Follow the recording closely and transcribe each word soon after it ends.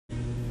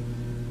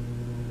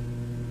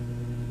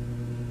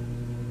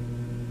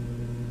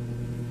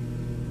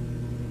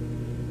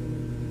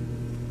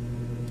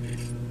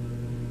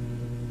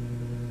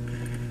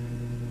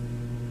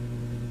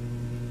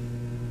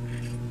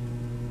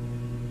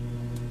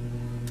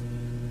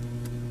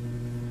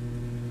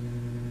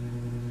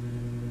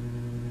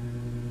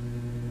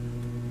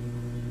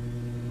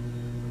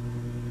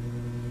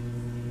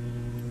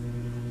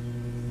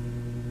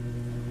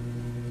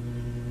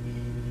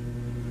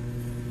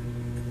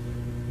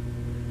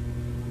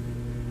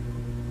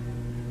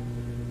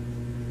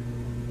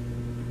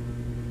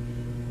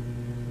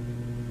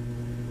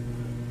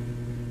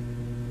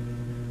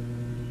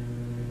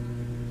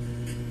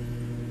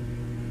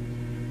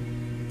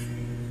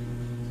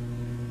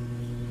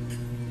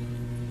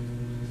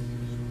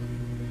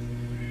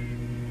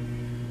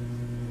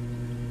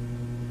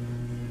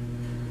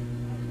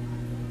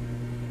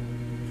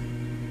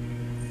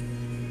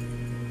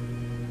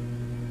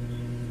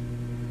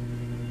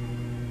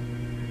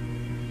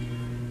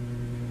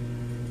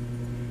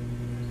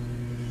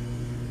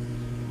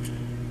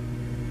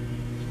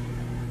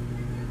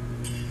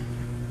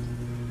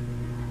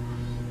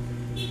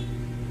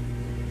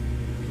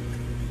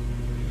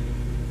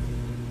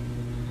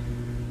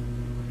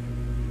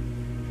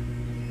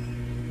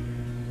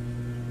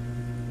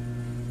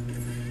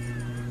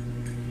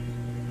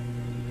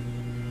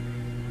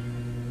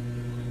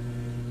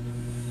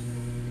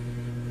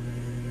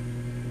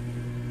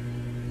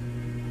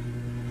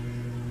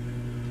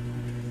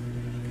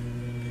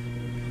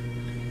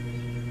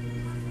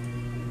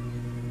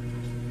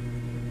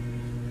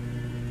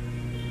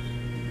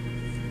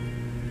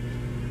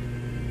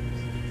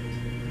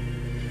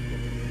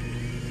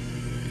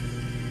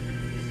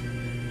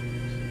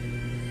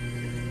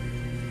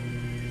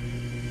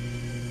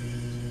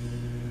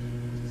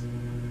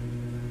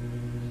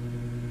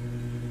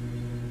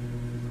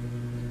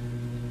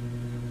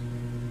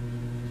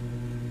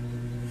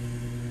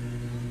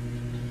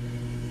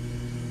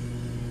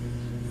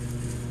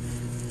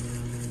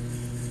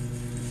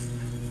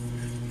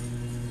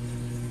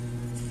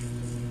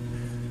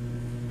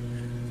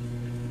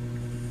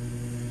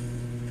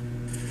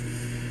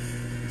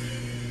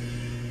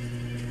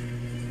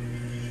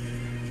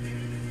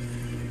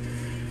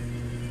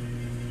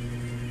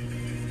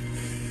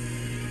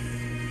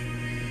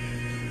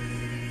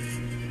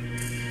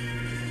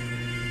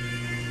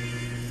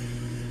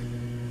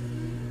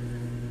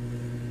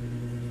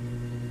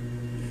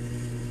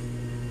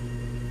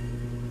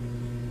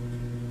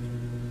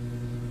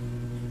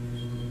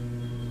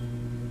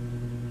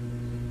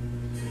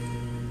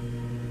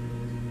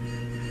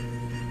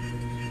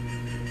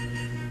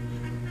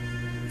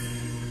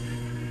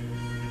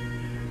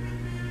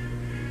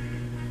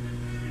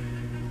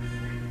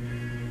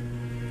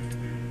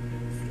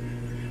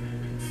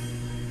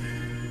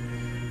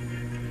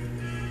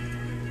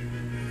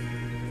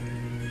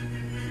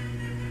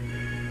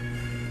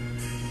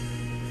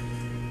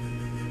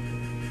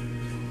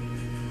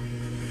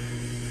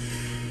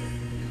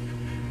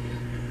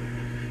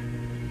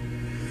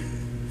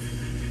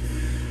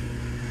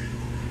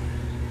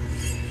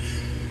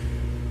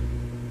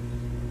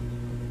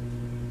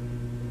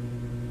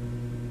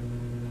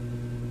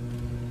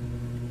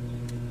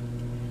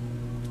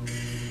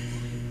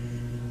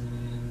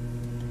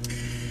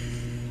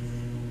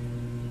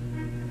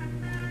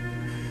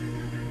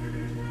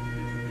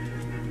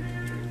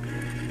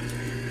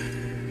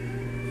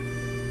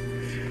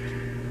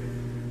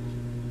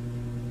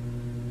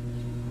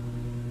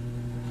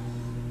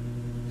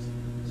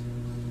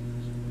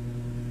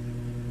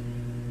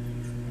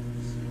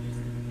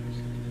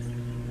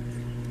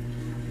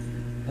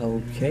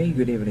Okay,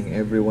 good evening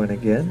everyone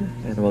again,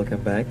 and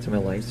welcome back to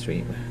my live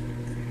stream.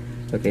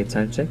 Okay,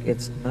 time check,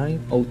 it's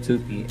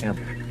 9:02 p.m.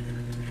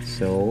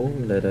 So,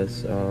 let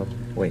us,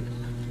 wait.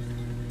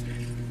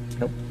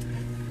 Nope.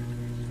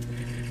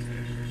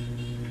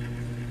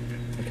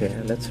 Okay,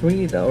 let's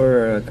read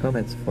our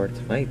comments for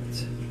tonight.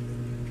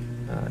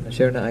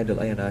 Na-share na idol,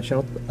 ayan na.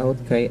 Shout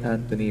out kay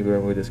Anthony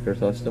Bermudez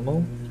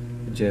Crisostomo,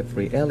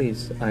 Jeffrey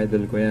Ellis,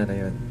 idol ko yan,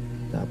 ayan.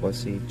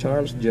 Tapos si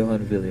Charles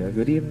Johan Villa.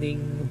 Good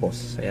evening,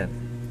 boss. Ayan.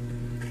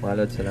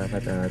 Malad,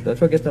 salamat. Don't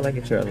forget to like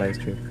and share our live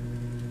stream.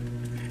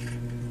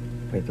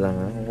 Wait lang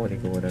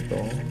kukunin ko muna to.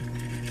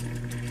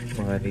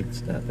 Mga needs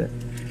natin.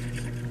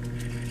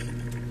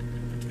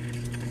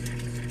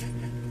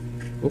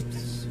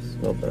 Oops,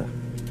 sobra.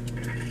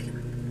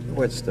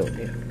 Whetstone,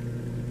 yeah.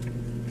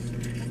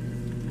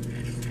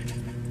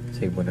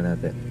 Save muna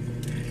natin.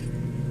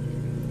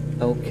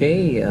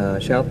 Okay,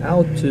 shout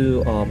out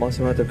to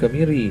Monster Hunter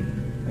community.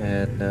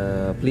 And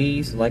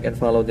please like and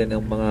follow din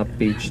ang mga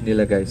page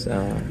nila guys.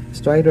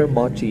 Strider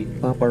Mochi,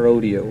 Papa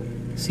Rodeo,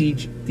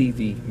 Siege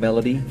TV,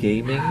 Melody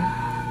Gaming,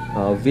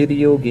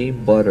 Video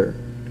Game Butter,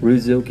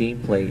 Ruzo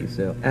Gameplays,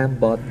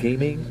 Ambot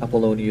Gaming,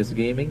 Apollonius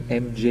Gaming,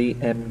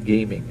 MJM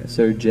Gaming,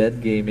 Sir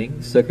Jed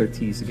Gaming,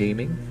 Socrates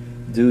Gaming,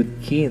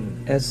 Dude Kin,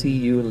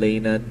 SCU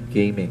Leynad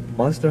Gaming,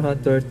 Monster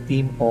Hunter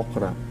Team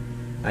Okra,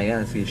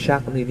 ayan si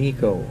Shaq ni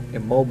Nico,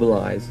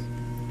 Immobilize.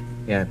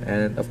 Yan.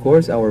 And of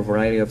course, our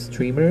variety of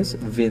streamers,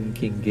 Vin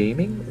King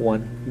Gaming,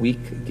 One Week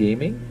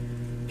Gaming,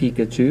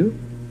 Pikachu,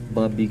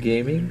 Bambi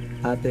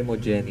Gaming, Ate Mo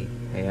Jenny.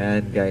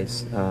 Ayan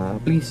guys,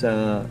 please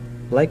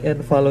like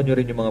and follow nyo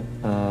rin yung mga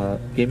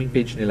gaming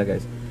page nila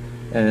guys.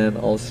 And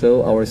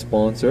also our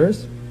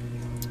sponsors,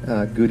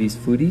 Goodies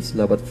Foodies,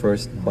 Love at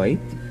First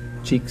Bite,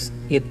 Chicks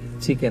Eat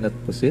Chicken at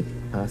Pusit,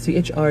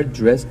 CHR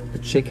Dressed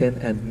Chicken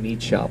and Meat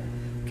Shop,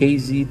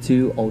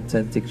 KZ2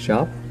 Authentic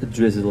Shop,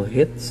 Drizzle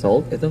Hit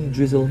Salt. Itong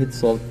Drizzle Hit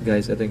Salt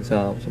guys, ito yung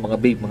sa mga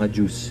vape, mga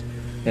juice.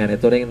 Ayan,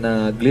 ito rin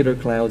na Glitter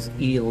Clouds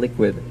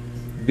E-Liquid,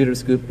 Bitter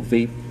Scoop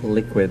Vape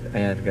Liquid.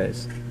 Ayan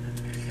guys.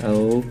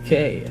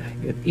 Okay,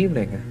 good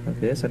evening.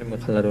 Okay, saan yung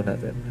mga kalaro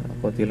natin?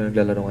 Kunti lang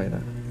naglalaro ngayon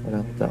na.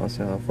 Walang tao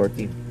sa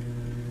 14.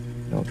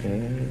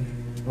 Okay.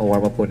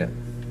 Warm up muna.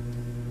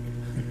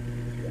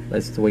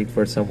 Let's wait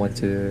for someone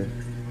to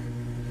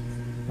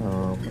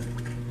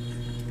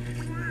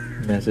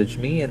message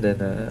me, and then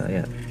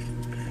ayan,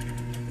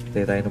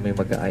 tayo tayo na may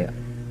mag-aaya.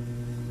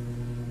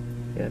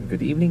 Ayan,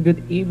 good evening,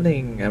 good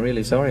evening. I'm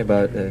really sorry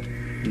about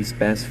these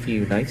past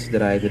few nights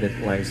that I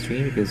didn't live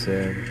stream because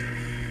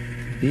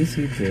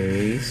busy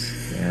days.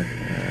 Ayan,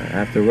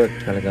 after work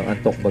talagang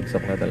antok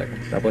bagsak na talaga.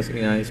 Tapos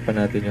inayos pa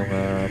natin yung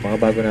mga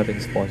bago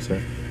nating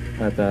sponsor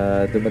at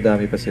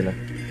dumadami pa sila.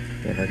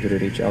 Ayan,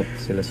 nag-reach out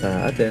sila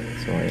sa atin,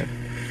 so ayan,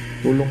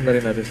 tulong na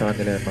rin natin sa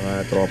kanila,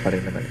 mga tropa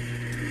rin naman.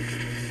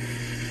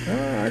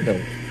 Ano?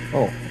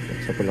 Oh,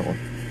 sa pula ko.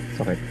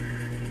 Sakit.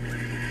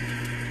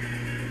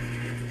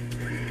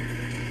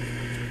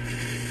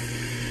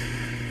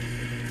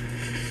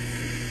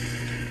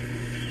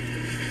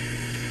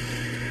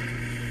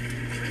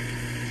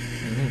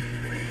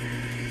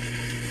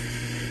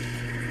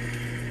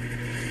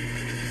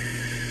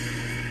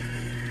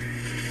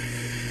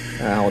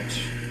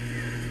 Ouch.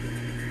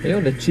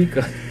 Ayun, na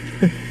chika.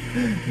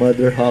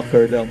 Mother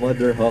Hawker daw,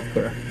 Mother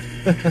Hawker.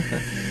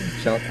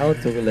 Shout out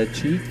to La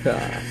Chica.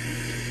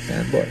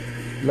 Yan boy.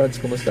 Lods,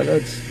 kumusta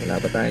Lods? Wala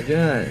pa tayo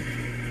dyan.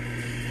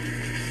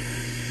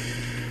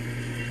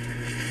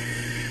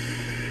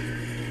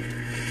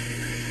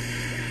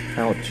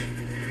 Ouch.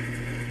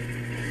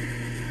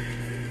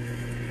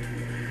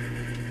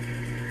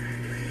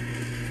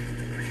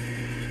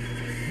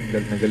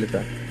 Galit na galit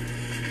ah.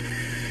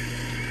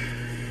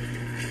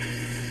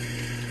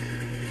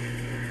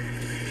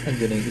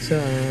 Andiyan na yung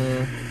isa.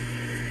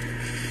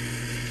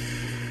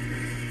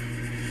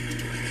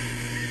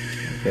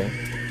 Okay.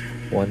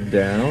 One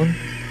down.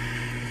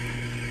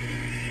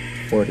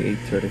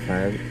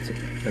 48-35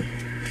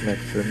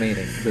 left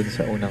remaining dun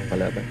sa unang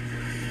kalaban.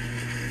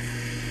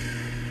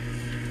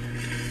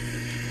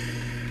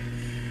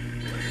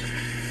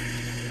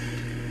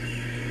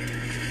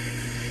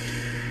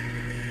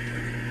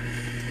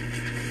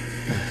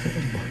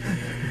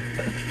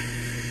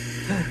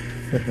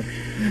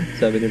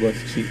 Sabi ni Boss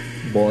Chi,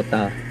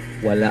 bota.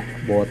 Wala.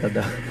 Bota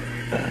daw.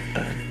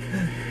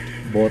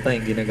 Bota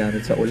yung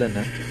ginagamit sa ulan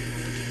ha.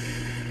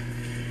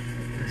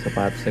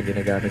 Sapatos na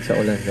ginagamit sa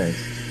ulan guys.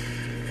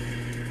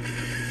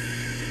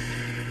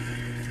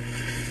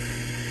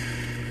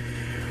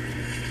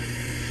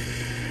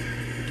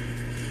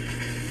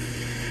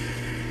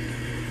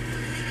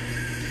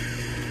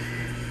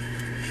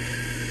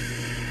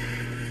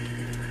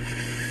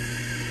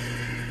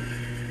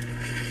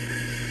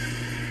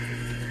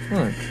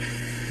 Huh.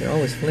 They're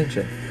always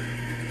flinching.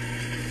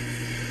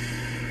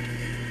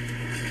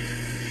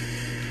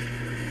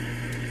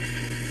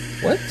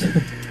 What?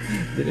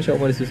 Hindi na siya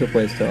umalis sa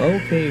pwesto.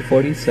 Okay,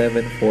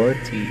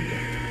 47-40.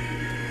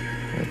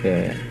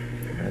 Okay.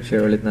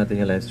 Share ulit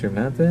natin yung live stream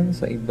natin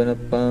sa iba na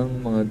pang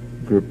mga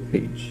group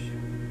page.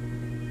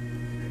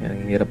 Yan,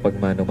 ang hirap pag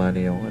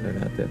mano-mano yung ano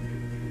natin.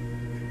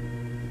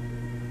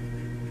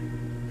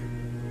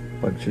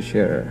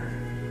 Pag-share.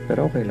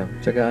 Pero okay lang.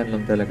 Tsagaan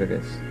lang talaga,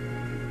 guys.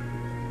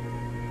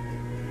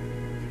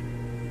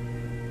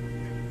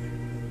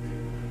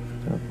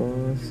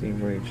 Tapos,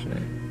 Sim Rage na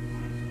yun.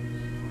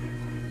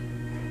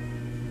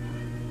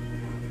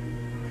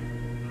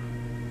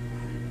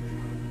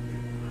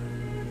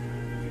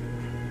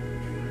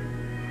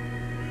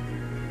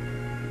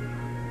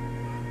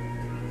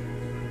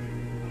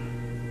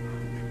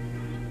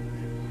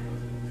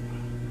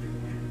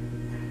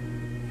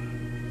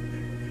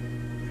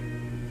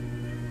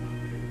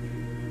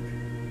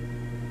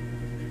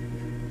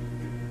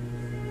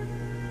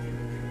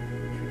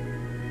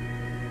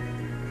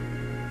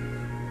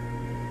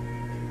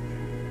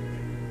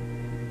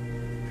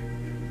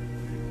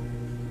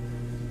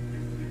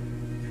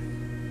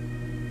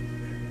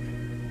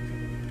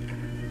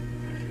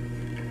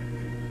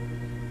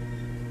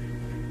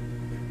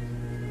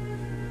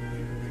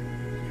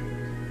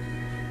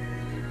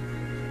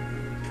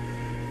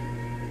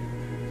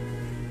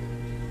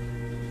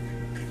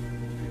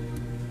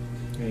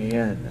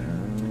 Ayan.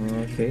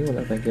 Okay,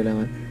 wala tayong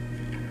kailangan.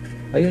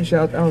 Ayun,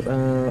 shout out.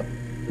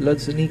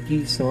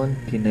 Lodsuniki Son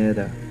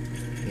Pineda.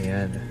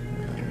 Ayan.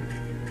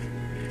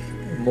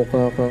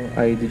 Mukha kang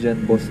ID dyan,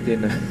 boss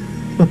din ah.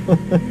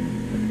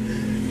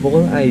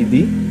 Mukhang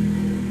ID?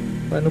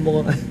 Paano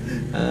mukhang...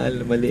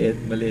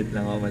 maliit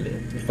lang ako,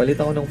 maliit. Palit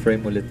ako ng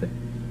frame ulit eh.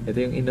 Ito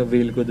yung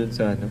in-avail ko dun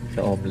sa ano,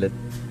 sa omelet.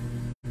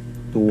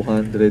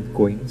 200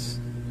 coins.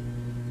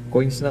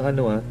 Coins ng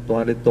ano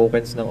 200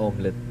 tokens ng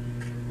omelet.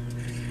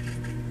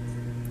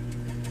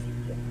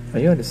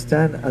 Ayun,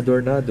 Stan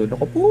Adornado.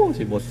 Naku po,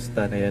 si Boss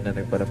Stan, ayan na,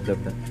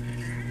 nagparamdam na.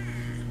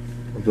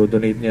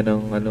 Magdo-donate niya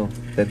ng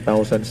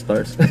 10,000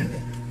 stars.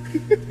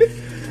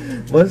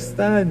 Boss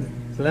Stan,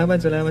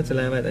 salamat.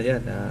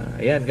 Ayan,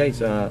 ayan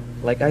guys,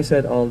 like I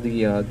said, all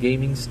the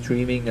gaming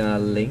streaming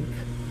link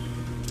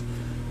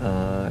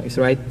is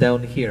right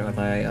down here on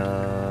my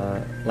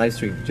live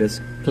stream.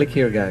 Just click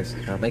here, guys.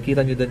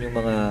 Makikita nyo dun yung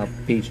mga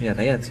page niyan.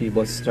 Ayan, si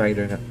Boss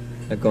Strider na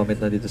nag-comment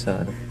na dito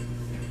sa ano.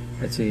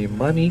 Let's see,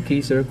 Mami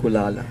Kaiser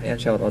Kulala. Ayan,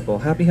 shoutout po.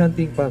 Happy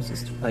hunting, Pops.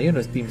 Ayun,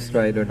 Team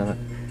Strider na nga.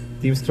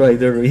 Team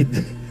Strider raid.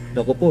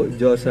 Naku po,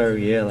 Josh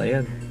Ariel.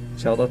 Ayan,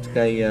 shoutout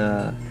kay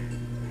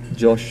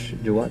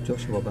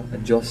Joshua ba?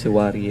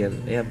 Joshua Ariel.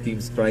 Ayan,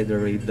 Team Strider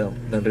raid daw.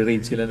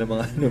 Nagre-raid sila ng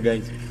mga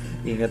guys.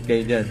 Ingat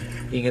kayo dyan.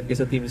 Ingat kayo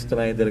sa Team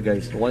Strider,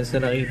 guys. Once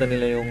na nakita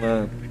nila yung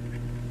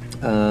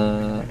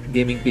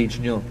gaming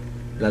page nyo,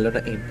 lalo na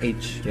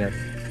MH, yan.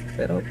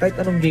 Pero kahit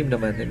anong game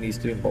naman,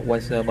 in-stream po,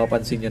 once na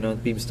mapansin nyo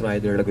ng Team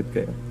Strider, lagot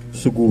kayo.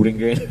 Sugurin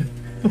kayo.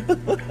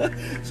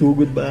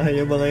 Sugod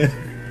bahay ang mga yan.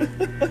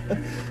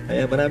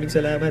 Ayan, maraming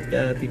salamat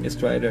kay Team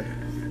Strider.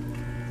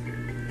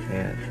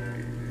 Ayan.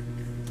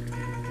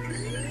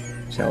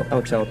 Shout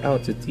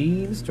out to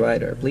Team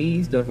Strider.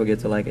 Please don't forget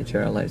to like and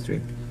share our live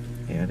stream.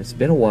 Ayan, it's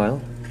been a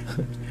while.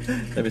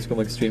 Namiss ko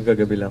mag-stream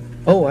kagabi lang.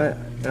 Oh,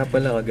 nga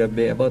pala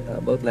kagabi,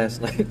 about last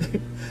night.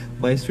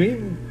 My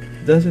stream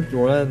doesn't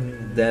run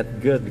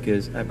that good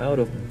because I'm out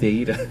of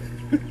data.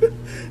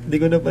 Hindi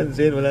ko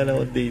napansin, wala na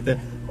akong data.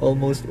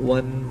 Almost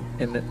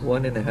 1 and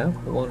a half,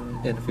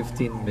 1 and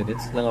 15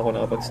 minutes lang ako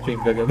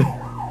nakapag-stream kagabi.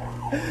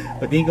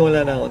 Pagtingin ko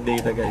wala na akong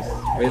data, guys.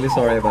 Really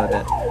sorry about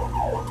that.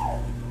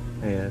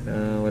 Ayan,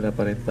 wala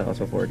pa rin tao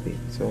sa 14.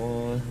 So,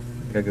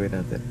 gagawin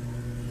natin.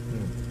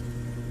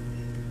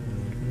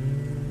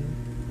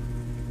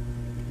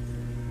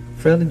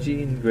 Frelin G.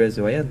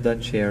 Ingrezo. Ayan,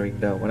 done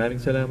sharing daw. Maraming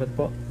salamat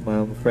po,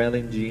 Ma'am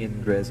Frelin G.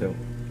 Ingrezo.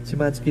 Si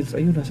Mads Kills,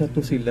 ayun, nasa 2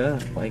 sila.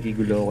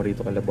 Makikigulo ako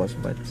rito kala Boss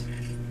Mads.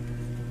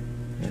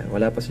 Ayan,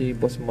 wala pa si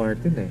Boss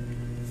Martin eh.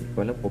 Hindi ko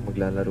alam kung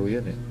maglalaro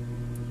yun eh.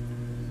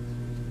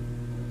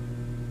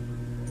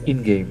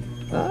 In-game.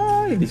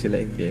 Hindi sila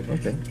in-game.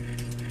 Okay.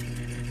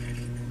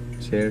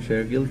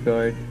 Share guild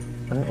card.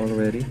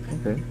 Already?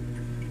 Okay.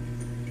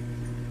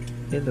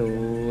 Hello.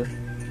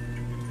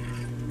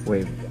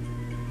 Wave.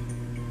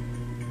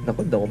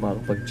 Naku, hindi ako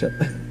makakapag-chat.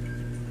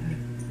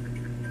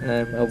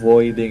 I'm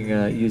avoiding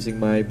using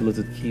my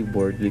Bluetooth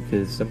keyboard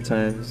because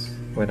sometimes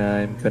when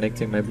I'm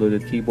connecting my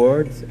Bluetooth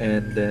keyboard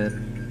and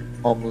then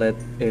Omelette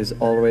is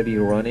already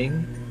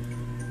running,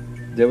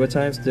 there were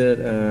times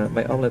that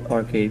my Omelette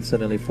arcade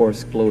suddenly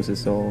force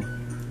closes, so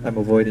I'm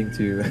avoiding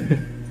to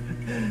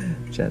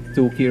chat.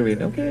 2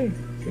 Kirin. Okay.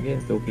 Sige,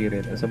 2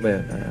 Kirin. Saan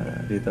ba yan?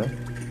 Dito?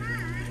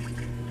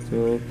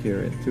 2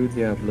 Kirin. 2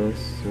 Diablos.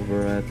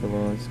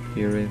 Subaratalos.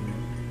 Kirin.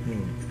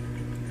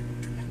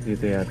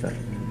 Dito yata.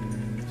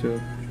 2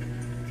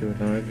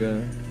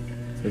 Narga.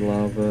 2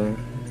 Lava.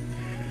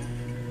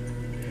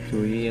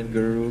 2 Ian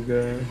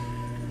Garuga.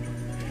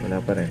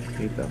 Wala pa rin.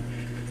 Dito.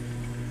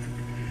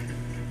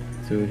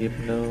 2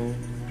 Hypno.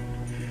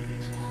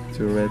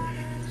 2 Red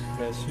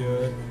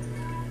Pressure.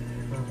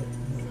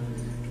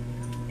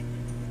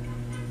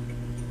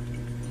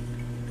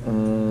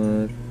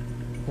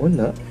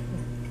 Wala.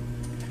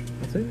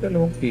 Asa yung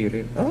dalawang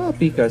Kirin?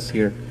 Pika's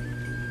here.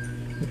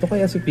 Ito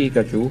kaya si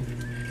Pikachu?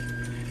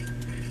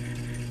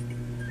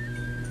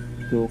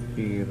 2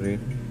 Kirin.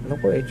 Ano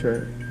ko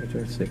HR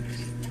 6?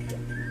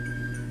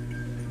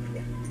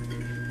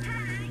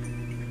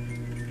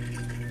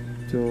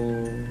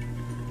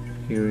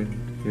 2 Kirin.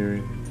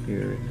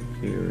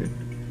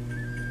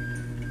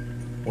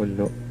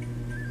 Wala.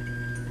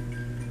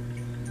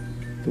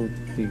 2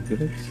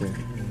 Tigrex eh.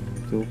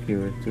 2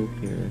 Kirin.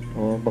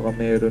 Oh, baka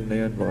meron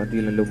na yun. Baka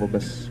di lang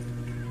lumabas.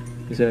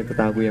 Kasi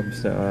nagtatago yan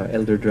sa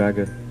Elder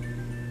Dragon.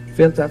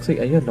 Phil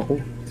Taxi, ayun, ako.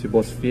 Si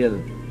Boss Phil.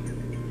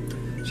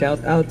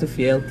 Shout out to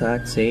Phil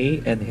Taxi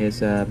and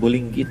his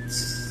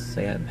Bulinggits.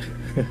 Ayan.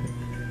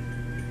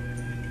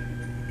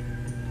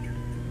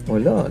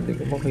 Wala, hindi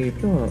ko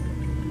makita.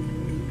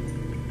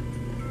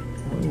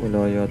 Ay,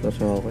 wala yata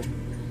sa akin.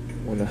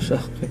 Wala sa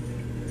akin.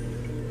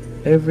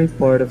 Every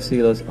part of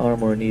Silo's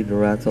armor need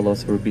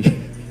Rathalos Ruby.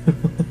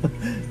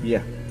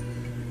 Yeah.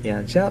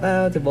 Yan. Shout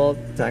out to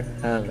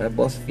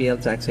Boss Phil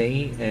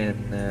Taxi and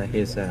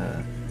his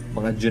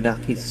mga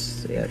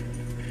Junakis. Ayan.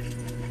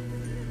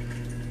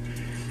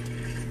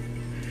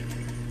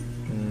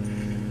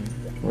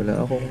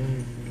 Wala akong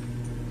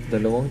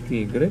dalawang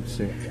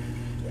Tigrex eh.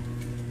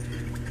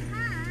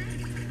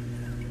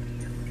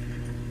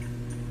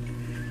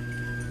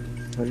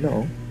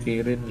 Wala oh.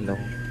 Kirin lang.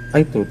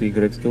 Ay, 2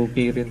 Tigrex. 2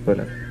 Kirin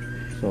pala.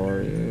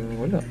 Sorry.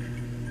 Wala.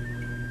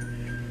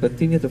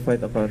 Continue to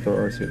fight a counter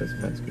or serious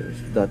man skills.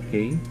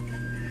 .k.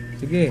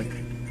 Sige.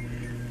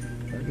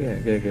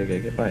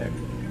 Okay. Payag.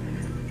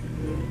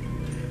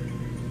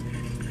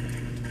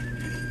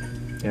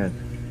 Yan.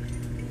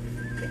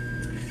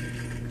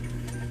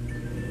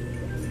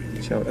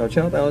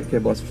 Shout out kay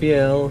Boss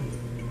Phil.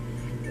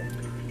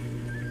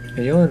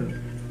 Ayun.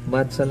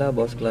 Mat sala,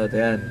 Boss Cloud.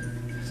 Ayan.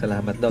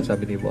 Salamat daw,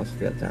 sabi ni Boss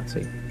Phil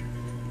Taxi.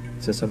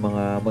 Isa sa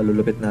mga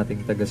malulupit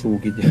nating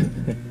taga-sugid yan.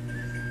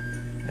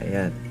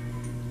 Ayan.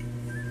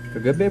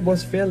 Kagabi,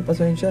 Boss Phil,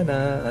 pasensya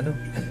na,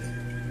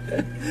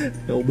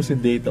 naubos yung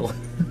data ko.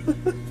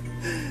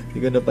 Hindi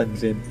ko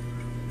napansin.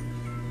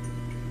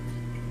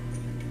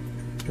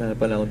 Wala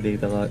pala akong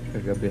data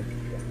kagabi.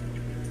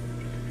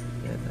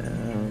 Yan,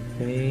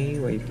 okay,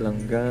 wait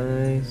lang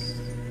guys.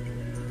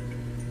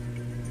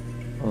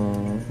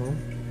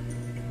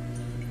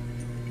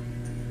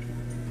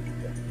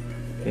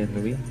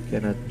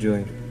 Cannot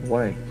join.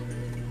 Why?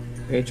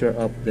 HR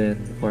up then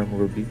farm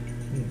Ruby.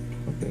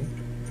 Okay.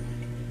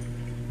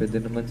 Pwede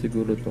naman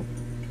siguro to.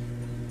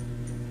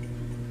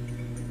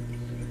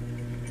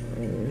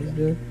 Is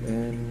that?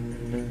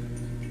 And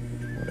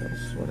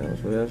what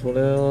else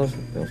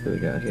do we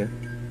got here?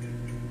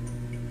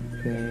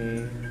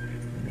 Okay.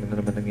 Ano na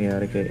naman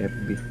nangyayari kay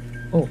FB?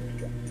 Oh!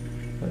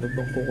 Ano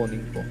bang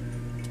kukunin ko?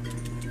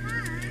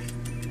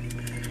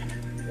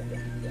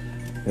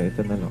 Okay,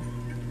 ito na lang.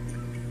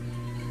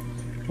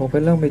 Okay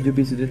lang, medyo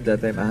busy din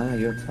that time.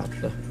 Yun,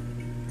 sakto.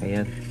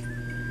 Ayan.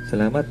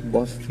 Salamat,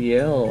 Boss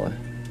Fiel.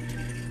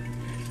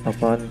 A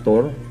fun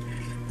tour.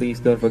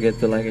 Please don't forget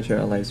to like and share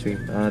our live stream.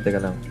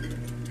 Teka lang.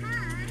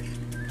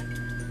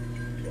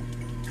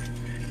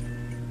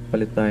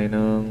 Palit tayo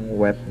ng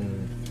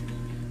weapon.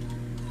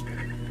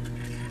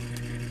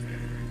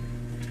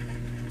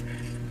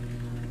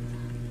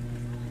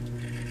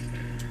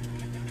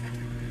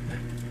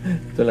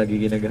 Ito lagi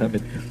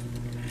ginagamit ko.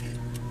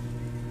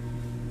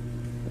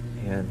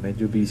 Ayan,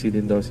 medyo busy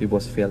din daw si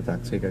Boss Fiel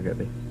Taxi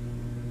kagabi.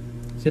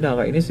 Kasi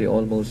nakakainis eh,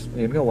 almost,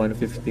 ayun nga,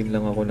 1:15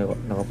 lang ako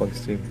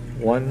nakapag-stream.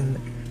 1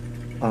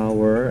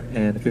 hour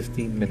and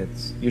 15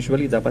 minutes.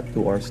 Usually, dapat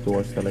 2 hours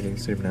talaga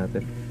yung stream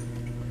natin.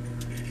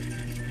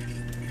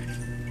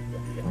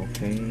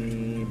 Okay,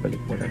 balik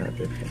muna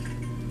natin.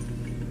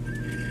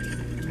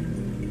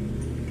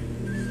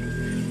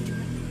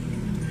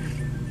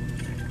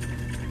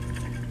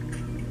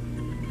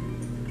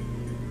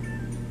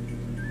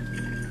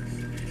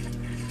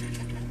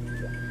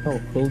 Oh,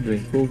 cool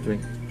drink.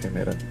 Okay,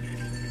 meron.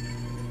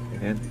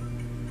 Ayan.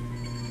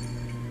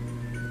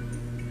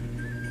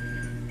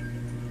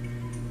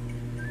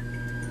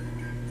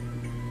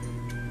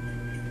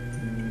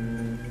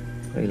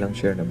 Ilang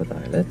share na ba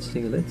tayo? Let's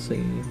see.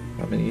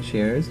 How many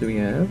shares do we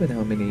have and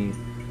how many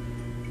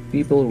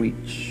people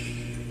reach?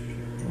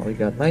 Well, we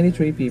got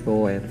 93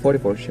 people and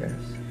 44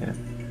 shares. Ayan.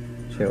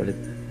 Share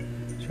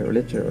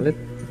ulit.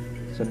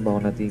 Saan ba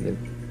ako natigil?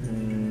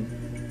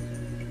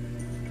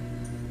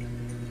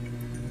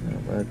 How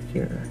about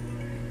here?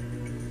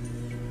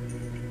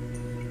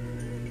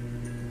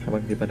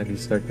 Habang di pa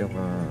nag-start yung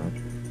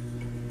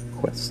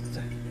quest.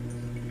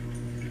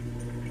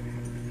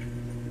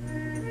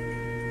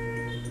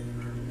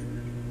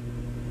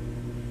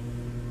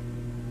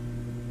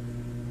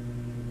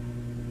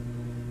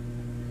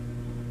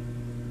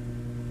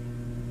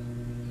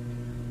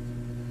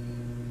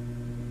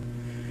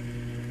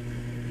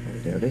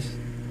 There it is.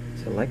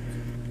 Select.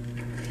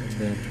 And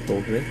then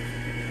gold ring.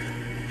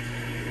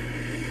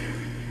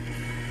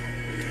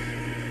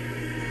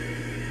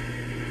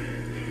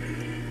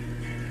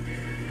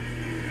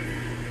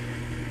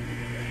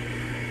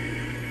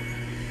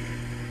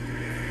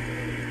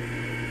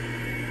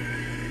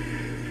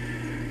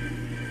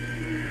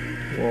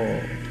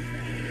 Whoa.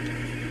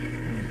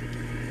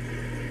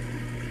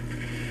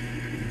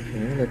 Okay.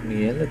 Yeah, let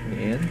me in, let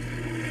me in.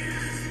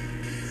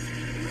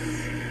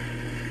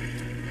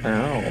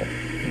 Ow.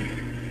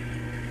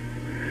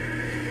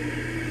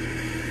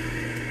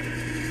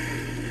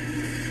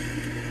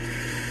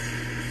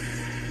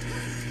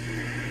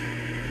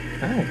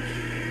 Ouch.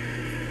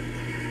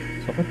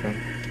 Sakit ah.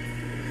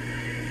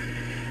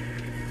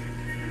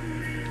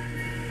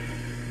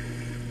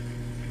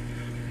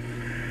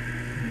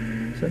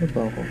 Saan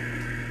ba ako?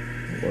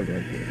 World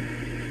War II.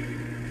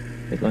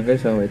 Wait lang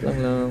guys, wait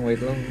lang. Wait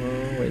lang.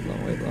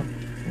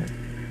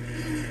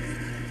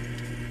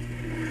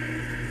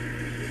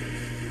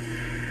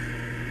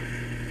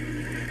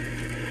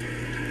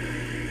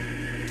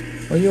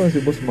 Oh yun,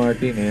 si Boss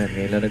Martin. Ayan,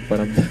 ngayon lang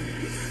nagparamdam.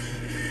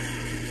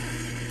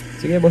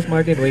 Sige Boss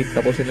Martin, wait.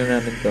 Tapusin na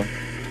namin to.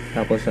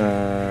 Tapos,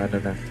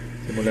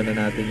 simulan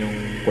na natin yung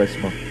quest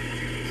mo.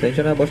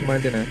 Sensya na Boss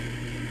Martin ha.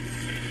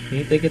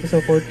 Hinintay kita sa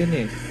 14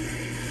 eh.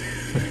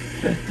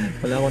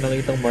 Wala akong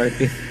nakitang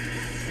Martin.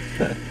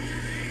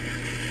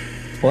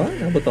 What?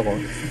 Nabot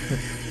ako?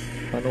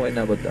 Paano ko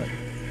inabot that?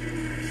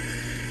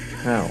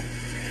 How?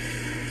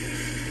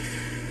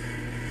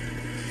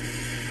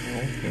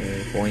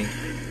 Okay, point.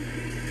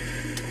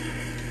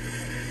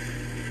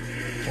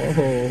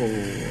 Oh.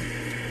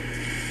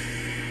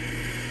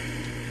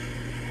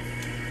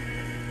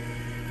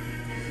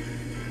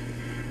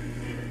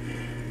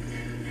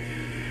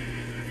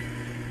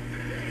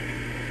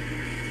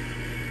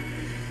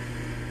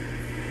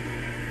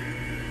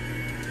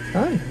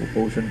 Ay,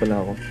 potion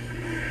pala ako.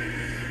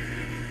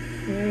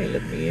 Hey,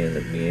 let me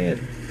in.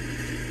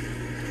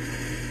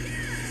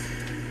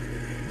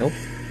 Nope.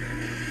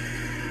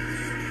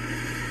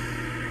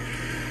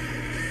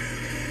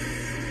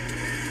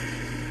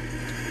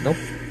 Nope.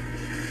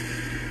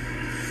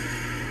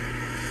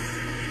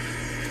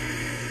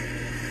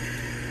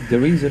 The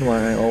reason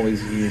why I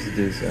always use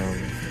this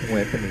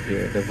weapon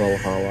here, the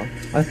Valhalla,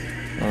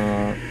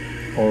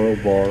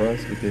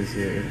 Ouroboros, because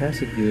it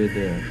has a good,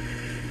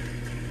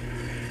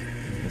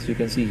 as you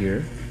can see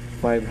here,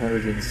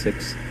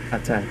 506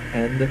 attack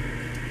and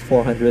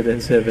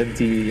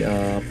 470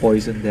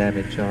 poison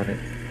damage on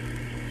it.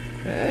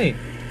 Hey!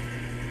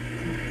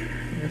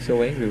 You're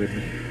so angry with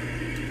me.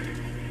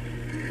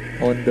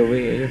 On the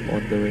way, ayun,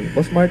 on the way.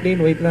 Boss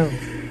Martin, wait lang.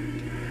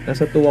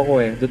 Nasa 2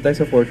 ako eh. Doon tayo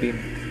sa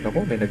 14.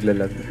 Ako, may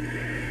naglalag.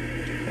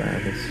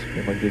 Promise,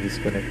 may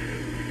magdi-disconnect.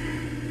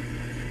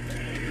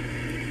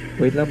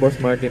 Wait lang, Boss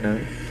Martin ha.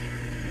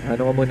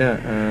 Ano ka muna?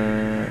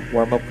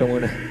 Warm up ka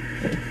muna.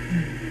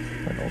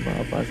 Paano ko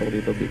makapasok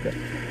dito, Bika?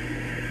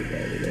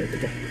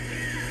 Bika.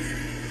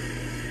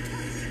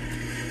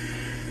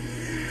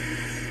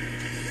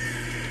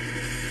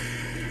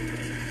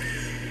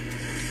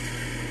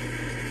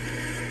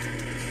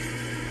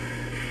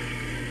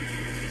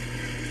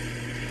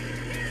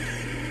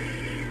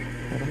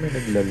 Parang may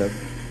naglalag.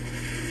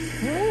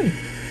 Ay!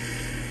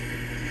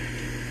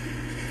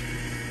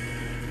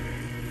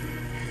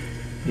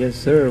 Yes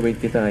sir,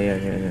 wait kita.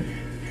 Ayan.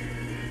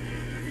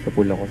 Sa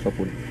pool ako.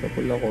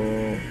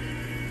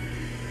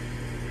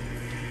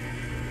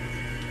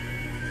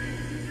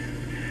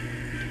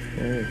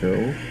 There you go.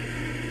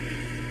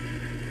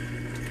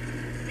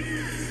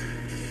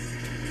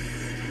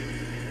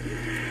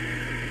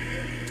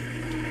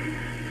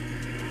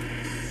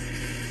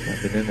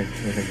 Sabi na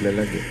may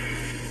naglalag eh.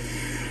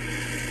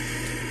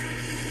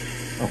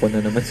 Ako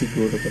na naman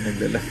siguro ito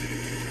naglalag.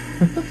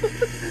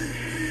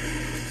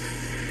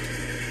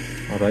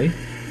 Aray?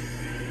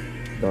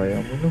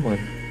 Daya mo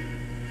naman.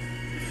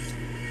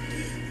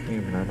 Ay,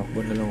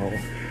 mananakbo na lang ako.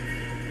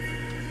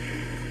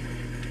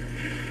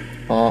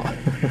 Ah!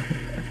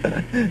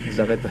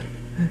 Sakit ah.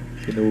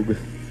 Sinugod.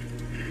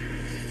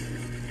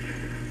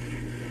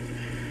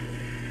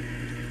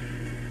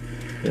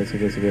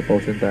 Sige.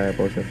 Potion tayo.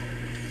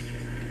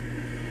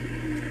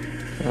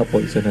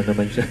 Poison na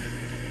naman siya.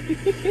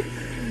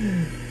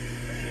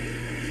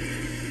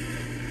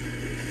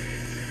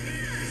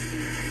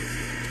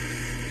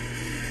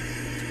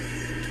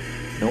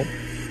 Nope.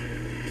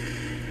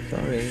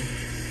 Sorry.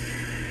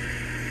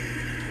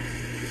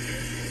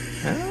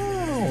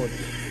 Ouch!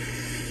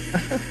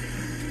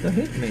 Don't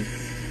hit me.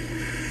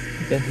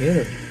 You can hear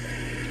it.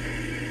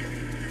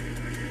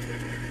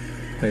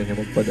 Ayaw niya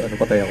magpadaan.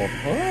 Patay ako.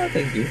 Oh,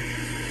 thank you.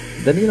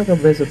 Danilo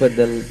Cabeza pa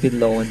del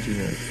Pidlawan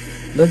Jr.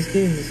 Lods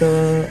din sa,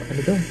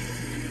 ano to?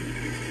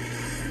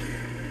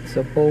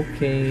 Sa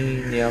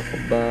Pokane niya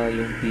ba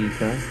yung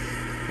pika?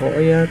 Oo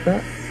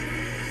yata.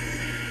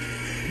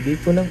 Di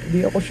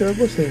ako sure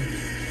boss eh.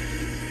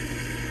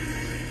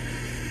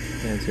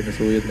 Yan,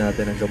 sinusuyod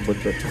natin ang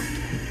gambundot.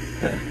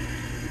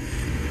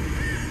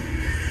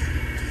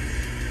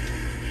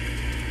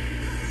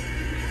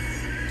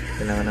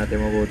 Kailangan natin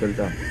mabutol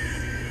to.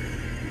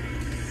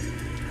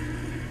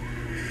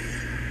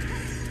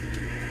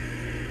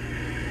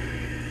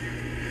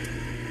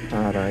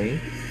 Aray.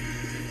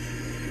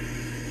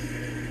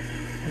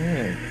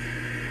 Ayan.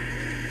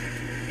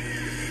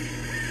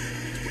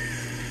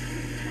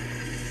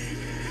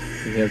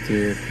 We have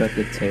to cut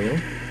the tail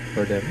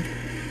for them.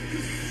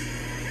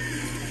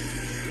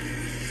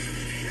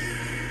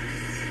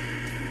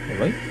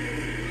 Alright.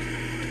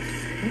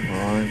 Come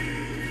on.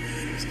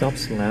 Stop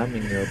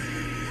slamming your...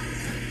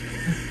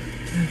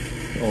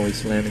 Always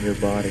slamming your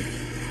body.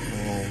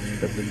 Oh.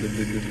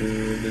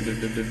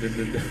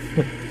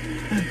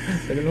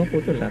 Tagal mo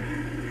putol lang.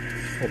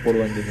 O,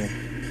 puruan din yan.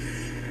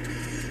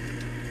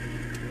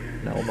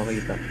 Wala akong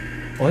makita.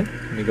 Oy,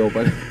 sumigaw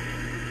pala.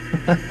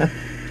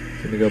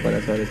 Sumigaw pala.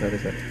 Sorry.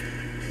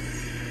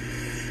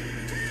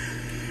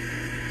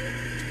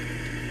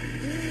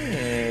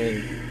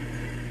 Hey.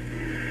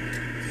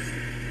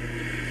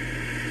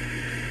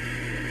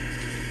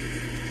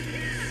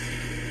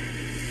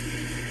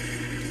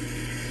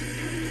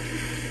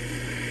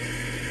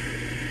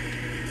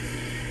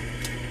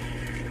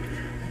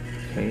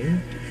 Okay.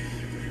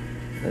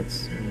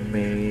 Let's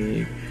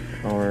make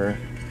our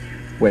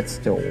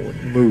whetstone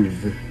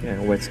move.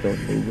 Yeah, whetstone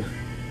move.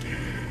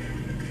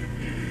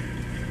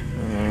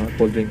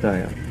 Cold drink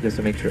tayo, just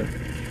to make sure.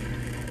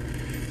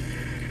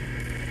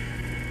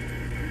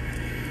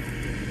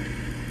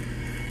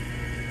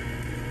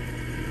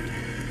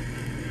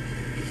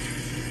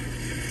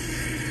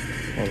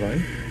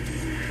 Alright.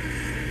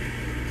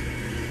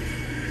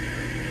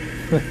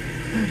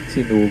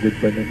 Sinugod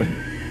pa naman.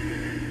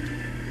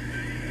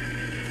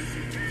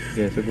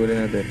 Okay, sugurin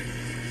natin.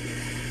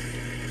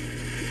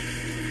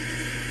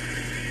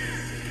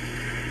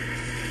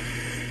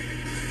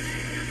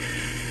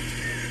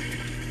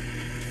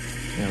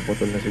 Yan,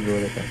 putol na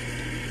siguro pa.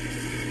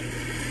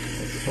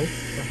 Let's hope.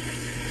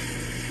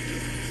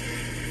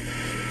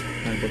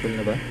 Ay, putol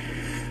na ba?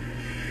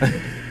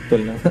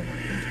 Putol na ba?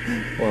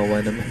 Wawa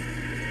naman.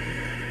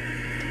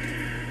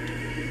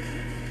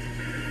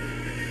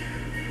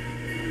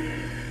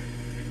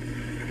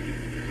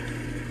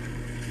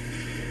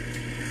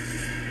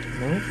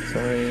 No,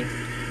 sorry.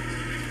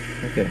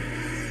 Okay.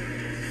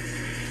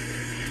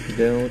 You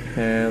don't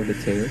have the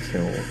tail,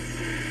 so...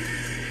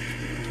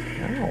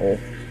 Ow.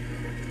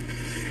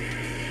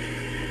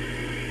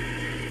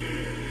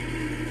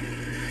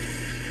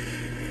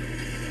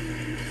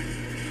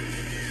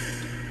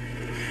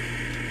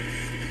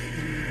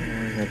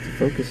 I have to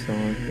focus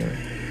on here.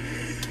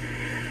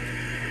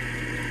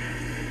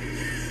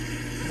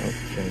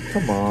 Okay,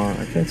 come on.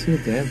 I can't see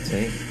a damn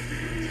thing.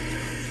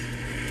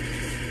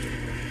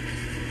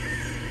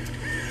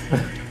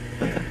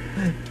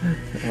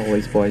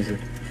 Always poison.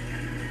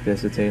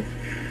 There's the tail.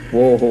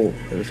 Whoa,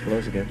 it was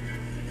close again.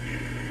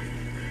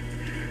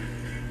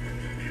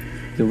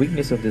 The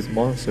weakness of this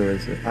monster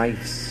is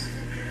ice.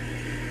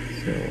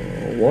 So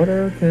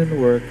water can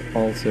work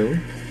also.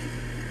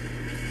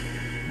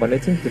 But I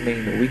think the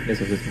main weakness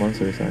of this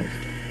monster is ice.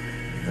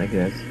 I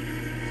guess.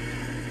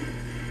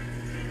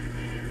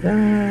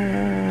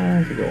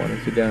 Ah,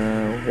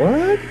 sigaw.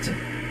 What?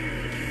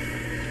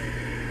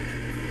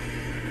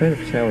 What kind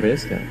of shout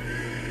is that?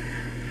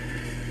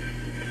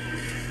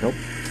 Nope.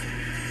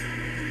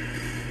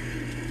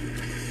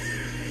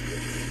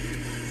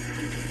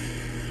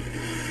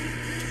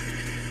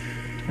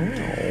 Ow.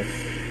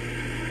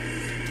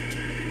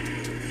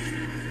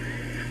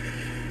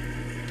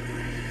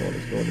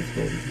 Let's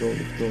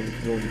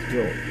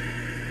go.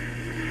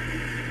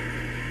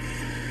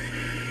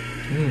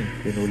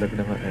 Pinulag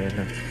na nga. Ayan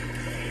na.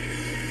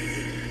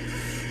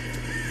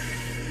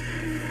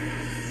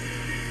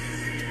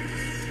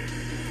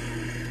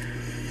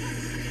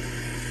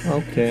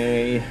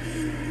 Okay.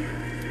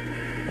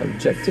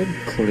 Objective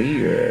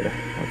cleared.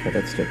 Okay,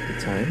 let's check the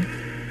time.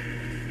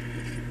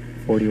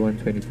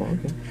 41:24.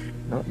 Okay,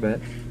 not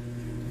bad.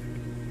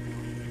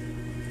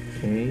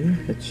 Okay,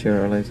 let's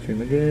share our live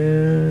stream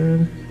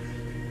again.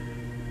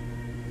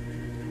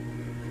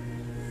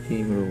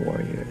 Gamer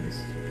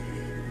Warriors.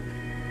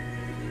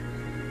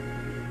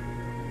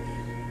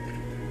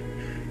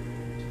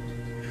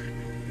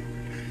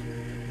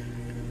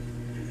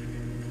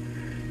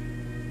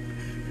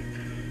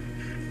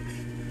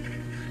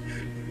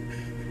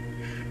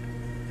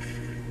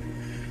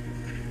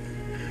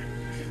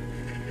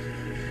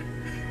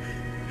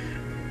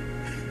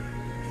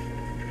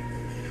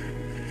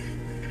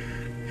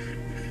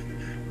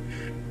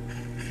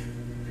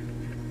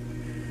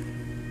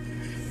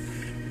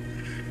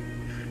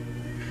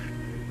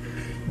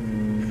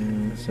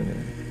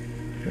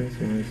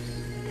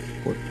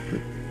 Support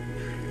group.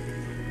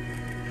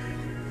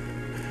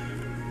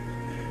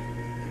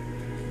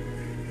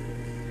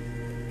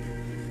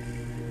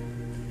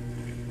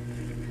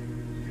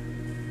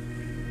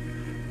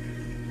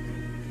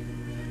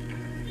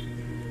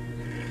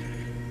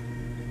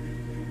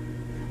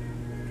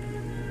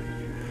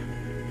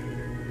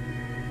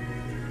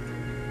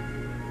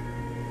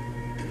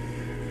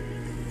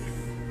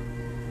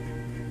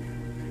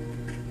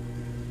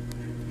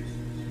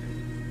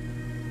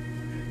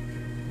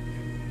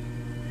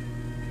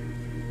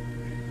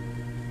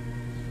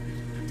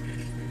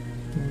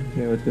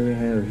 Okay, what do we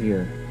have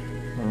here?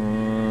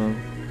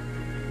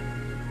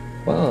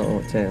 Wow,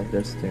 tail.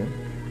 There's tail.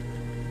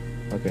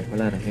 Okay,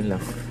 wala na. Yun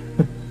lang.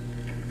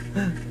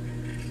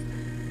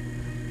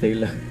 Tail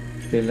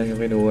lang yung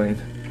kinuha yun.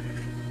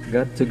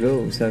 Got to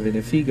go, sabi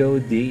ni Figo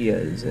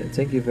Diaz.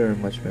 Thank you very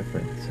much, my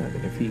friend.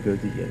 Sabi ni Figo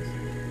Diaz.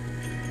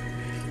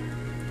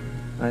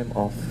 I'm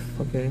off.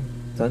 Okay.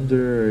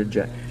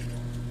 Thunderjack.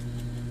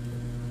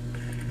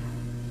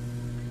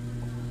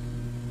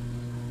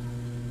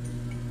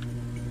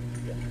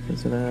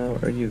 So now,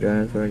 where are you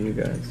guys? Where are you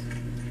guys?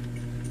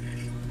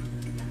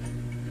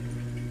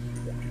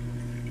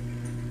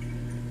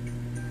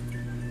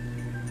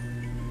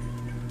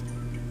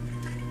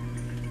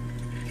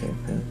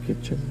 Okay,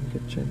 kitchen.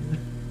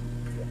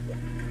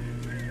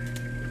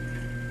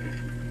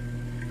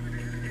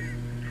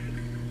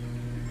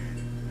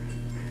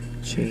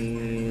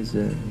 Cheese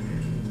and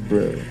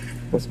bro.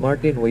 Boss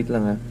Martin, wait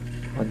lang ha.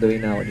 On the way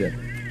na ako dyan.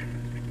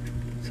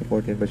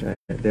 Supported ba siya?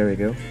 There we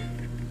go.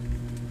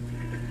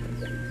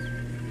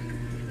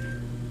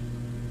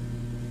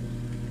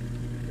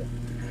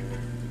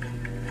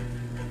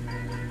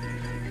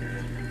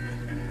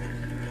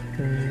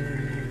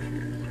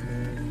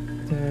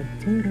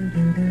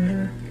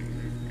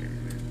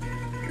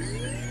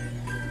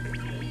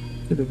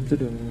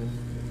 Tudum.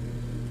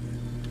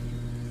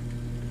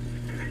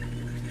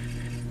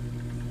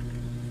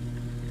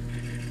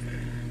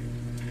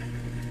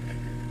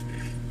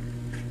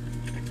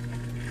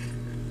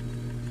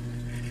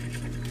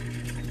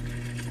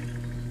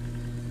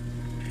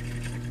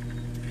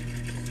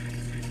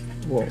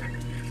 Whoa.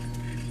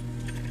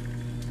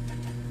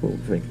 Full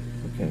drink.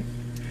 Okay.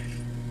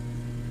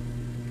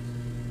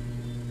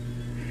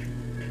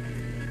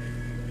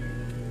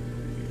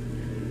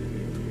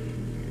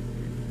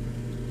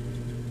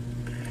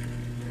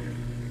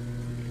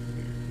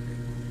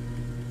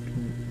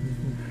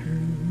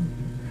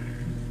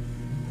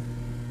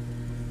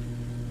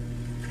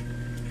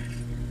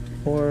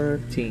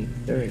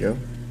 There we go.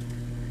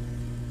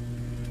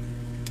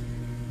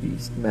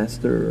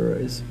 Beastmaster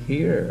is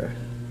here.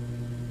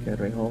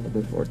 Gathering hall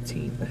number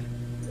 14.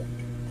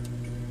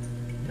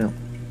 No,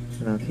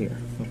 not here.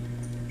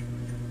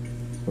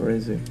 Where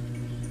is he?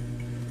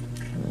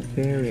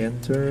 Okay, we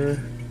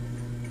enter.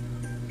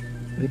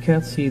 You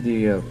can't see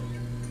the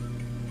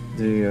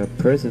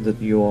person that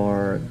you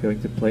are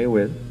going to play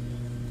with.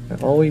 I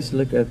always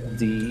look at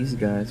these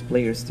guys,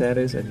 player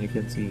status, and you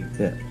can see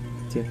that.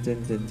 Tin.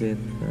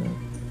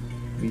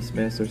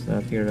 Beastmaster's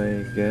not here,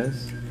 I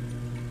guess.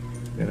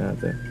 Tignan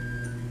natin.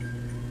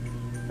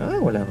 Ah,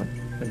 wala nga.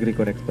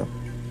 Nag-reconnect to.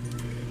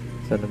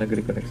 Sana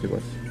nag-reconnect si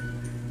boss.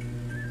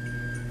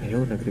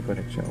 Ayun,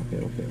 nag-reconnect siya.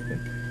 Okay.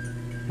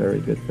 Very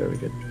good.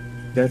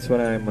 That's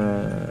what I'm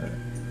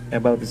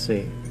about to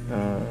say.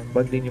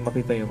 Pag di nyo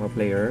makita yung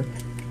player,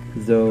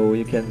 though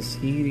you can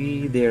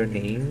see their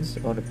names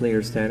on the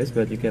player status,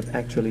 but you can't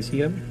actually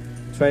see them,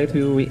 try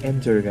to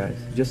re-enter, guys.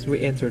 Just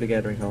re-enter the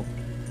gathering hall.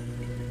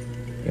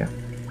 Yeah.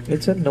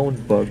 It's a known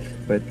bug,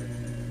 but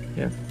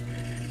yeah.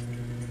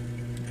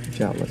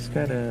 Jobless,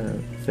 kinda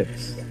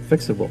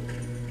fixable.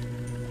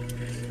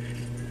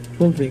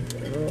 Full drink.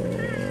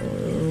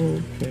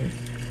 Okay.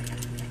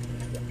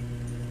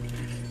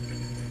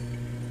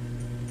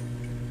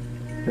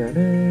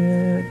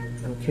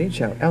 Okay,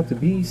 shout out to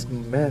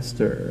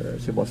Beastmaster,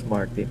 si Boss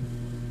Martin.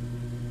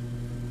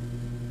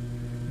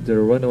 The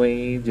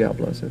runaway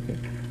Diablos, okay.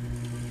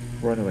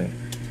 Runaway.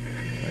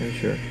 Are you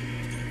sure?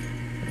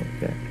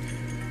 Okay.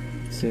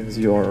 Since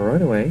you're a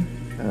runaway,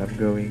 I'm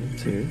going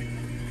to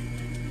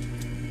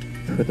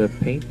put a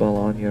paintball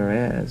on your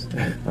ass.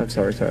 I'm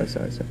sorry.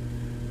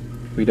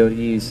 We don't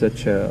use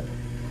such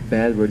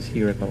bad words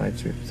here in my live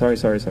stream. Sorry.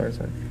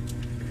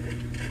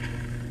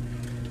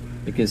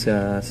 Because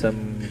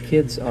some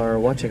kids are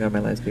watching on my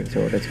live stream,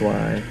 so that's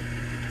why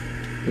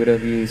we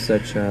don't use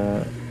such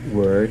a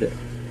word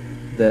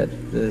that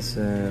is.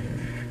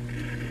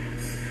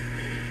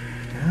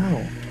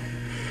 Ow.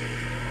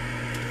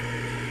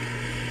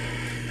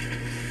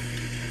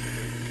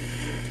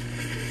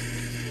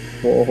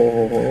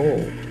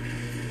 Whoa.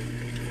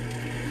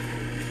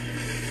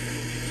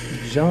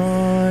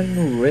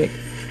 John Rick.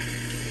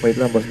 Wait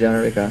lang, Boss John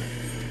Rick, ha?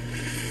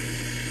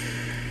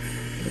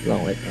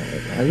 Wait.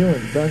 Ayun,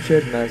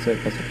 Branchard Master.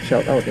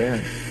 Shout out,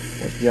 yan.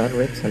 Boss John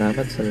Rick,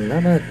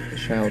 salamat.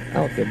 Shout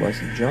out kay Boss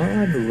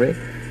John Rick.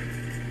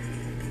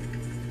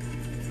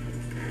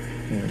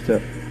 Yeah, what's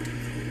up?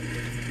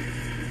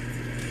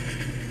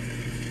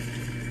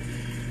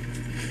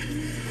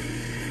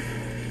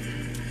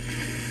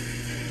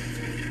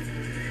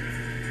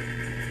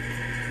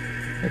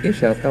 Okay,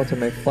 shout out to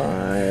my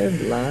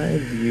 5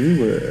 live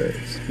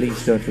viewers.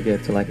 Please don't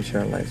forget to like and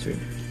share our live stream.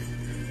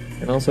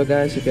 And also,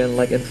 guys, you can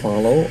like and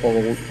follow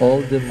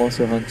all the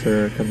Monster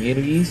Hunter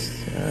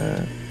communities.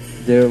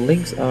 Their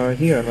links are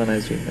here on my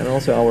live stream, and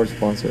also our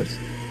sponsors.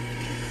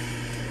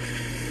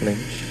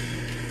 Flinch.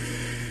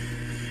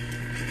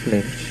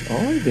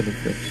 Oh, you didn't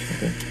flinch.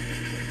 Okay.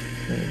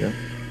 There you go.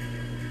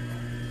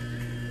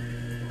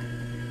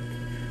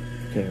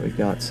 Okay, we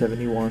got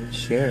 71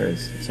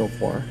 shares so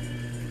far.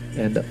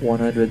 And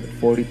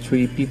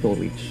 143 people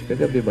reach.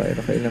 Kagabi ba?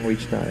 Nakailang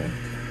reach tayo?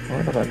 Oh,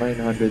 naka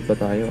 900 pa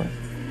tayo.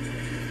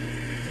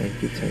 Thank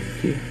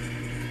you.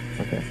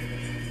 Okay.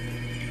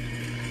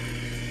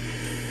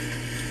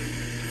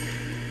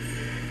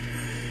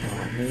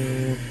 Oh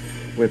man.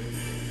 Whip.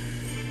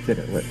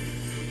 Didn't whip.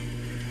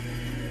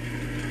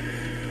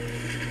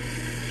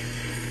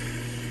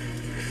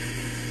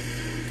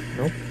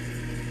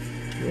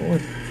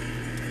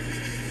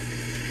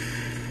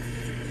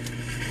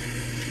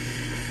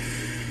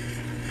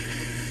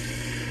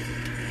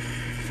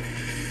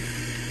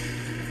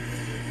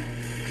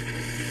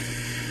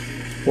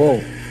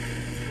 Wow.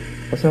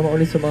 Kasama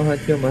ulit sa mga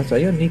hot mas.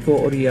 Ayun, Nico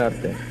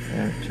Oriarte.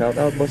 Ayan. Shout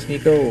out, boss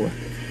Nico.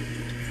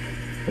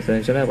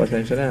 Pasensya na,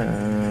 pasensya na.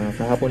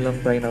 Kahapon lang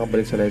tayo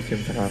nakabalik sa live stream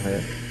tsaka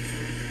ngayon.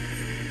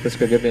 Tapos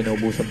kagabi,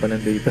 naubusan pa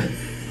ng data.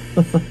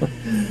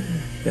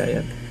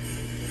 Kaya yan.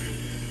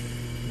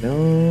 No,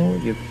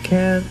 you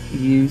can't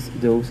use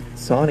those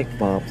sonic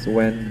bombs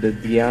when the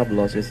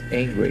Diablos is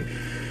angry.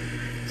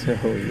 So,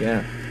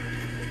 yeah.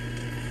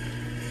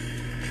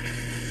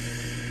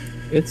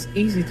 It's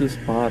easy to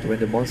spot when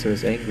the monster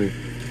is angry.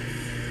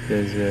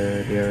 Because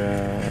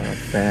they're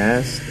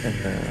fast and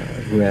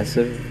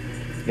aggressive.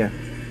 Yeah.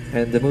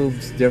 And their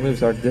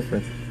moves are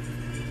different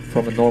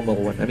from a normal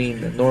one. I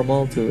mean,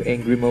 normal to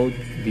angry mode,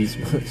 beast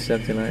mode,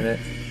 something like that.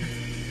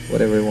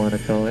 Whatever you want to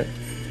call it.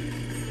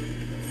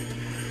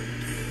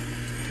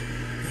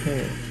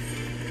 Okay.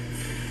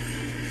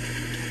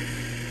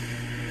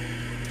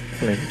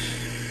 Flinch.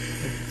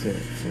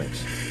 Flinch.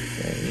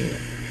 Okay, yeah.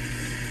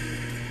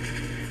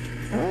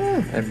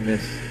 Ah, I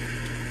missed.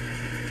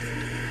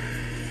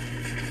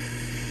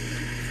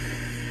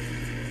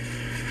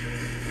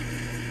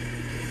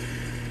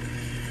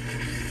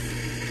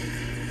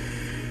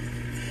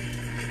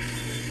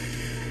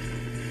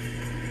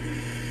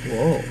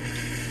 Whoa.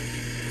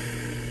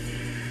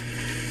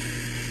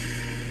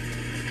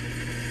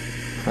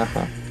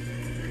 Haha.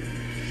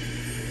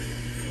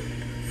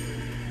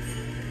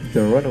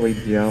 The runaway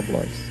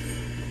Diablos.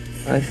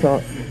 I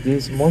thought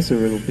this monster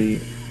will be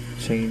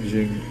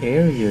changing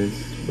areas,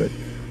 but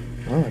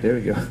there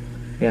we go.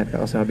 Ayan,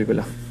 kakasabi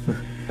ko lang.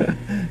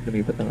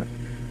 Lumipat na nga.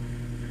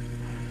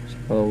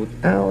 Shout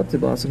out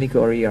to Boss Nico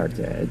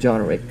Oriarte,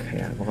 John Rick.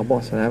 Ayan, mga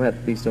boss,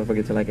 salamat. Please don't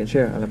forget to like and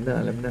share. Alam na.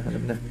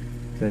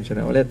 Atensya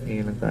na ulit.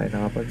 Ngayon lang tayo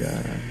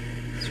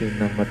nakapag-stream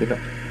ng matino.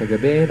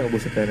 Kagabi,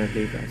 naubusan tayo ng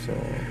data. So,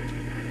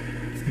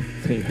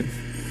 ayun.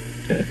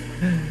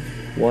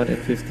 1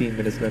 and 15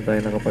 minutes lang tayo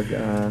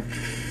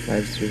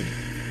nakapag-live stream.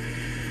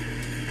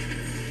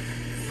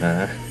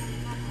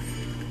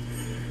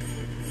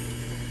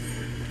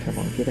 Come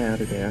on, get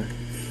out of there.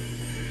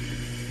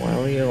 Why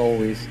are you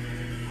always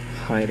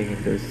hiding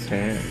in those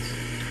sands?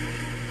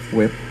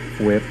 Whip.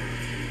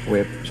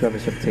 Show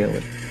me some tail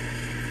whip.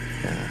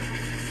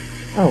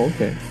 Oh,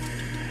 okay.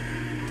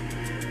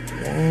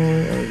 Why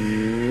are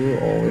you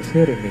always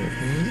hitting me?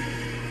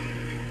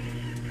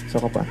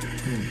 Saka pa.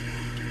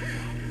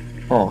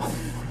 Oh.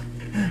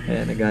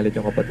 Ayan, nagalit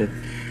yung kapatid.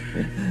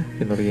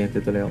 Pinoriente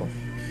tuloy ako.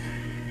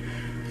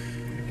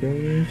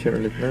 Okay, share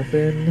ulit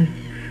natin.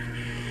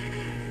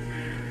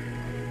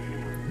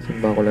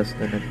 Saan ba ako last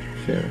na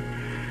nag-share?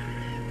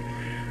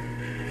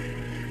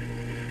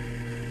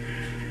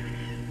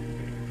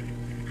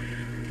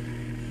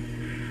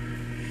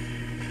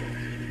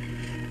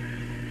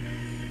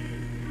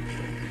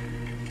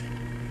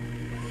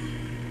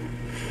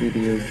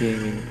 Video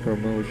gaming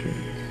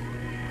promotions.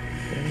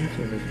 Okay,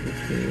 so let's go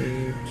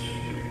page.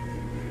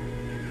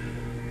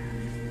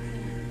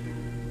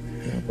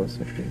 Tapos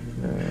okay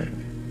na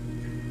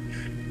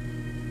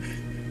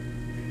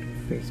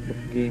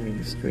Facebook gaming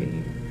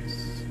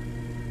streams.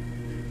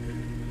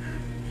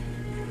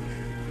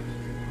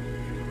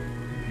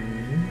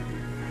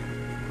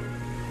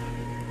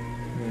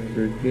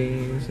 Under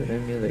games and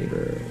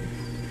emulators.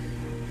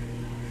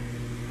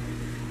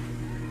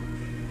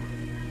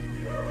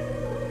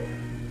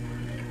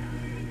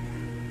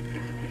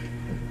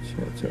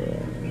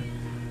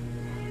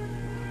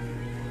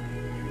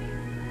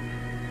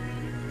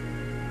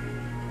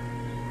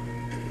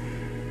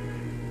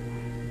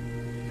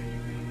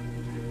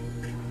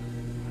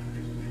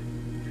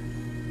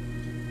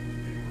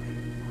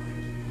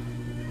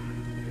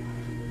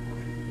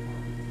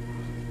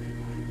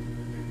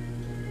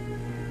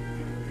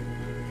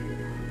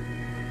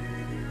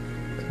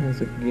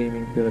 Classic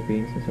Gaming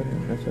Philippines.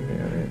 Nasaan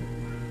na yan?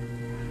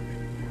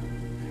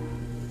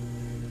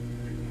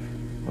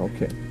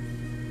 Okay.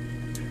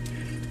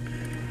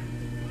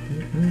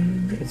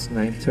 It's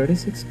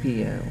 9:36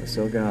 p.m. We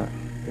still got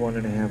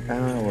 1.5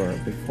 hours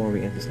before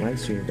we end this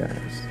live stream,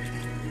 guys.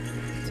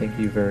 Thank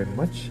you very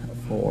much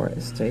for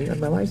staying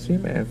on my live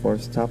stream and for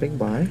stopping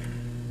by.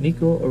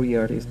 Nico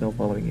Oriarte is now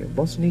following you.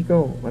 Boss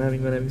Nico,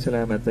 maraming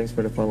salamat. Thanks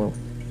for the follow.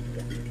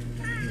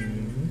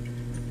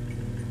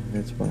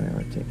 Let's buy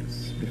our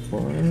things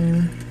before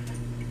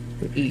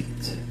we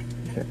eat.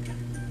 Okay.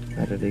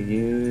 How do they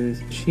use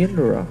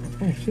Shinra?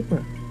 Oh,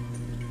 Shinra.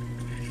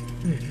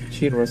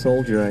 Shinra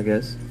Soldier, I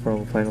guess,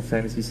 from Final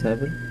Fantasy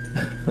VII.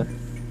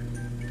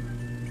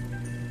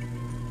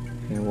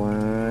 And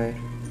why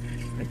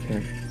I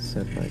can't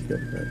send my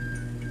good card?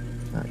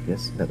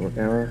 Yes, network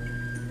error.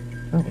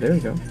 Oh, there we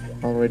go.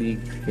 Already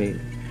okay.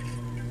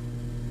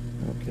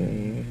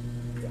 Okay.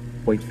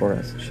 Wait for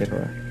us,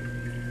 Shinra.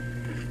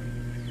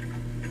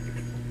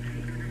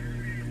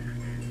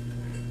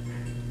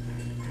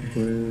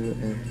 Brew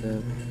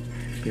and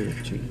cured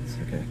cheese.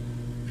 Okay.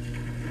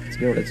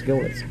 Let's go.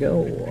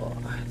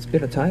 It's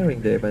been a tiring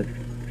day, but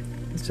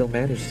I still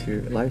managed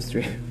to live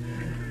stream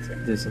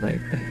this night.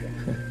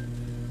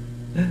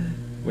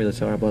 Really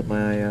sorry about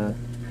my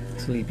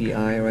sleepy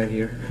eye right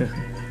here.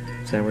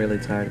 So I'm really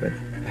tired, but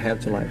I have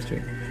to live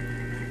stream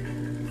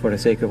for the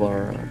sake of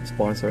our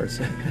sponsors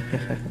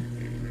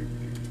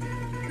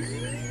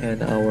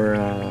and our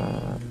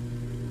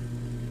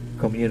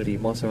community,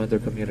 Monster Hunter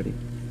community,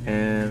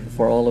 and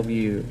for all of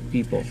you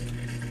people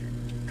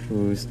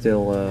who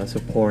still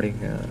supporting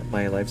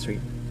my live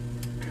stream.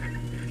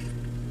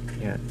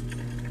 Yeah.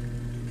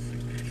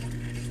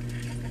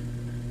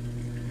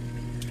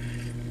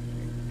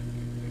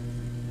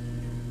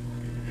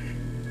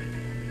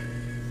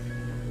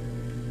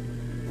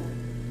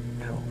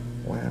 Oh,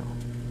 wow.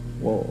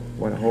 Whoa,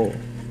 what a hole.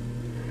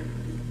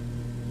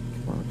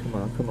 Come on, come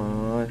on, come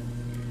on.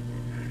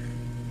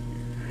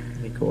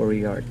 Nico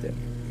Oriarte.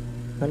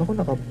 Kala ko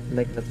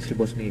naka-like na to si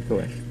Boss Nico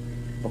eh.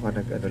 Baka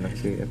nag-ano lang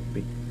si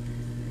FB.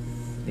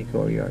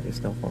 Nico Oriarte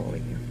is now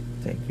following you.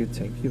 Thank you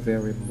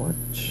very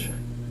much.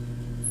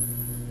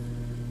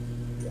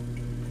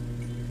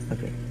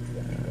 Okay,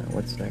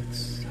 what's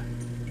next?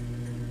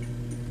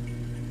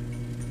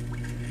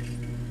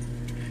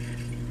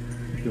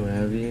 Do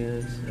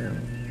heavies? No.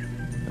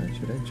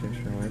 Should I change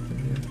my weapon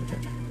here?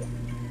 Okay.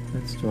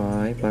 Let's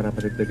try para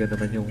madagdagan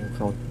naman yung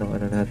count ng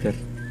ano natin.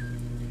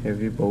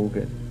 Heavy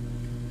bowgun.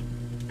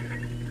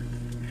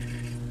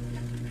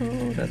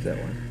 Oh, not that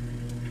one.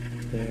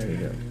 There we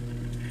go.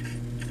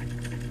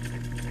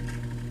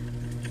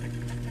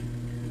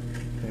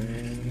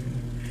 Okay.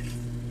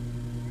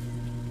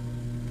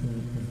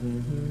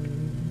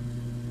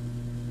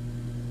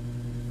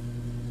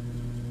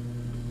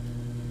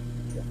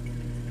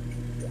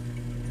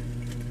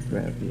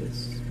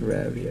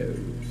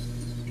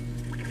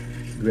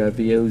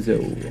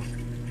 Gravioso.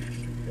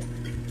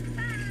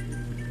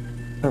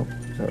 Oh,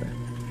 sorry.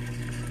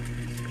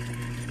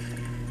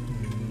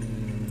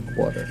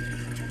 Water.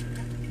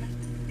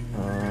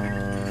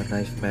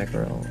 Nice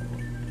mackerel.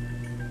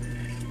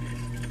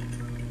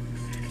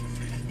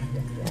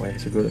 Okay,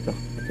 siguro to.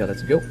 Okay,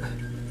 let's go.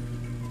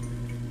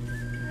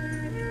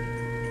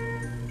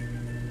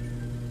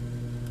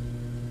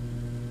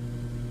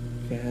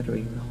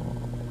 Gathering Hall.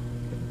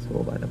 Okay,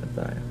 so baba naman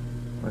tayo.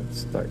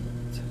 Let's start.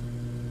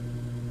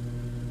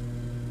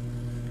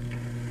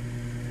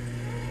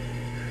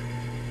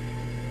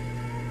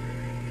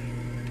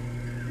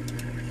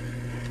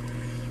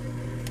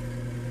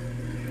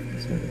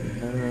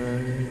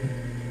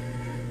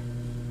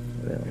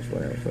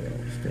 What else?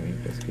 Streaming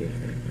this game.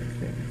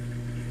 Okay.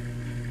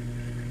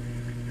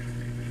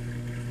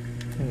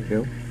 There you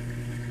go.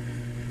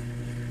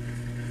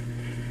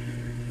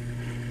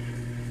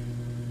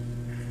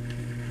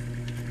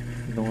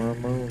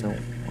 Normal? No.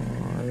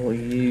 I will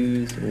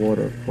use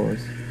water, of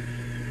course.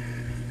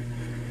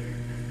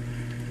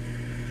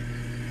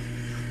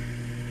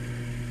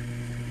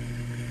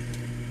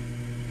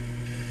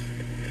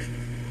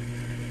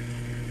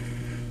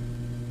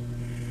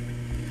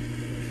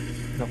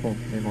 Ako,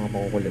 may mga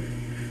makukulit.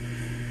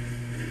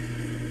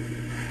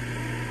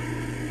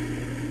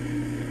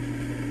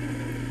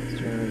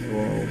 Streamers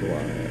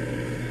worldwide.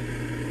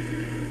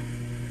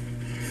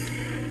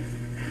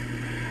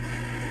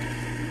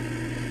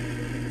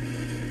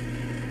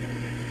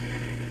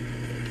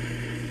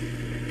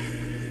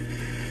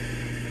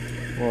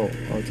 Whoa,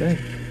 okay.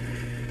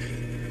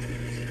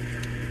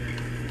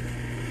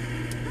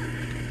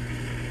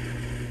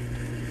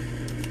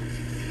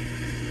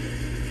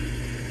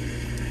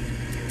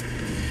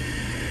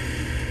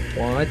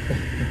 What?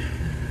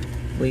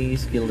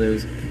 Please kill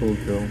those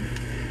pilgrim.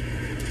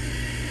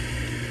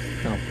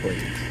 Oh,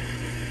 please.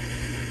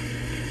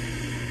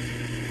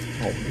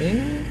 Oh,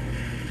 man.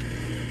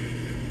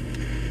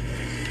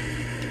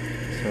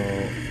 So...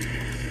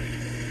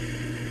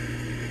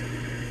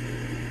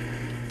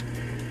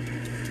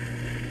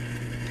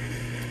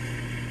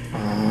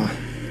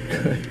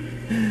 good.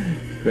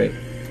 Great.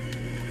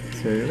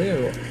 So really I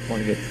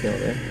want to get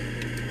killed there.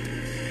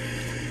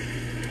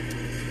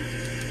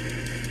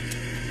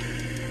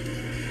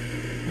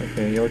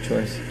 Okay, your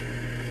choice.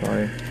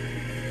 Sorry.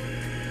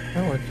 I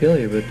don't want to kill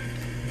you, but...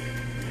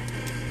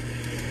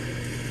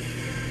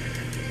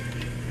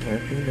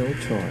 left me no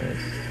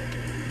choice.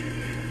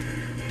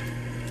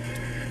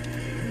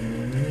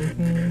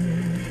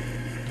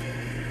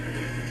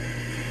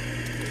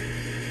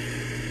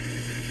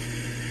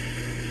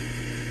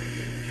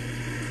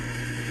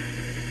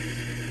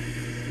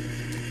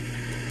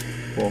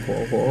 Whoa,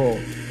 whoa, whoa.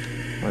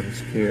 I'm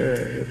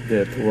scared of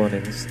that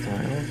running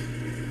style.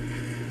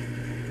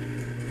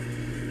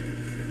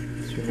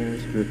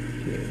 Streamer's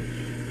ribcage.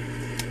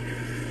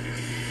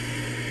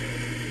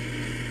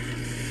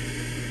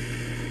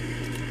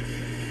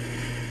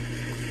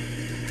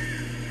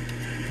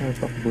 Ay,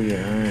 pakbo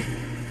yan.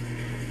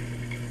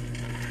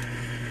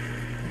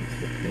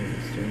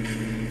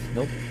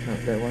 Nope, not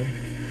that one.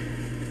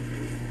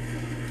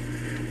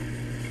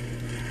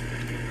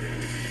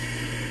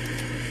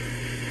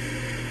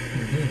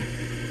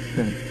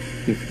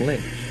 He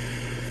flinched.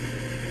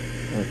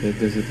 Okay,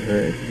 does it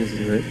hurt? Does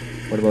it hurt?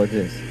 What about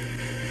this?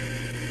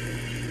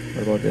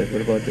 What about this?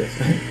 What about this?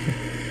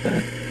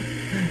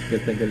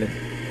 Galing.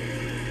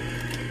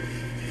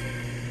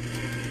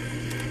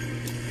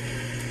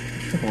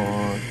 Come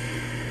on.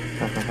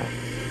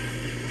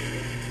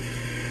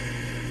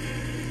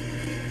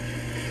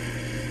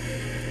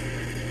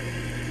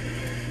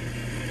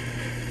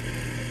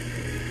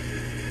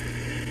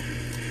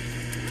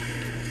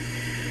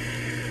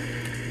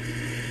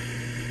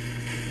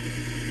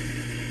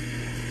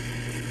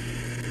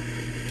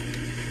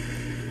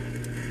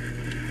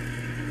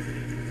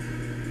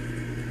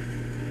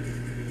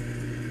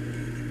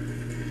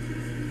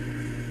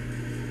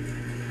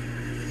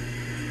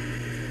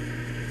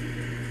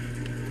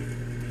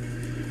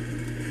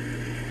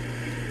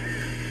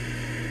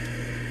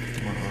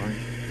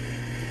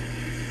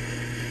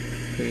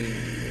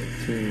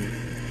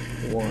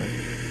 2, 1,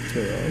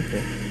 0.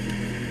 Okay.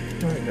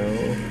 I know.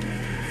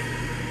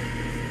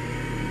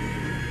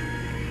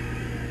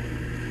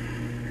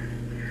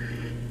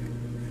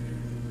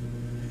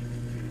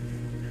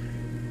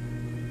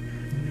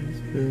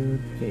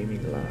 Good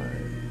gaming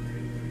live.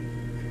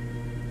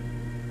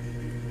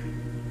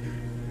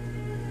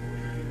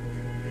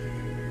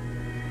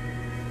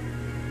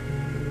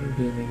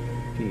 Gaming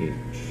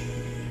PH.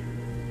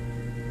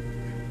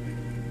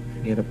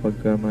 Hirap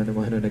pagka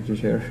mano-mano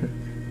nag-share.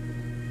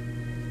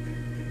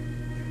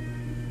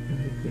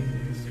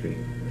 Gaming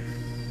streams.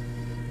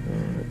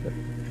 Ito.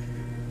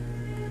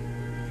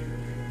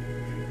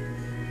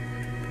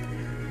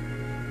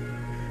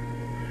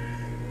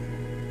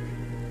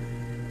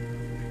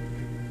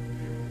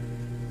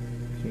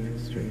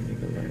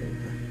 Streaming live.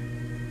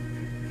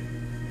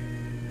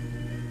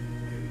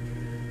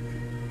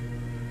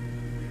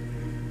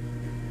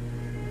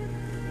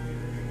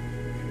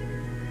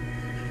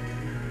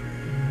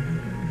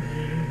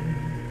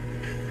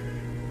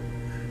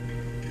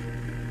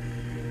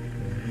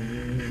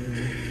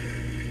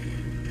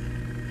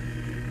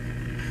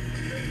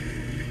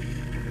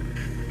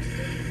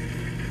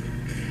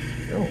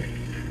 Oh,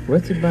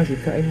 Red Sib Massive,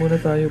 kain muna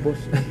tayo,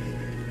 boss.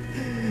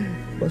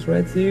 Boss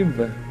Red Sib.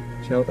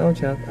 Shout out,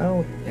 shout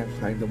out. Yan,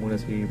 kain daw muna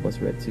si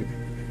Boss Red Sib.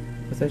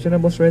 Pasensya na,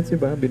 Boss Red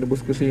Sib, ha.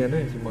 Binubos ko si,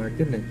 si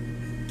Martin, eh.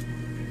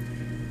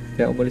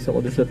 Kaya umalis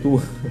ako dun sa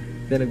 2.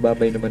 Then,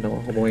 nagbabay naman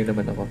ako. Kumuhay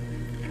naman ako.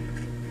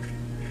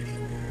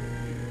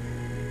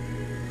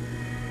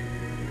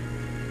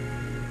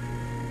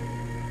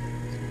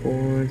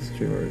 Sports,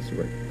 streamers,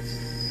 works.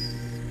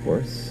 Of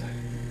course.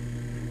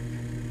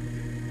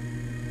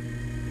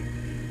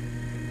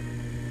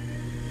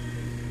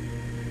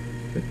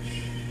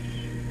 Twitch.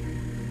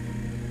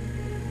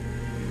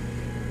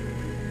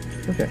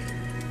 Okay.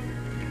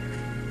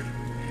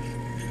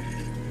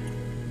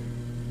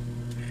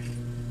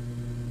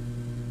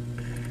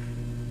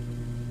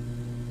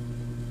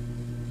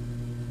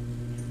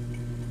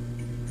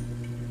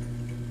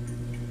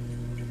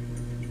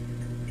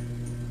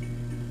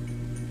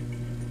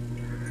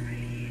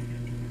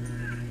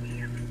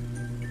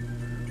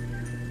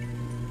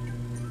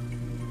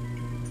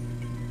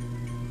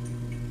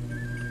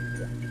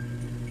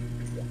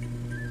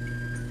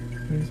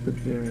 Facebook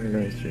gaming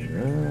live stream.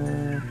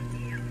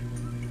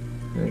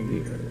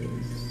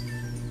 Ideas.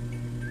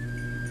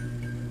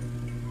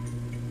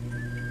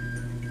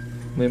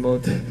 May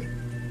mode.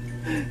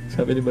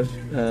 Sabi ni Boss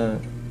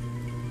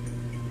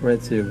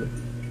Red Sib,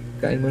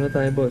 kain muna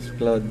tayo, boss.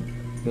 Cloud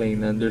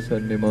Plain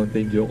Anderson, may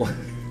Mountain Dew ko.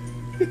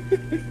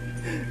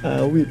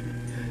 Awit.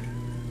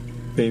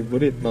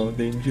 Favorite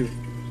Mountain Dew.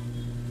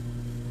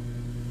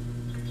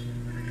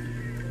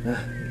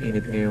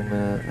 Init ngayong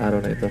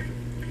araw na ito.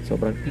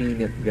 Sobrang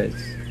init, guys.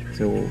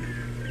 So,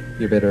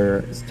 you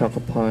better stock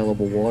a pile of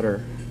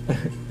water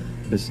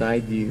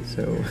beside you.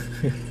 So,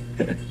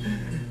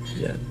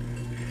 yan.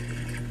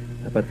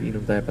 Dapat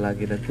inom tayo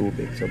palagi ng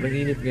tubig. Sobrang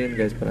init ngayon,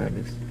 guys,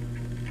 promise.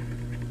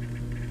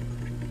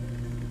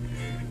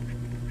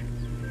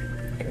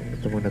 Okay,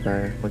 ito muna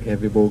tayo.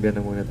 Mag-heavy boga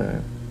na muna tayo.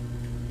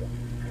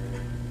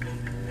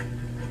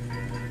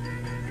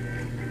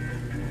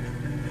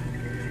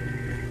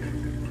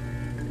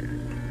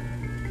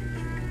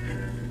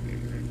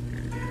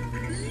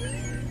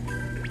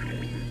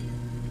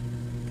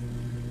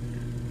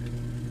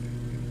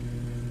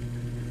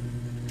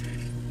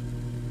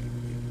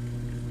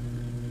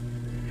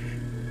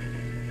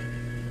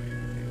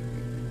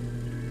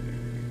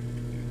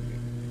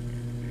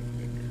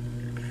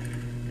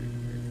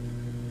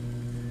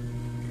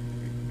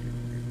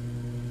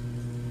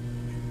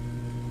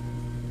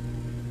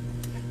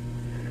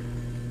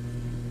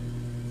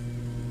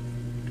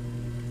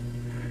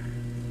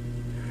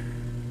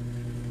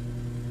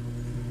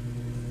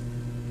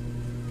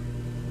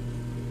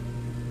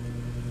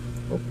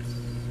 Oops.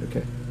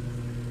 Okay.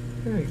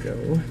 There you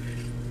go.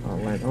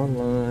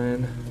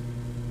 Online.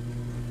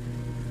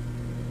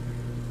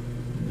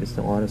 Just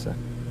ng oras, ah.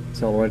 It's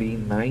already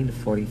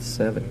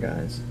 9:47,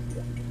 guys.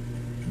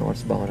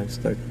 Oras ba ako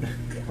nag-start?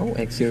 Oh,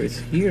 Xer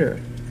is here.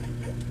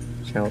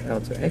 Shout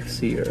out to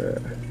Xer.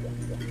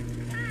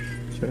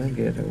 Should I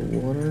get a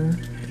water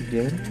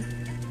again?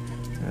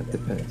 That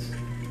depends.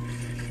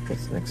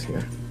 What's next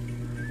here?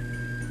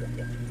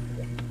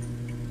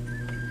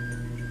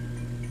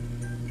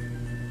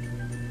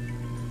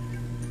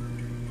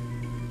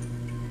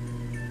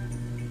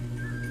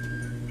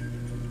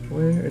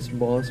 Where is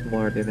Boss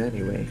Martin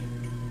anyway?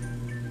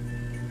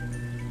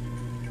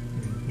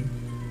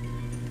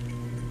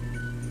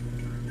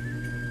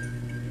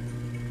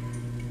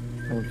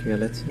 Okay,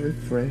 let's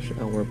refresh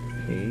our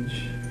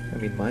page. I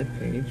mean my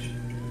page.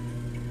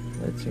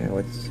 Let's see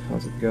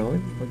how's it going.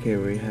 Okay,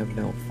 we have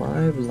now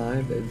 5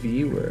 live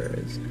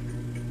viewers.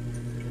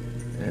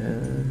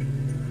 And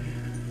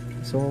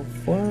so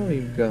far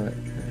we've got,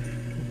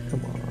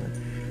 come on.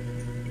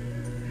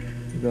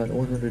 Got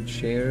 100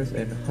 shares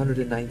and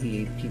 198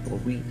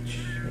 people reach.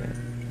 Yeah.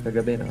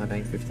 Kagabi naka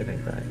 959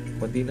 tayo.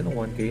 Kunti na ng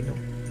 1K, no?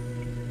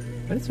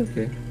 But it's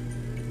okay.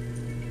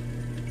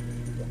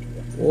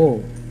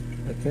 Whoa,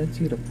 I can't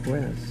see the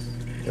quest.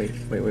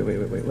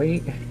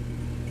 Wait.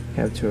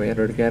 Have to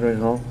enter the gathering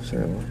hall, so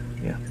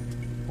yeah.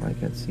 I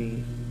can't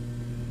see.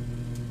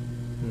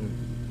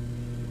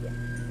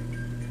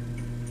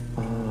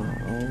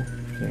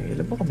 Okay.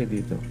 Ilan ba kami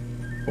dito?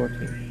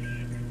 14.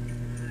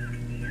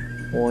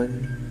 1.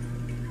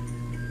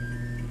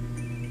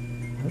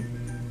 Huh?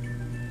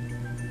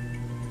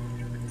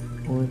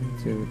 1,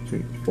 2,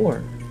 3, 4.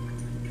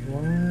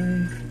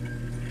 Why?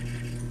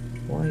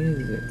 Why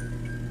is it?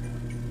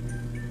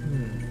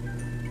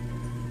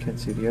 Can't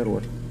see the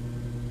other one.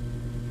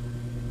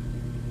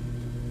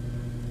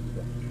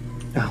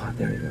 Oh,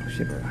 there you go,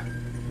 Shimura.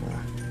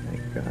 Ah,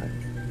 thank God.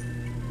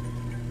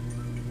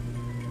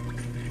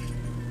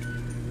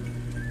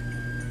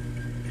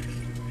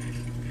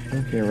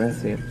 Okay,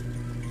 Rathian.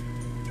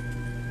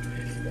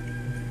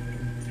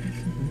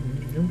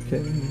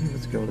 Okay,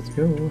 let's go.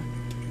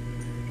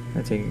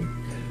 I think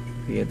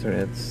the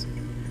internet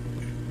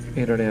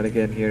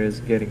again here is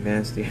getting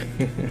nasty.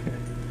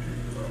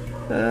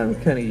 I'm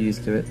kinda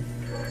used to it.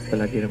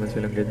 Palagi naman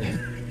silang ganyan.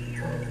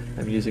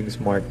 I'm using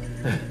smart.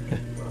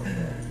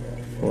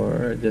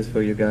 Just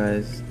for you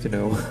guys to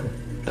know.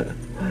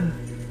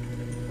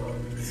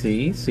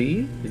 See?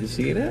 Did you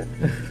see that?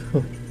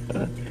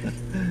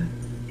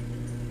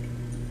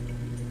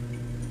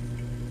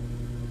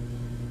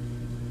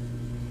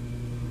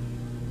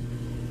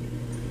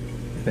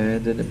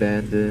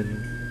 Abandon.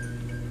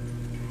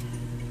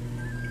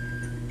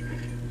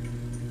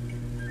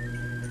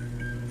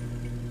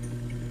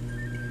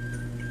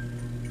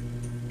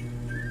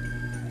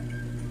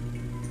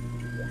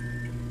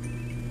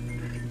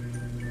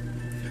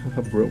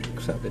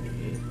 Broke, sabi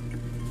ni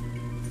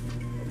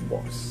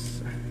boss.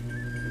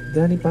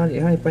 Danny Pali,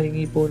 ay,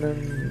 pahingi po ng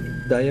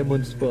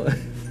diamonds po.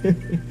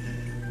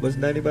 Boss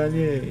Danny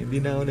Pali,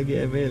 hindi na ako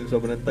nag-ML.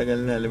 Sobrang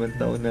tagal na, 5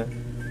 taon na.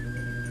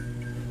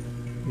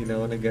 Hindi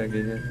na ako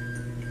nagaganyan.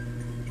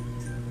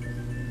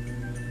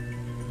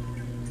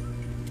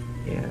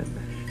 Yan.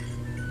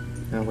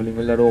 Huling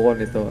laro ko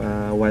nito,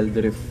 Wild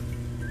Rift.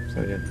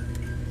 So, yan.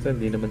 So,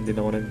 hindi naman din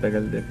ako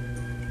nagtagal din.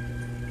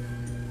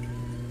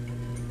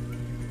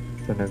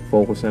 So,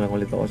 nag-focus na lang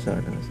ulit ako sa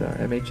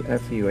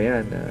MHFU.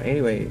 Ayan.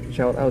 Anyway,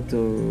 shout out to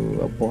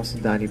Boss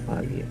Danny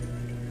Pali.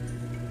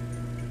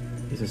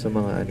 Isa sa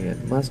mga yan.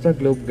 Master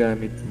Globe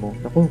gamit mo.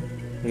 Ako,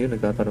 ayun,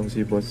 nagtatanong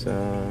si Boss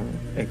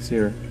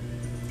Xir.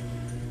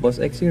 Boss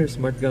Xir,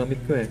 smart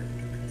gamit ko eh.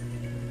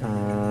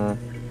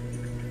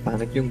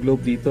 Pangit yung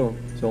globe dito.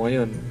 So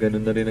ngayon,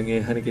 ganun na rin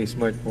nangyayari kay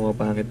Smart.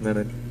 Pumapangit na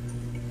rin.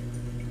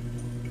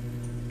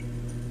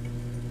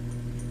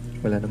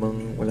 Wala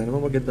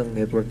namang magandang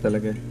network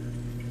talaga.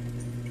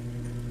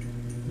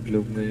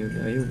 Globe ngayon.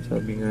 Ayun,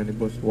 sabi nga ni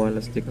Boss,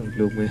 wala stick ang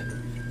globe ngayon.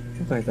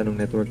 Kahit anong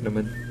network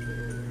naman.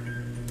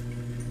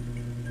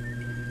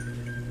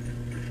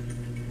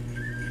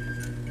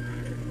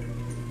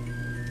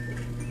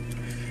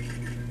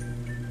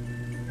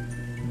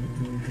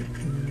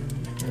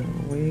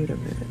 Wait a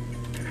minute.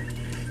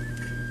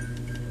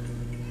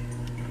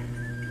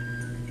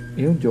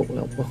 Yung joke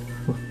lang po.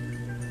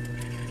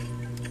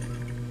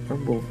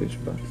 Bullfish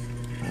ba?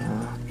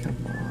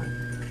 Come on.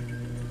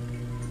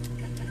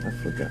 I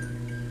forgot.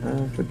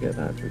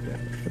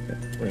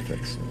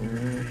 Reference.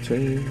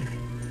 Train.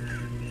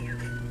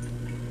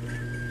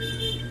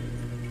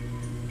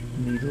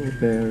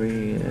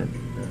 Needleberry and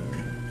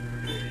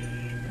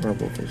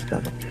Rumblefish.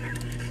 Tama.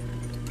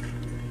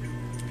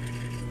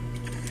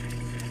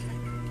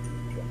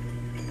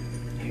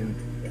 Ayun.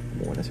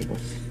 Kumuha na si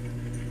boss.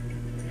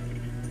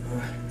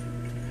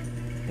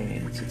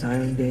 And it's a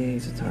tiring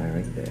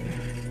day.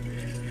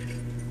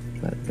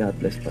 But God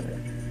bless pa rin.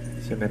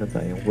 Kasi meron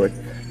tayong work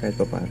kahit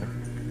pa paano.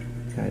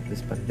 Kahit this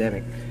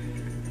pandemic.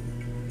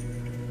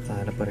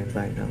 Sana pa rin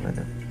tayo ng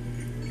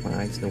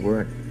maayos na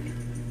work.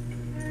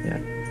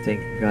 Yan.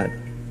 Thank God.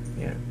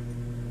 Yan.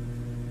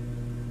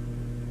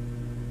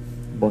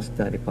 Boss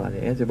Danny Pali.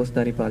 Ayan si Boss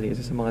Danny Pali.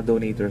 Isa sa mga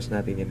donators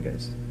natin yan,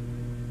 guys.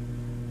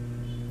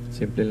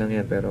 Simple lang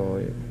yan,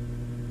 pero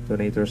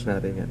donators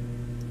natin yan.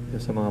 Isa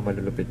sa mga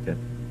malulupit yan.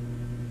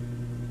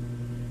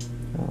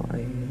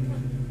 I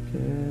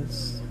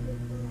guess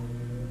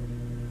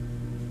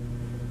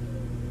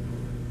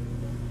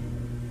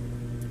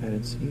I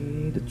didn't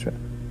see the trap.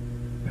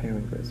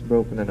 Ayun guys,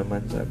 broke na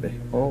naman sabi.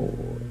 Oh,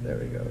 there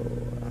we go.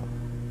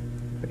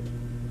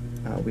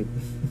 Wait.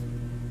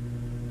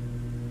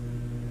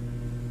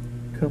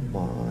 Come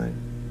on.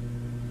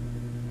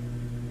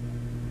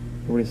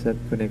 Reset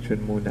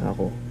connection muna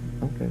ako.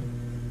 Okay.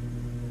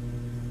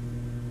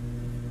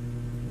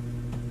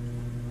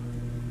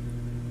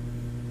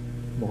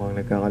 Mukhang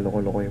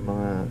nagkakaloko-loko yung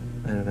mga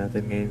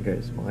natin ngayon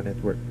guys, mga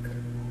network.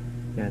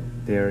 Yan,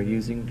 they're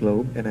using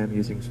Globe and I'm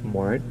using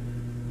Smart.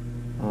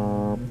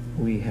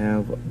 We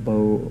have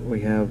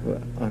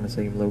on the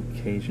same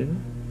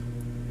location,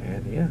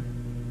 and yeah,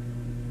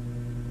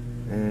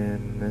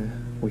 and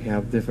we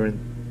have different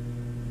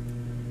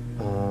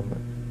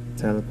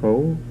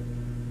telco,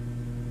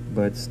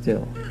 but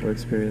still we're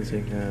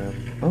experiencing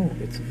oh,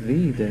 it's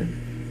V then.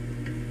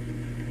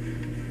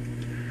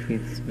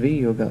 His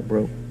video got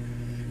broke.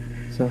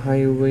 Sa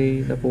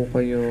highway na po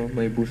kayo,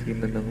 may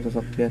busina ng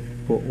sasakyan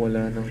po.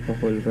 Wala nang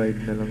pa-whole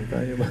ride na lang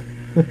tayo ba?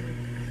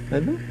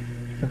 Ano?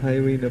 Sa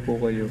highway na po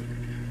kayo,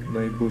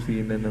 may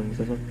busina ng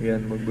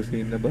sasakyan.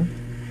 Magbusina ba?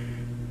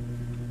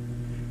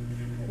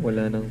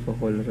 Wala nang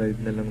pa-whole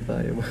ride na lang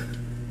tayo ba?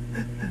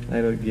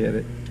 I don't get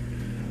it.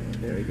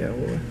 There we go.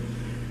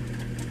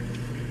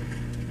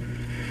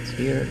 It's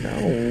here.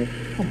 No.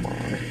 Come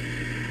on.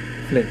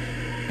 Flinch.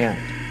 Yeah.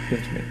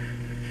 Flinch me.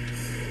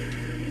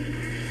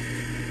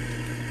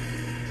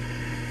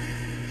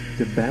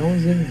 The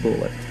bouncing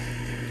bullet.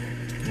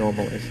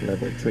 Normal is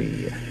level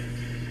 3.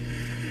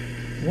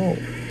 Whoa.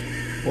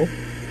 Oh,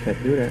 can't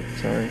do that.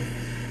 Sorry.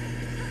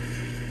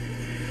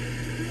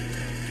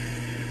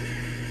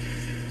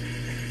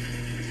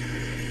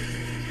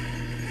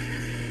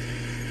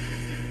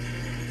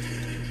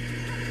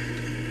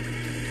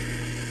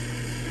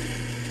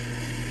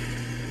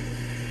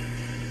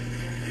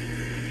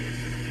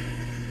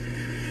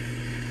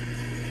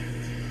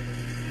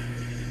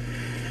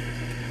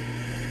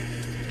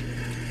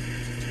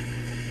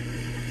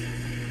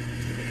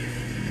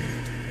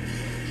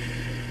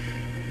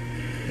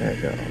 There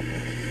you go.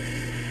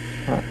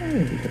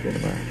 Hindi ka din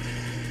naman.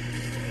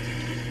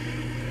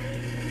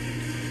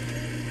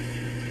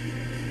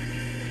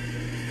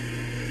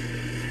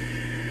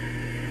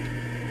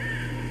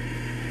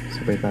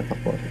 Sabay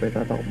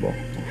tatakbo.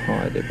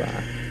 Diba?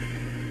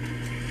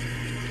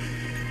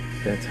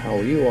 That's how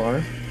you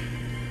are.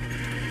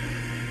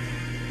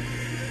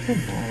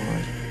 Come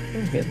on.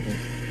 Don't hit me.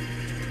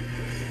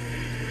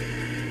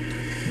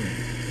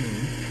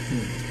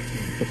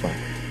 Ito pa.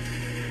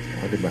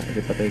 Diba?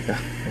 Hindi patay ka.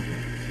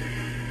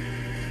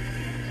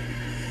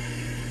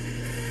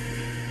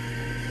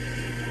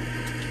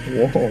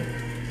 Wow.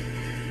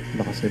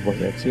 Lakas ni Boss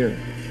X here.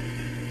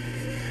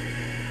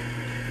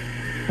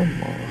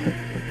 Come on.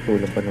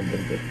 Tulang pa ng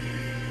bundok.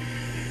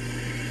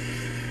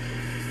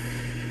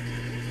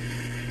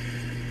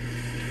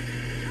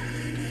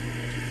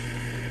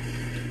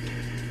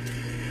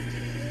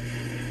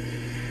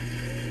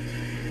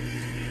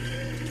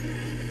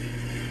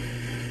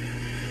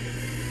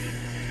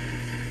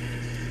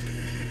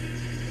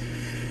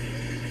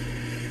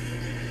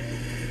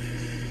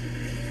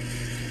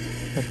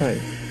 Patay.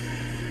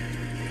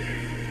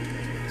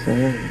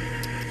 Sayang.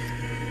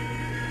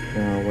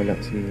 Wala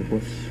si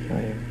Boss.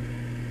 Sayang.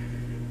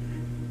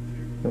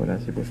 Wala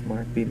si Boss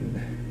Martin.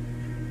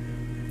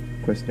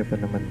 Quest niya pa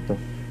naman to.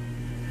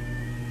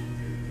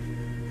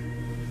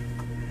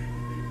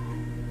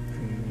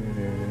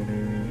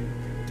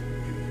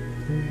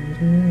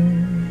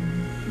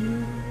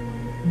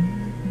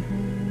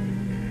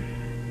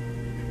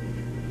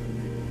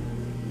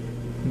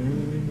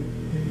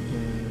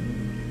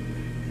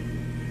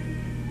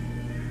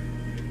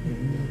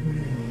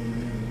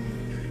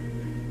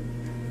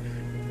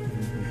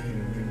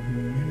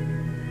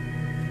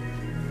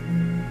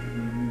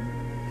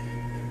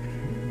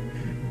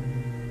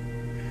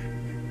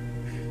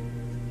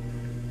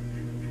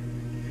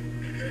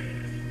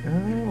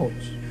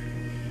 Ouch.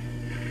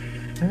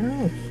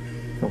 Ouch.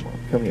 Come on.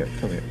 Come here.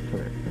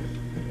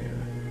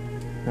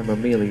 I'm a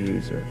melee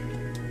user.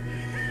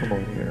 Come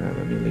on here. I'm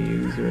a melee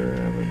user.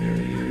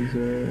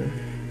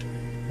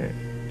 Okay.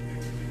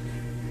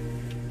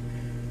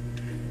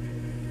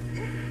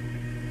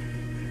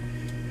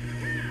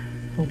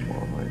 Come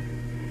on.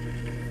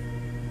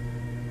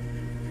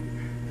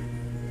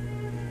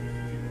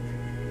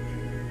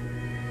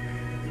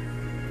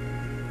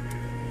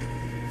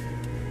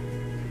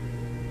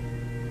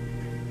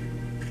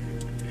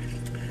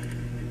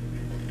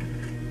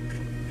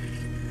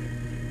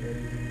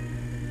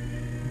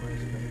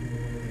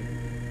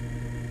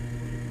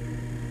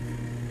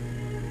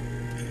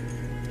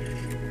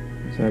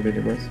 Sabi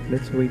ni Boss,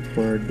 let's wait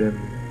for them.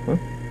 Huh?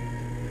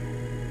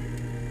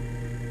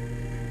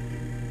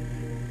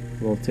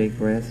 We'll take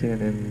Rathian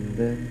and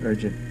then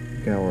urgent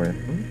Gowran.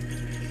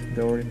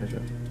 Gowran na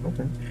siya.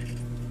 Okay.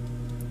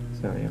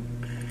 So, yeah.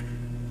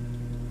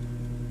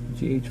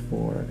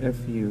 GH4,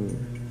 FU,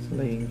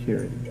 Slaying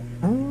Kirin.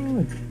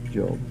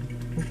 Job.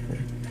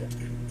 Okay.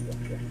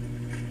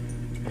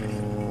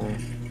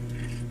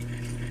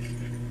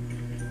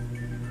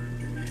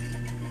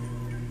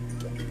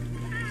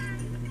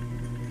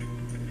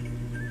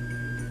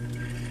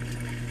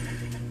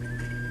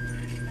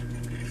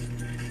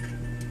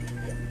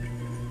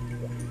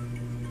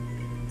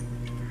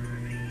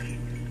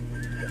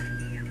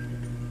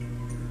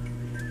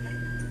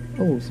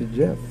 Oh, si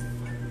Jeff.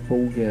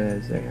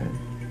 Hogas, ayan.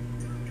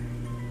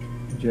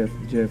 Jeff.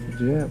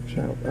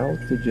 Shout out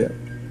to Jeff.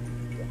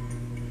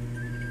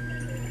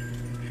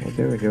 Oh,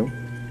 there we go.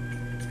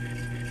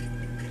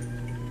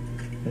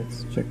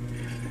 Let's check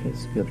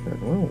his build card.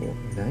 Oh,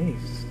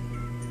 nice.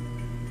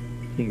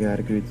 He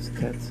got a good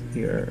stats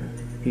here.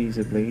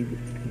 He's a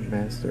blade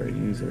master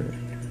user.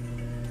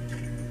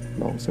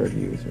 Longsword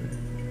user.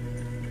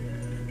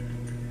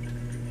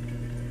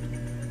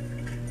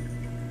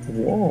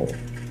 Whoa.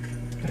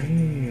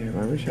 Damn,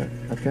 I wish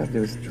I've got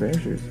those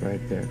treasures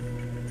right there.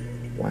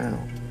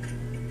 Wow.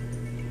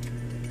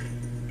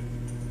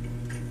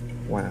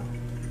 Wow.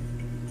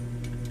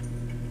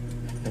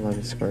 I love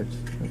his cards.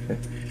 Okay.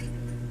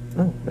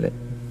 Oh, wait.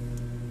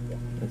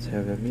 Let's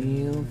have a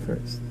meal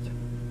first.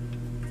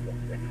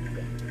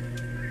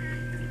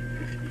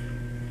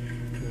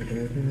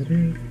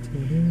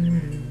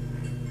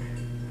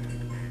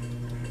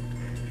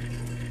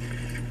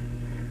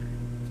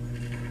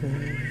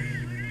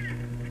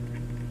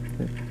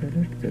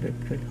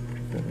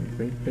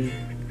 Great bait.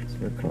 It's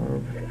for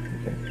carb.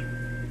 Okay.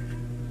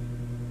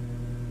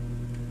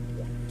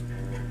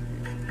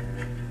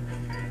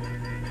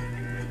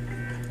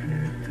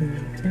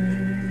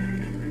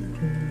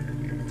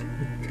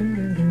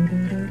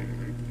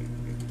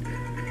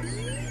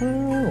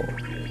 Oh,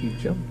 he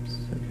jumps.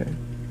 Okay.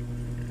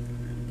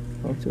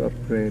 How to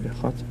upgrade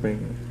Hot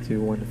Spring to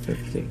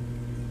 150?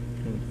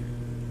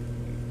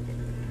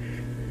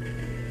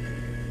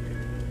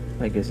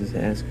 I guess he's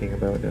asking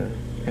about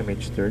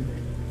MH3rd,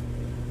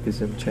 because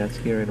some chats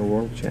here in the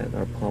world chat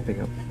are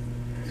popping up.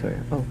 So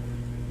yeah. Oh,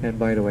 and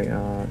by the way,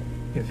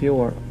 if you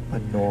are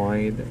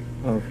annoyed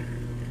of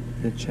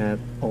the chat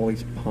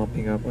always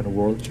popping up on the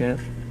world chat,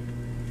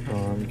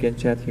 you can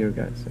chat here,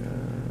 guys.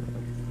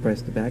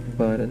 Press the back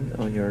button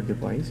on your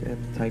device and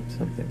type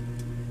something,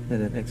 and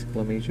then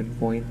exclamation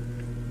point,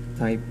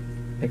 type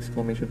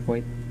exclamation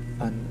point,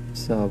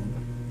 unsub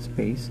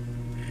space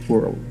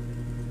world.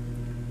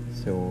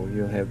 So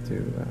you'll have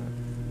to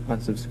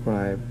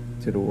unsubscribe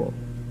to the world,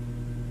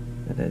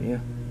 and then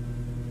yeah,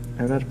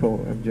 I'm not pro.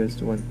 I'm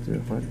just want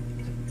to hunt.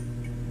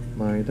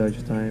 My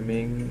dodge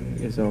timing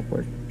is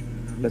awkward.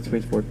 Let's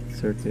wait for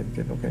 13th.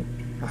 Okay.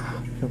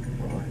 Ah, come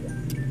on.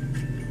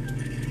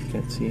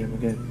 Can't see him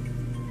again.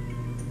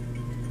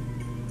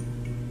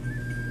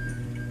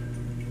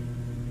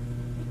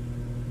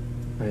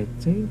 I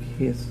think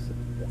his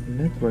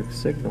network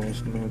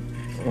signal's not.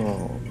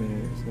 Oh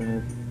man, it's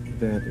not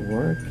that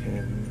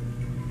working.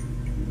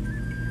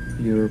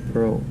 You're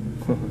pro.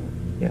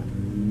 Yeah.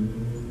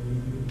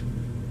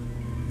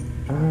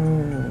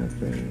 Ah,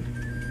 okay.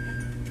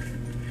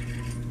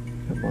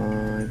 Come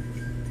on.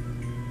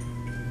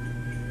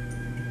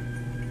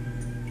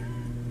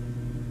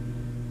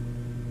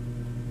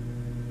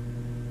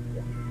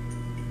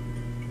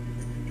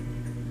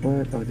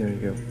 What? Oh, there you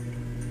go.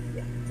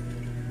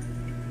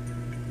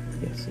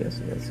 Yes.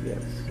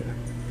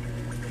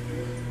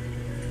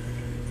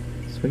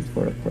 Let's wait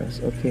for a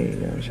quest. Okay,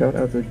 shout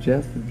out to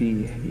Jeff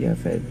B.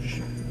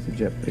 Yafedge. Si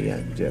Jeffrey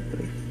yan,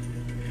 Jeffrey.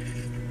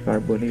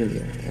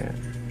 Carbonilia, yeah.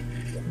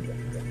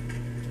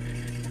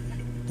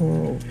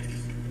 Oh.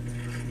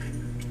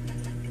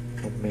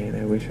 Oh man,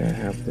 I wish I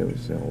have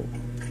those,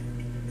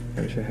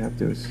 I wish I have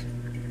those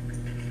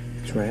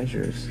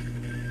treasures.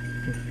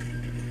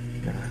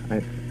 Nah,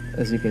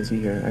 as you can see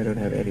here, I don't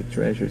have any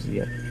treasures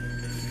yet.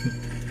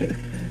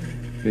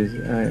 Because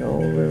I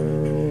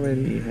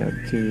already have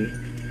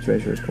 2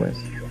 treasure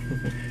quests.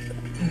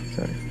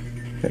 Sorry.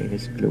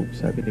 Kainis Globe,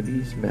 sabi ni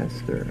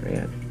Beastmaster.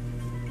 Ayan.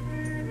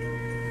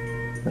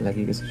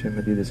 Palagi kasi siya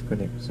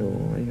madi-disconnect. So,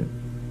 ayun.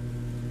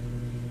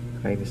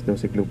 Kainis daw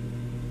si Globe.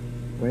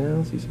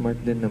 Well, si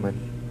Smart din naman.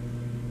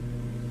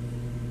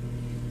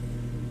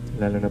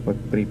 Lalo na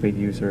pag prepaid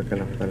user ka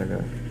lang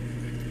talaga.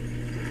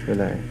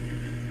 Wala eh.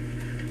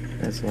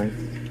 That's life.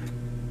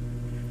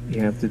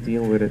 You have to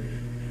deal with it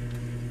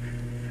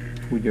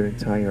with your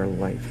entire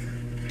life.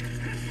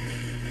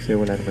 Kasi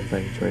wala naman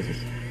tayong choices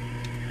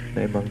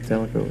na ibang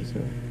telco.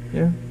 So,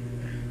 yeah.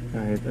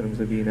 Kahit anong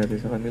sabihin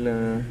natin sa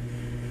kanila,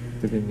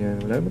 ito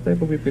ganyan. Wala naman tayong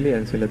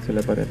pagpipilian. Sila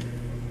pa rin.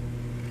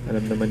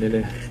 Alam naman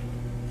nila.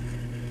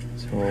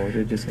 So,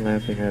 they're just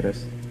laughing at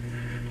us.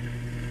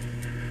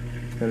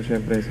 Pero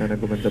syempre, sana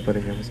gumanda pa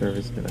rin yung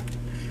service nila.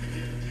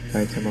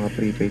 Kahit sa mga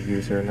prepaid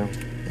user lang.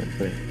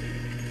 Syempre.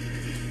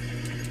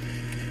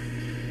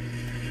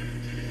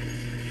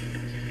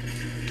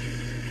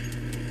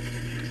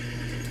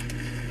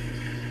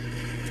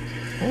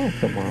 Oh,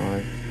 come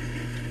on.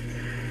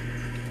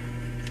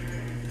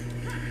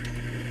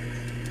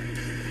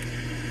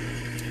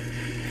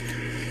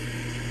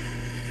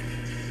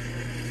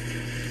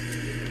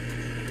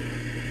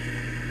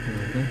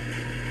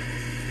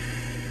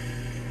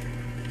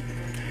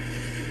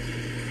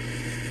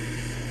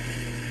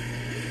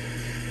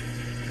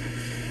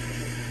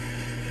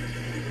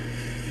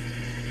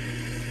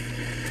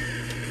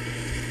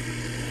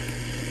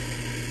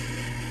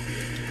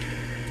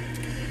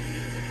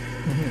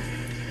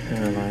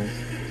 Paralyzed.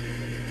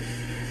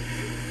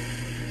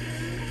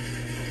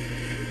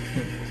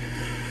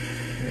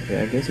 Okay,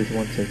 I guess it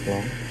won't take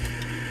long.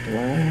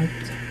 What?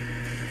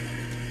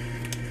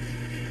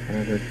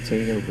 Another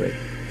tail break.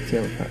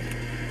 Tail cut.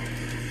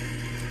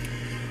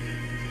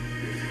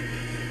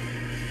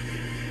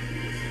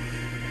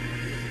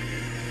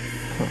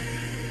 Huh.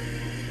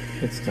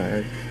 It's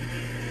tired.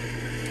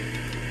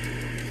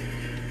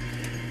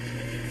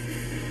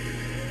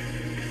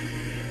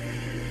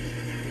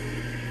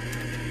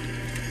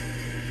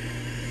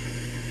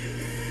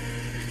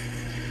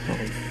 Oh,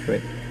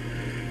 great.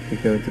 We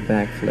go to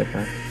backflip,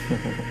 huh?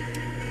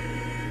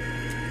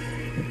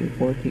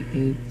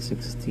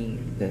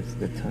 48:16, that's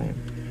the time.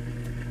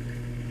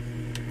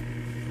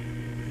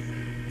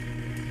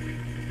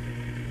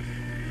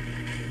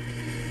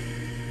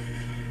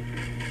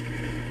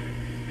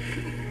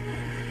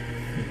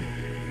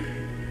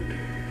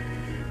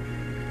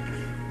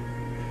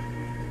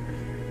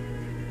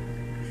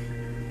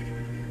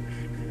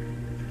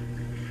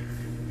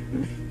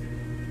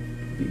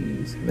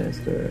 Please,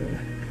 Master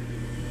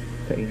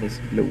Kainis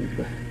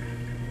Globe.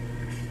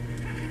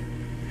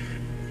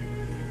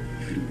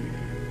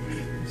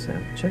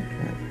 Sound check,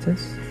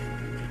 test.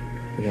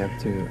 We have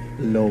to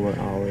lower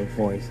our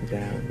voice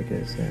down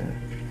because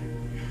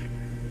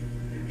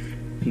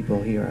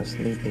people here are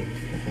sleeping.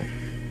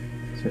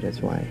 So that's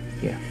why,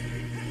 yeah.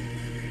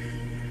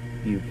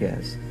 You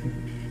guess.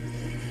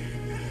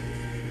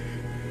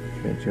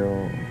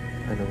 Medyo,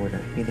 ano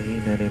muna,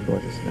 hinahina na yung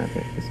boses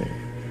natin kasi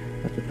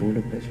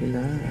matutulog na sila.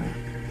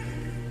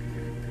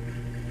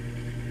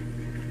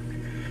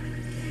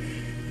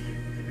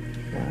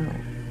 Wow.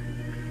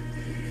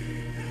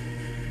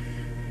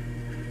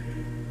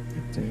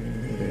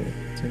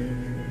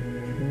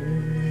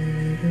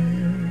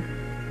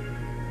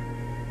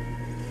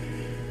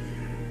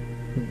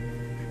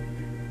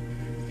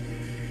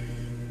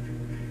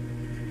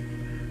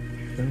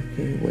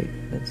 Okay, wait,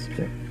 let's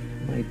check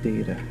my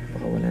data.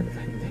 Baka wala na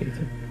tayong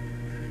data.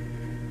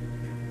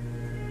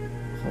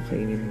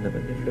 Kakainin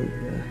naman yung load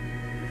na.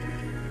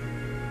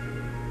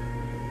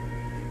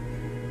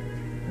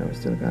 Now we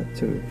still got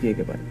 2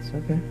 gigabytes.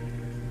 Okay,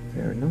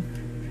 fair enough.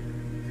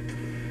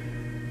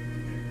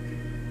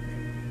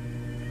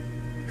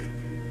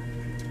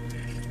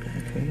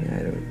 Okay, I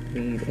don't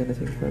need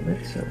anything from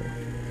it, so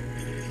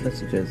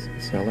let's just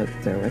sell it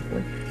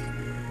directly.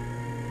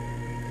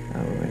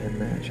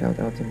 And shout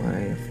out to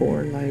my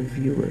 4 live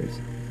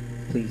viewers.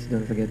 Please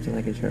don't forget to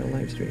like and share the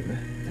live stream.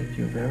 Thank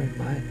you very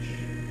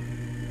much.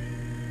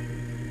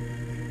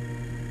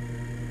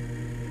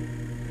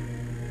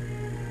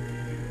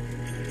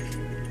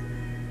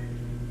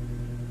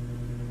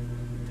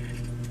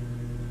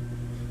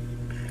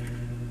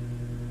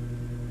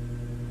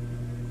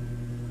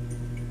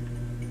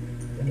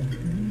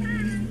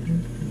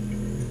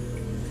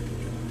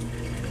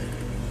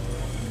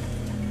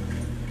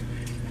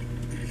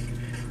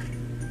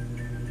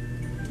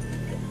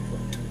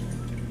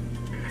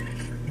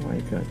 I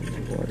got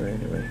into water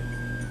anyway.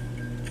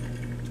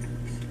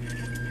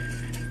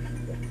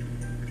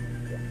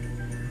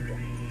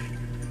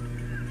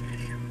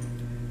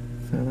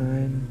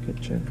 Feline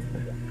kitchen.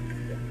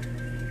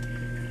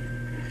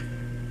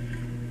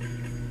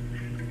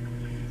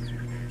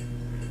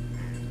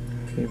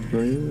 Okay,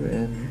 brew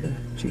and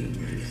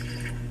cheese.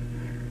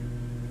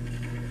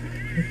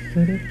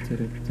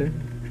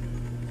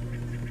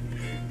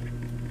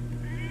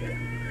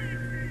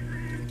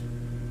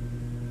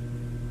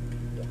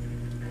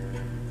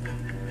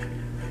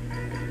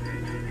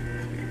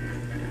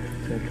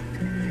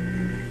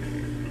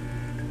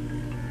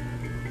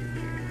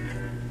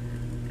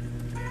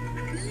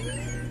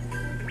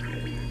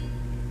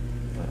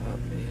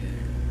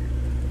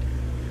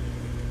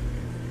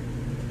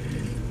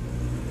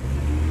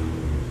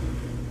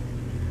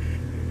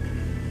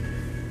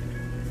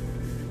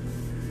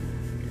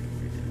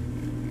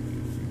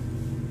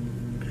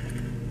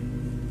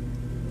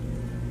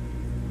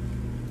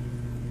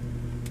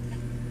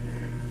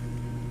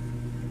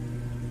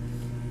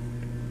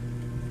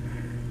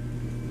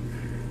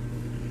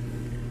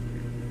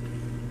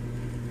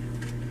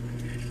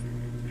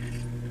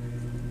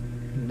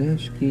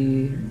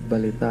 Neshki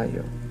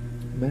Balitayo.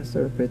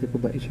 Master, pwede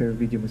ko ba i-share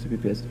video mo sa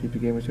PPS?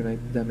 Bibigay mo siya na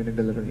dami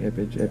naglalaro ng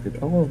Epic.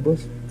 Oo,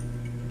 boss.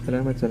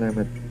 Salamat.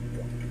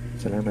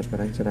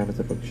 Maraming salamat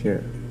sa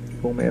pag-share.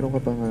 Kung mayroon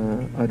ka pang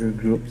other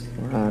groups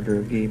or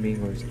other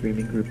gaming or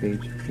streaming group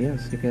page,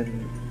 yes, you can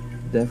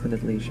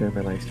definitely share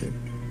my live stream.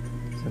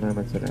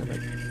 Salamat.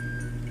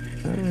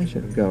 Siya,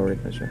 nag-gawin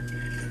na siya.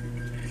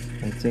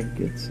 I think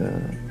it's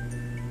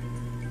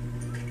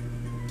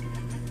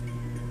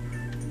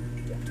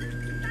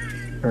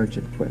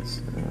urgent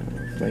quest,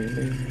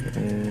 flaming,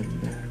 and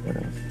what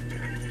else?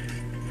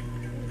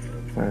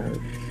 Fire.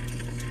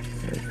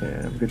 Okay,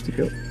 I'm good to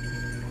go.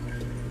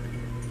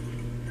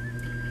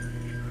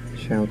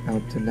 Shout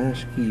out to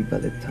Nashki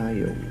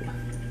Balitayo.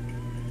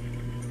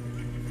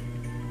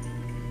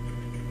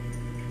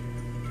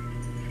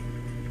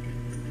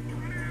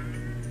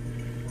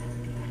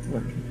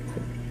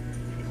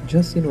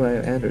 Justin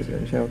Ryo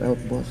Anderson, shout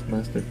out Boss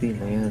Master P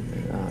na yan.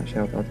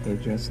 Shout out kay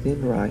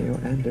Justin Ryo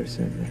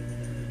Anderson.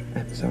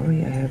 I'm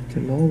sorry I have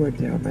to lower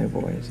down my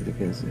voice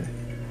because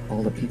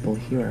all the people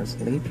here are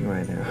sleeping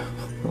right now.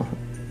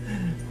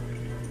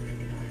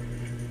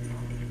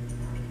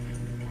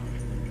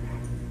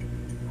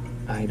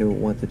 I don't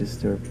want to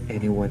disturb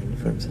anyone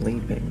from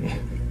sleeping.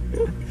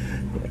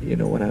 Yeah, you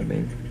know what I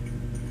mean?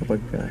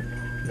 Kapag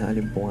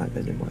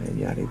naalimpungatan yung mga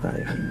yari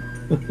tayo.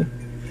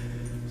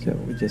 So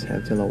we just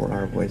have to lower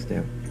our voice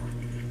down.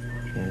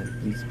 And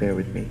please bear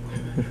with me.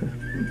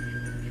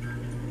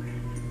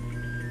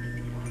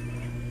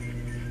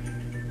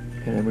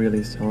 And I'm really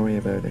sorry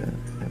about it.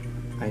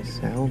 I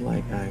sound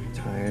like I'm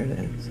tired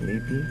and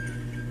sleepy.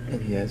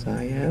 And yes,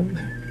 I am.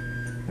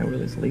 I'm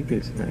really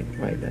sleepy tonight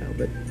right now.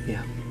 But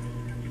yeah.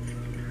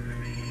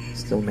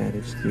 Still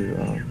managed to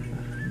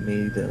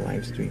make the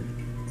live stream.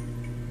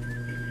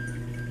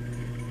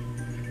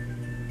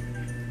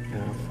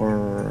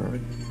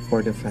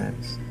 For the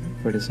fans.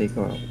 For the sake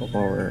of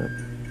our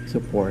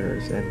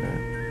supporters and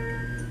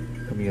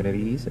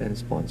communities and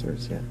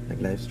sponsors. Yan,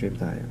 nag-livestream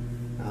tayo.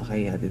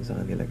 Nakakaya din sa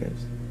kanila,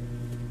 guys.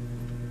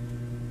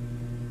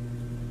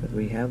 But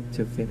we have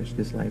to finish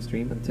this live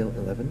stream until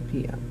 11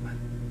 p.m.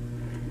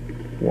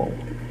 Wow.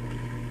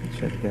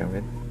 Let's get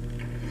going.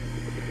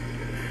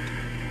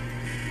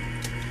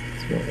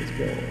 Let's go, let's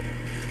go.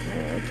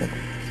 Come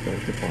on. It's going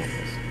to bomb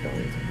us.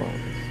 Going to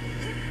bomb us.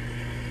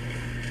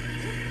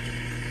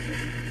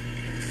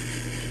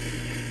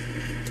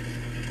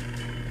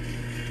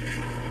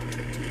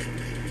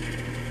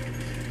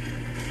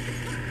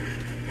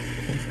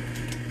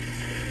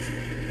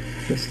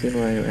 Justin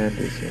Ryo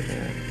Anderson,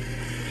 man.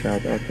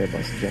 Shout out kay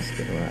Boss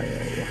Justin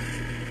Ryo.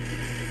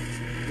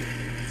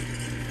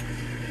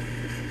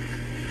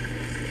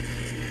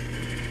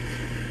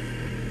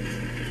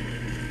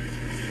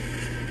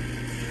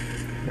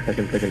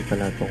 Matagal-tagal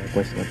pala tong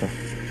quest na to.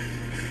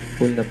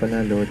 Full na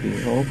pala, Lodi.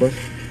 Oo, boss.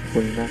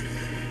 Full na.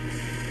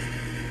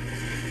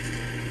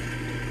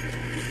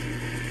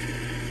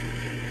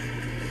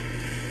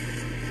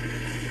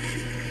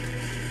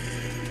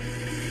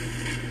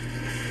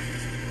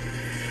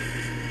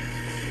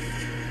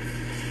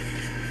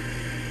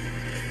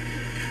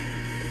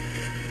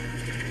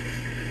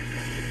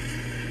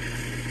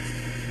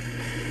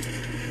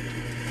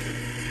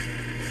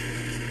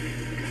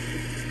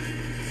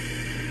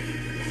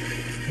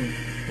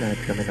 Lahat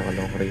kami naka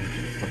long range.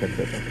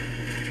 Maganda to.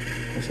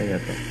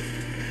 Masaya to.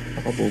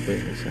 Nakabow ba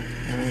yung isa?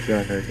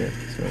 Gunner din.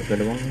 So,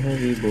 dalawang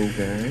heavy bow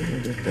gun.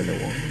 And then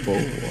dalawang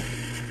bow.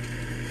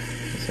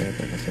 Masaya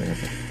to, masaya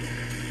to.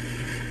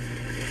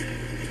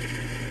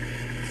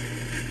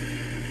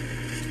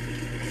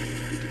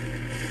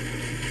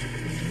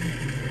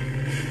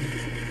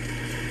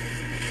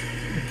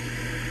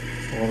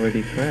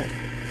 Already cracked.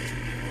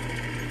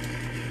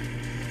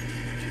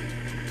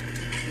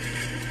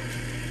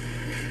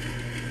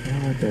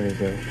 Oh, there we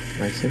go.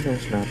 My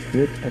signal's not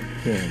good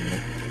again.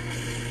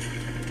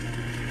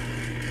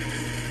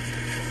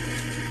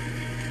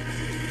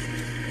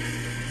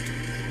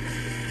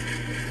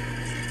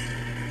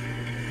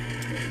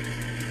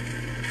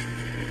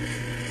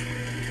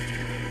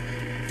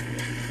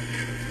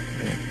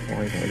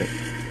 Okay na ulit.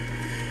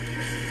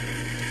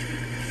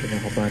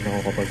 Kinakabahan ako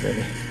kapag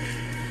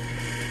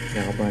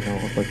kinakabahan ako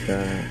kapag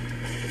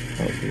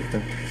tawag dito.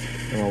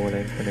 Nawawala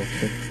yung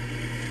connection.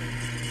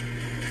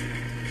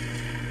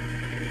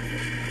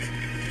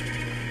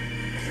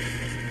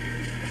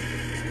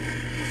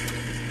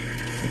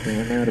 Okay,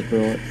 I'm out of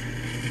bullet.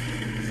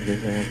 I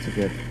guess I have to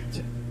get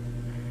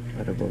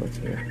other bullets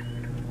here.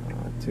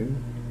 2.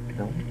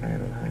 No,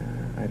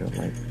 I don't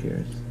like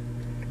gears.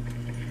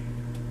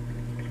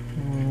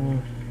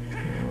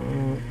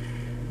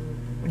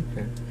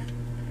 Okay.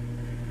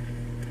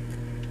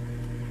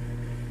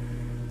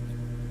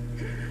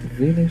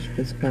 Vinish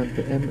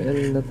Pescante.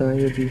 ML na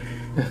tayo di.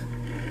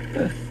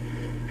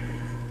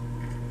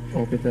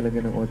 OP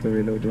talaga ng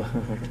auto-reload.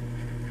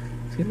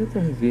 Sino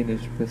tong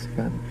Vinish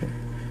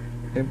Pescante?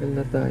 ML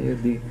na tayo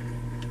di.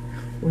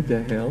 What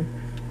the hell?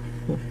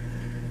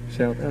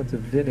 Shout out to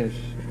Vinish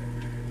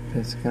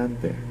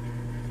Pescante.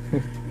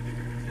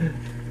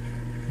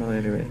 Well,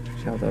 anyway,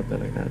 shout out na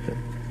lang natin.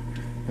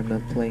 I'm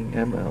not playing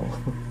ML.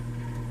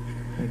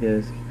 I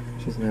guess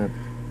she's not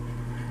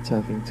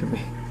talking to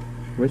me.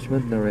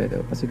 Richmond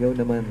Naredo. Pasigaw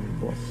naman,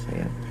 boss.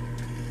 Ayan.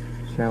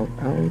 Shout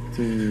out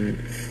to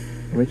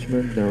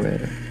Richmond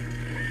Naredo.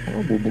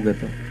 Ako, bubuga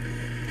to.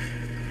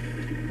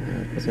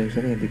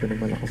 Pasensya na, hindi ko na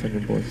malakasan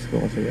yung boses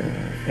ko kasi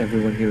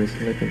everyone here is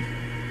sleeping.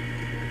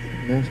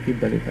 Nashki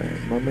Balita.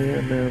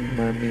 Mamaya na,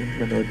 mami,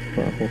 manood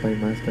pa ako kay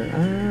Master.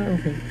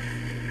 Okay.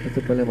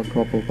 Ito pala,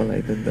 mag-couple pala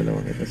itong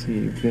dalawang ito.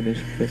 Si Vinish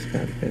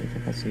Pescante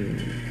at si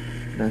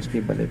Nashki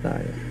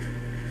Balitayo.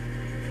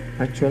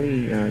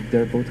 Actually,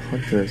 they're both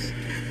hunters.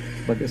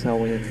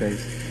 Mag-asawa yan,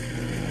 guys.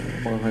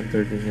 Mga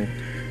hunter din yan.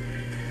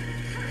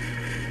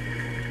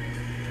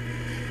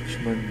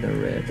 Richmond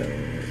Naredo.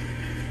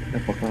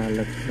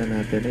 Napakalat na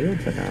natin. Ayun,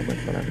 salamat.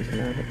 Maraming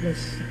salamat,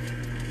 boss.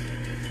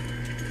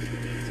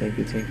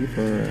 Thank you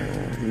for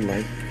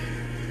like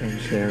and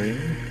sharing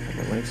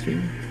our live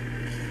stream.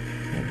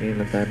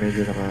 Ngayon lang tayo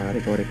medyo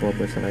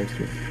naka-recover sa live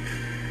stream.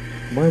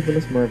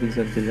 Marvelous Marvin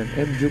Santillan.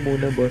 MJ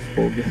muna, boss.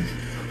 Pogan.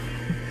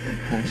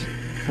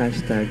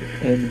 Hashtag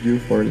MJ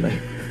for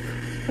life.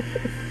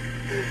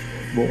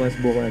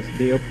 bukas.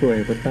 Day off ko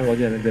eh. Punta ko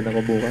dyan. Nandun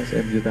ako bukas.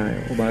 MJ tayo.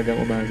 Umaga.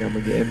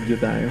 Mag-MJ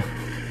tayo.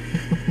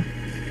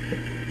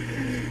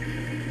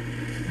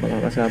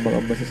 Makakasama ka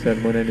ba sa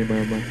sermon na ni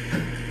Mama?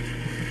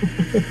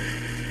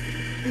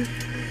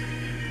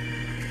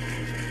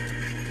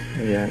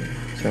 Ayan.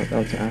 Shout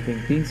out sa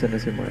aking pinsan na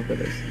si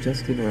Marvelous.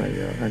 Justin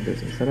Ryo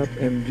Anderson. Sarap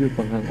MJ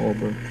pang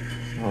hangover.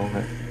 Oo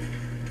nga.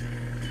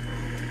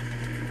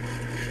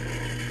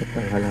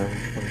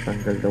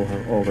 Pangtanggal daw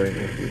hangover in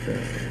MJ.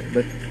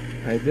 But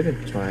I didn't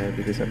try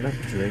because I'm not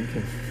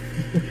drinking.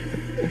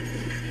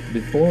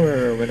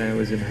 Before, when I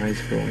was in high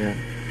school, yeah.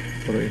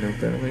 Puro inom.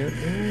 Pero ngayon,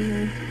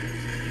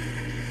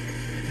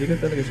 hindi ko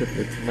talaga siya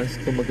trip. Mas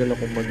tumagal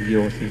akong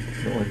mag-yosi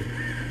noon.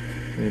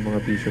 May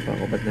mga bisyo pa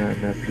ako, but now I'm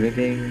not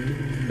drinking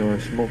nor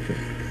smoking.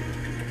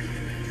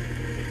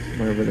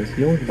 Marvelous.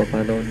 Yun,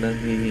 baka raw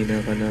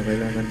nanghihina ka na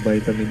kailangan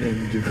vitamin M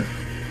juice.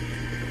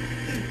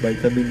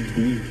 Vitamin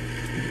D.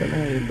 Pala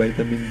yung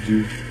vitamin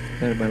J.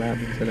 Yan,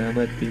 maraming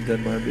salamat,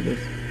 Pinsan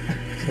Marvelous,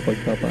 sa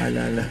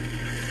pagpapaalala.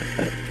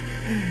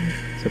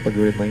 Sa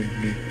pag-remind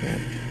me.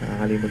 Yan,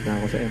 nakakalimot na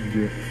ako sa MJ.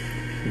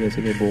 Sige,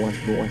 sige, bukas,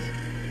 bukas.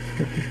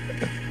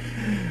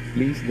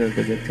 Please don't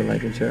forget to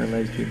like and share our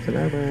live stream.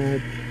 Salamat!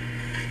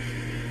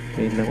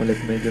 Ngayon lang ulit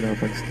medyo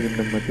nakapag-stream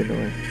ng matino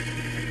eh.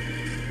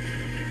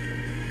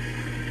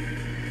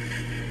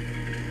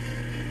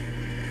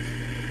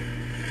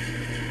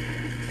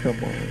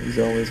 Come on, he's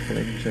always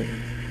flinching.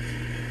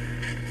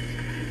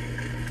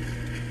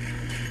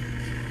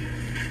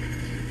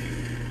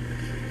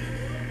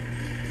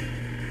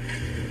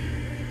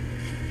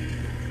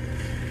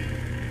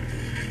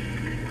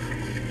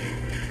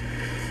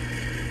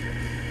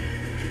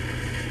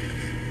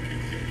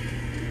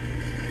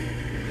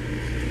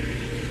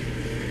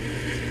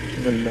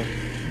 Wala,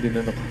 hindi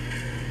na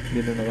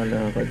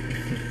nakalakad.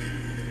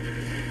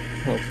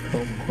 How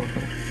come?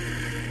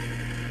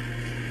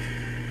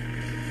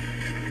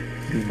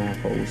 Hindi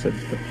makakausad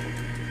to.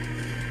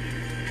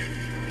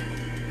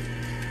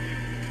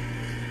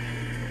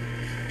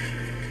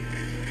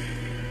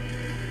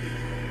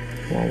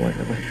 Wawa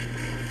naman.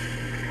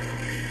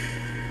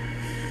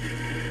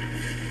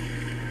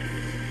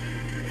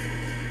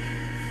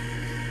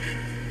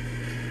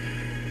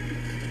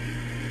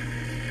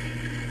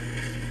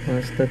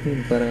 Basta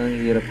din, parang ang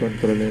hirap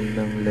kontrolin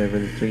ng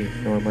level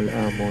 3. Normal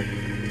Amon,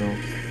 no?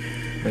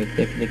 May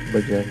technique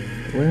ba dyan?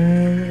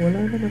 Well,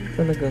 wala naman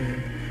talagang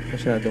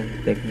masyadong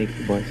technique,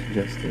 Boss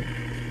Justin.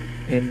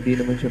 And di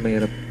naman siya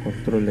mahirap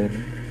kontrolin.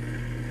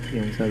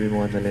 Yung sabi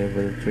mo na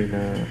level 3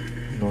 na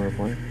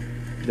normal.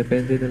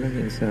 Depende na lang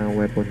yun sa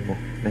weapon mo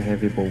na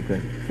heavy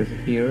bowgun. Kasi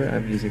here,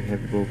 I'm using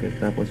heavy bowgun.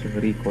 Tapos yung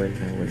recoil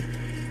na, well,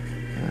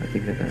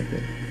 tignan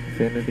natin.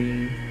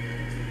 Infinity,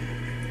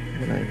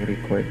 wala yung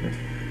recoil na.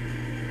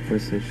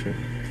 Precision.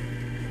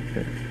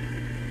 Okay.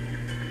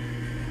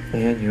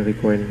 Ayan yung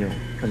recoil nyo.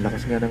 Ang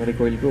lakas nga ng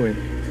recoil ko eh.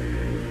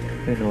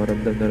 Ayun o,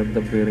 ramdam na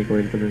ramdam ko yung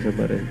recoil ko dun sa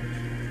barrel.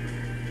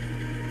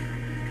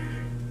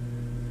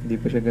 Hindi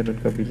pa siya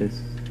ganun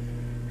kabilis.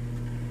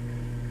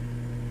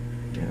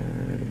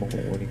 Yan, ano bang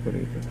kukunin ko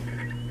rito?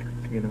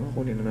 Sige na nga,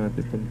 kunin na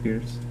natin itong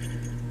Pierce.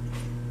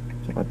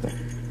 Tsaka to.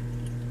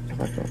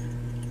 Tsaka to.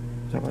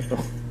 Tsaka to.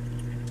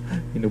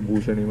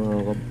 Inubusan yung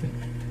mga kampi.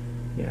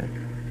 Yan.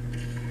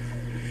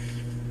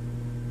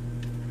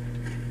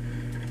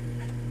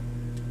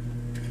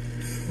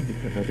 Hindi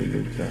ka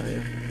na-reload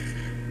sayang.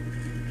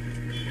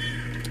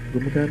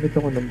 Gumagamit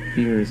ako ng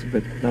Pierce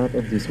but not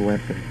on this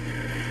weapon.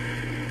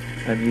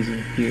 I'm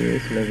using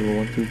Pierce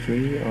level 1,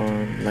 2, 3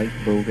 on light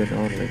bowgun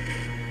only.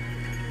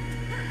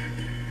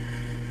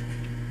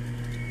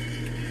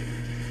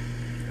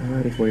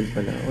 Recoil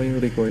pala. O yung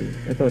recoil.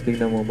 Ito,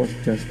 tingnan mo, Boss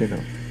Justin.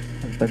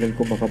 Ang tagal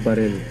ko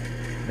makabaril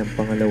ng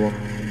pangalawang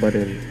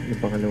baril. Yung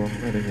pangalawang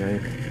ano niya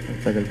yun. Ang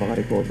tagal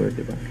makarecover,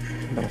 diba?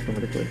 Ang lakas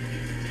ng recoil.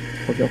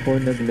 Pag ako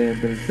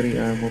nag-level 3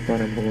 ammo,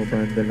 parang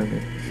bumabanda lang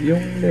eh.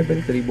 Yung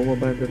level 3,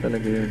 bumabanda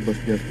talaga yun, Boss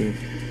Justin.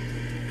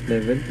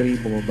 Level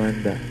 3,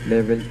 bumabanda.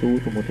 Level 2,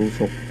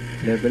 tumutusok.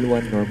 Level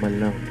 1, normal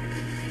lang.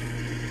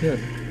 Yun.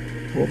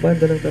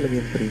 Bumabanda lang talaga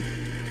yung 3.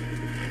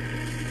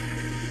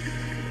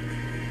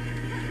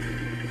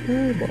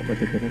 Ay, baka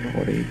matitinan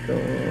ako rito.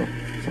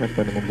 Sakit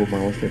pa naman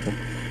bumawas dito.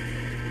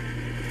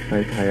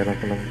 Kahit high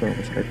rank lang to,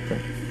 masakit to.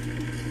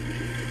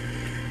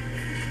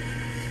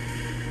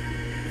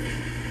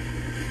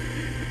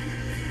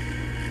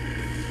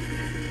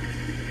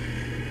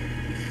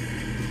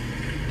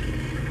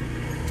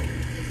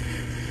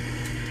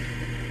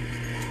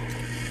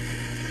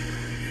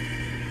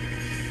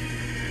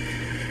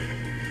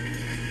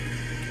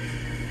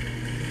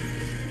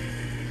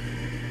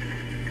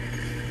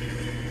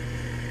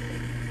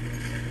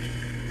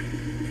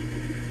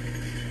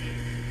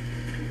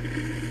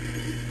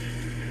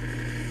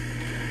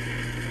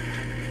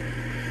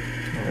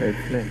 Red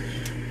flinch.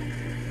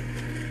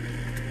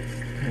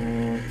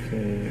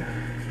 Okay.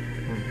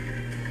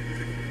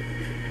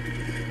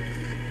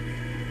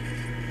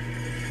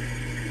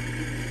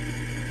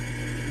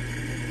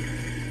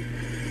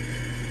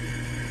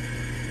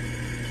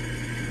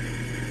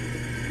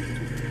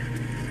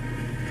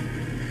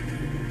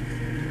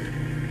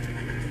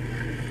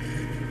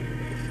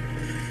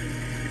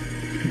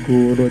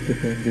 Siguro,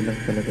 depende lang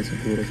talaga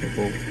siguro sa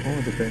bow. Oh,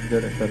 depende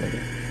rin talaga.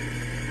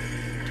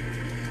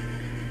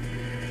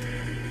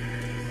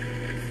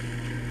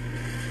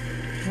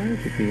 Ay,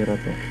 titira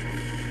to.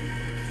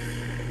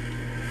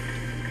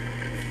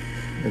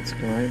 Let's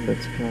climb,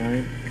 let's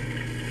climb.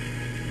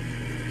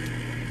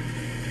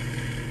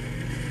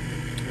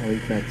 Oh, we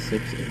got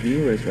 6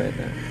 viewers right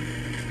now.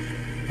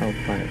 Oh,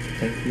 5.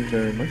 Thank you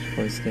very much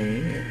for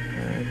staying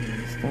and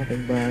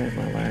stopping by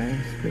my live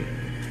stream.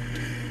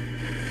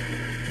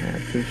 I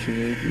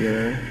appreciate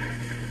your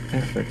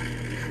effort.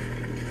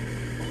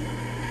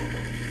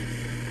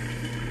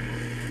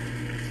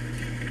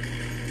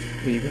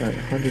 We got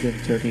 139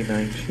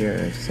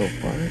 shares so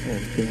far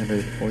and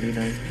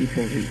 349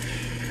 people reach.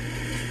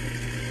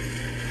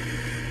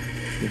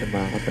 Hindi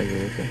na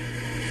makakatayo ito.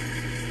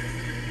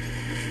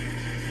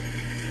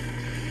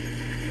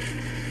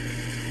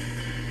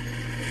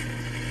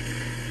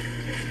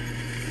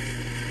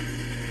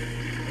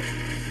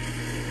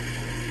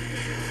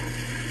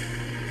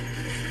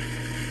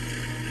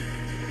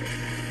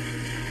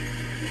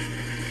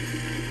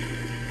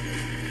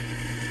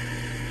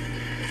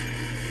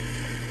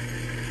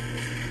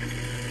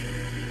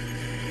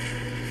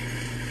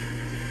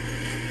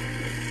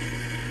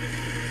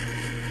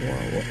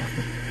 Wow.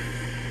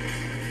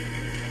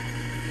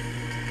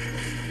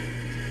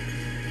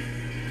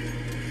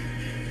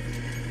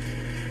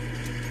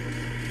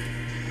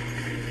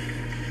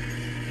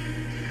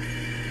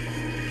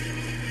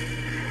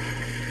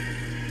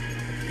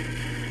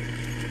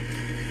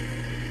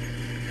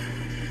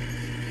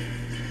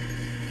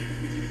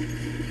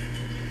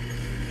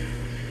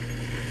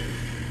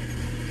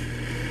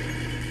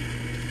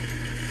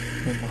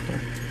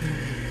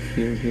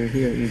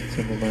 Here, eat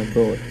some of my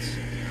bullets.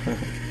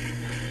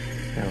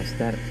 How's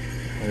that?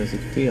 How does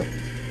it feel?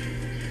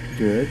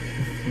 Good?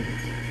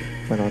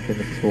 Parang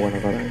pinagsusukan na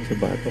karaan sa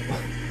bato ko.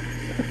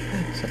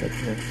 Sakit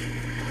na.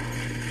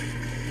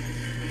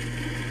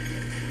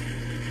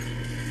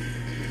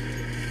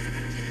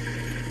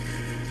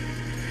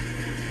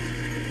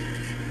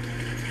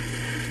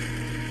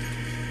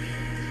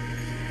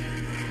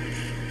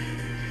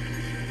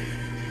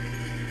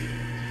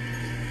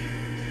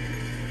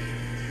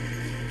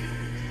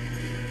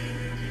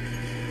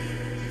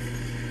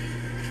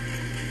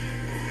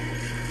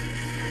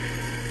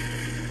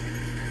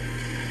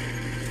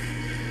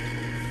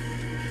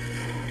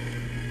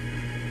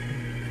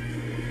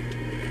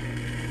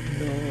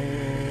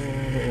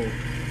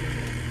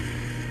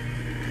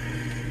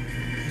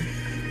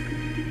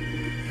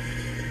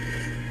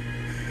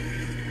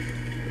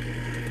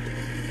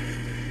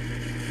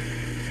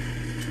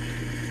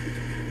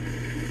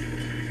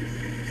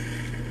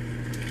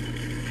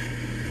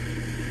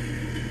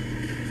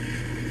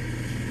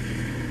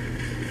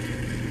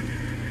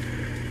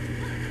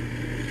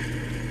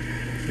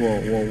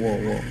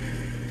 Whoa.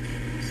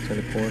 It's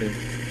teleporting.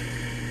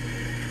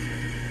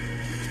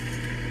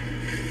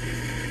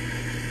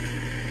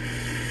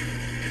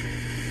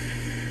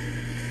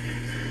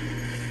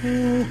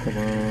 Oh, come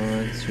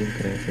on. Stream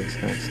connection's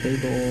not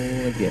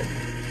stable again.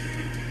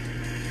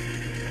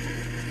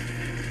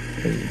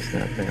 Please,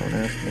 not now.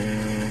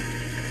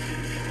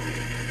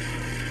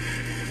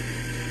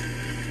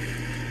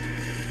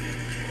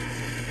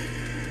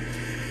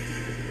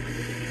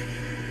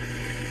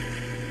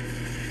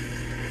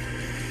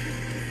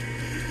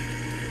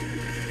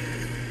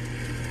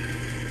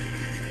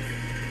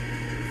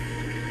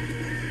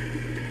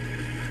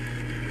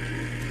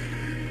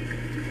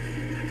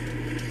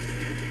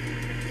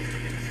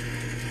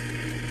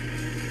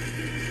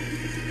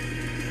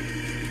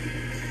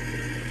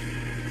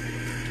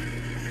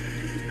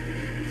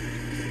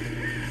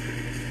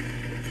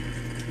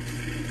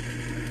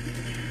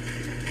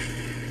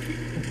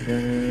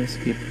 Gonna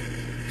skip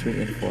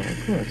 3 and 4,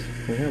 of course,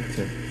 we have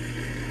to.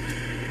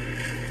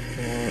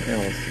 Or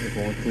else it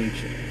won't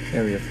reach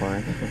area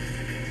 5,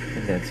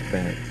 and that's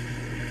bad.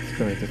 It's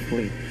going to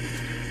flee.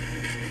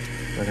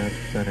 We're not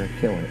gonna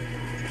kill it.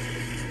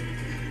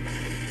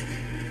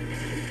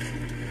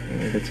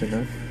 Maybe that's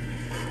enough.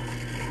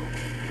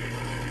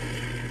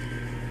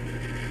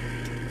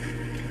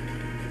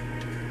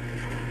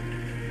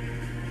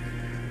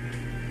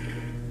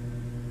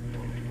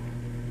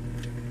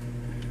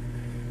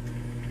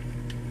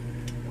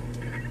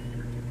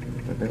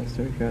 What else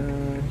do we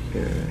got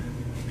here?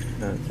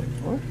 Nothing.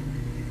 What?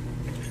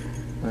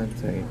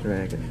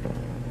 Anti-dragon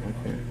ball.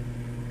 Okay.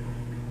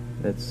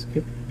 Let's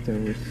skip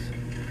those.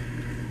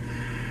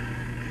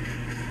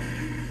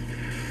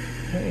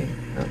 Hey,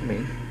 not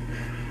me.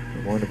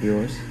 One of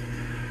yours.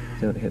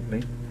 Don't hit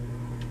me.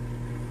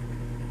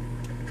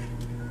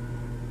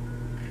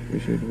 We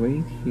should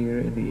wait here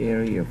in the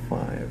area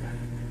 5.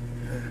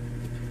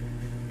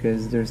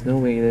 Because there's no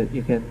way that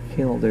you can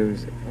kill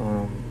those,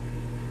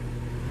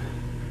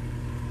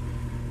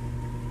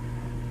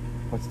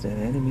 what's that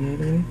enemy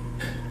anyway?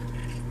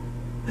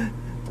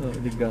 Oh,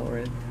 the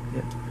Galran.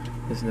 Yeah.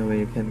 There's no way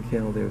you can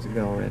kill those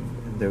Galran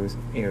in those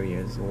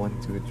areas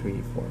 1, 2,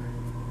 3, 4.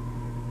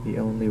 The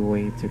only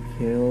way to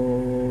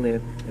kill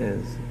it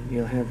is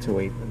you'll have to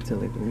wait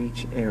until it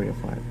reach area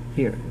 5.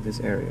 Here, in this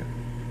area.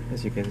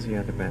 As you can see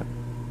on the map.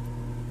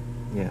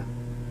 Yeah.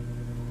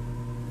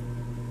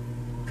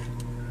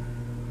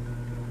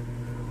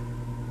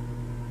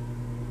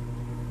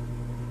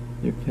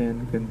 You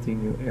can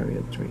continue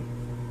area 3.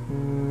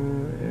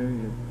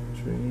 Area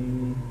 3.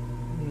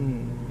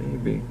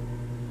 Maybe.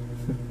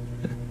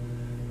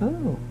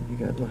 Oh, you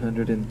got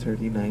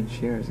 139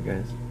 shares,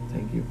 guys.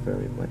 Thank you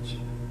very much.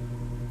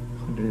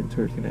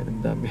 139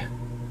 ang dami.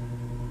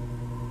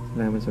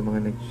 Salamat sa mga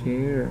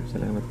nag-share.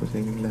 Salamat po sa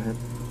inyong lahat.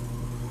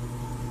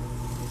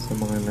 Sa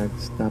mga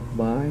nag-stop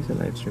by sa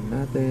live stream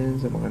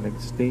natin, sa mga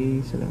nag-stay,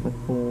 salamat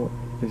po.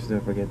 Please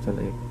don't forget to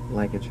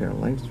like and share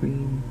our live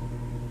stream.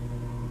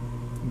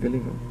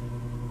 Galing, oh.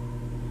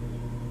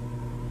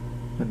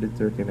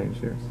 139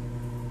 shares.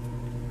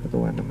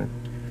 Katuwa naman.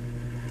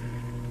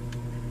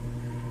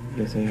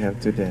 Guess I have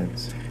to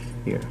dance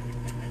here.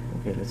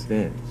 Okay, let's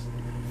dance.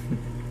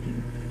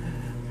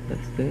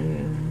 Let's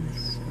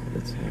dance.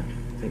 Let's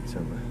take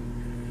some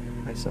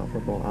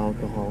isopropyl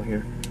alcohol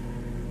here.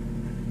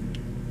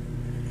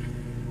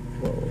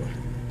 Whoa.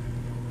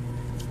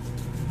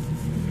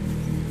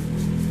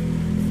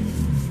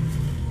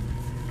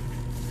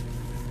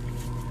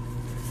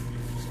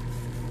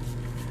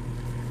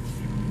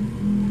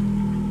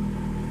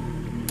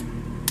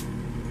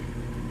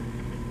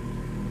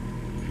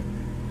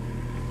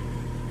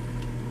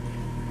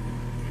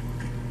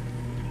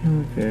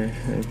 Okay,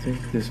 I think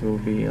this will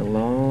be a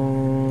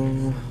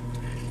long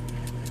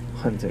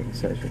hunting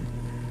session.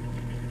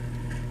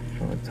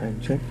 Time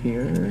check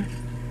here.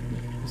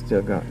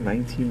 Still got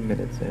 19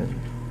 minutes and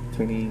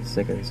 20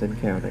 seconds and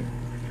counting.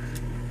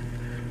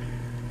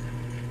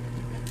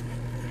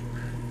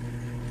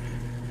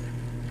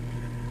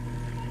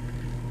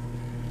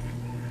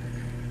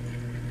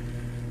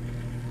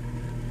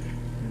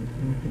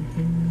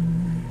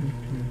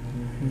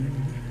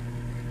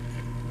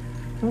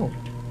 Oh,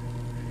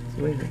 it's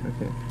waiting.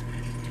 Okay.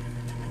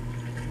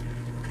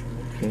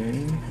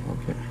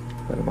 Okay.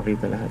 Para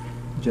makita lahat.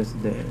 Just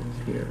dance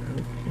here.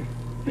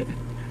 Okay.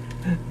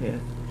 Yeah.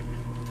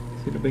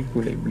 Sino ba yung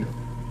kulay blue?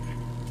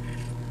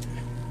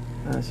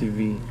 Si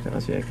V.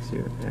 Tsaka si X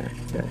yun. Yeah,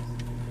 guys.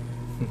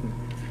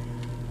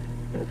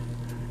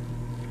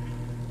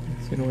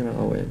 Sino ka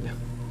nakawin niya?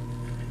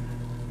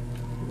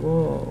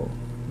 Whoa.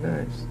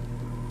 Nice.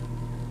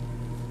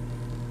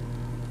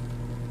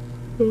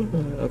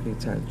 Okay,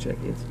 time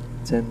check. It's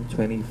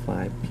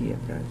 10:25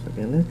 p.m. guys.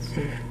 Okay, let's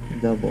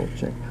double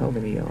check how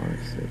many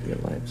hours the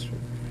live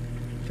stream.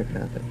 Check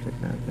natin.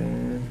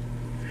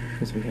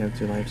 Because we have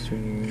to live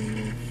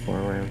stream for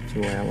around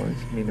 2 hours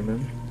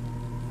minimum.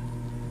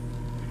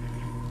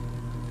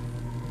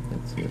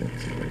 Let's see.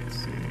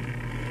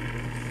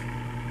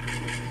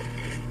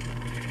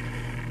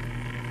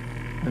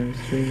 I'm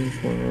streaming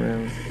for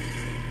around.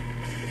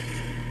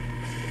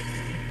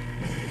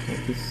 How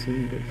to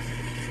see this?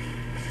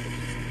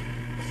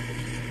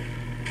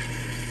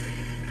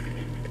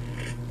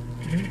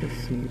 How to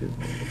see this?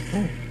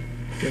 Oh,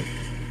 good.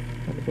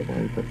 Ano ba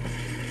makita pa?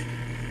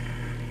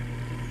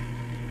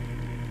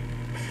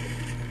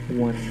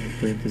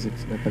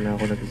 1:26 na pala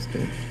ako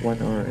nag-stream. 1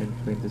 hour and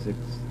 26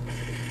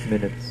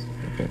 minutes.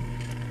 Okay.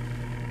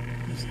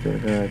 Still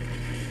got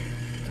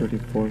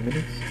 34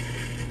 minutes.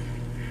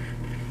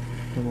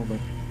 Tama ba?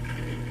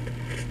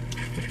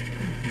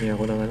 Hindi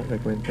ako na nga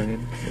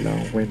nagkwentahin. Wala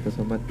akong kwenta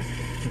sa math.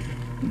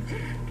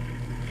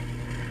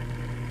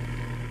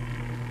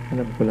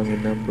 Alam ko lang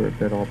yung number,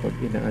 pero kapag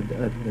ina-add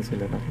na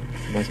sila na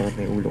sumasakit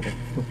na yung ulo ko.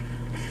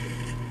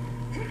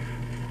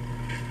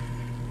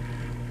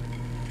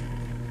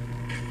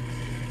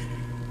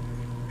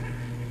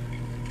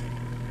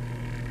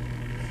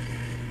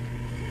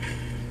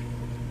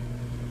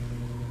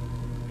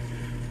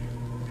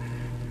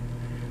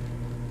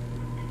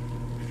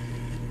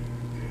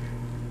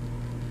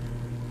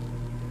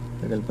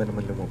 Tagal pa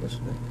naman lumabas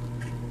na.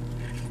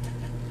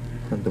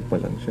 Hando pa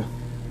lang siya.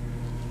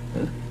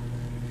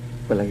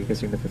 Palagi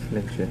kasi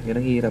nafe-flinch siya. Yan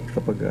ang hirap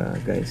kapag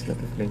guys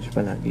nafe-flinch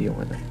palagi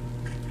yung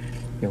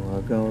yung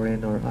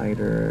Gauren or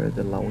either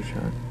the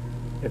Laoshan.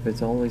 If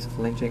it's always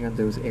flinching on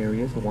those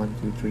areas 1,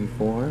 2, 3,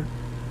 4,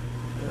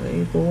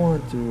 it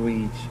won't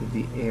reach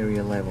the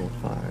area level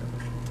 5.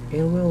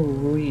 It will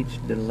reach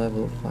the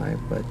level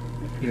 5, but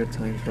your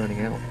time's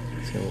running out.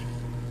 So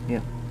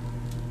yeah,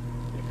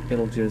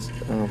 it'll just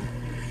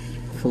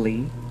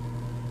flee.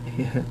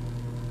 Yeah,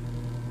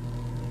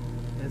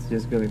 it's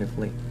just going to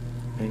flee,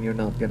 and you're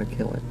not gonna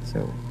kill it.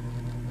 So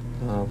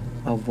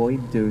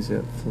avoid those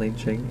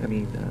flinching.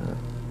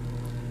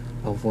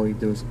 Avoid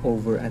those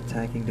over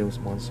attacking those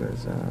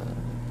monsters,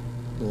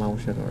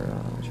 Laoshan or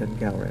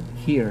Shangauren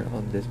here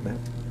on this map.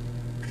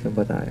 So,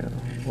 but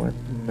what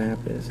map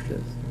is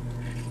this?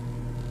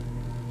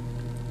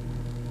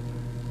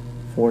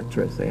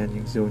 Fortress. Ayan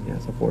yung zone niya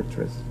sa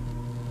fortress.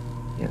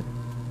 Yeah.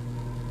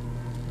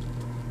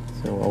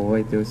 So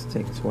avoid those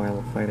things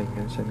while fighting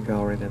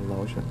Shangauren and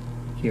Laoshan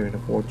here in the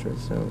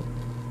fortress. So,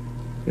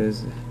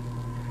 because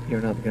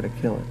you're not gonna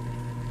kill it,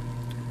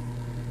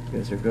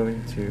 because you're going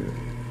to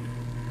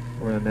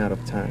run out of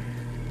time.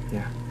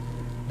 Yeah,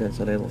 that's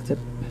a little tip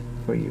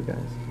for you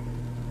guys.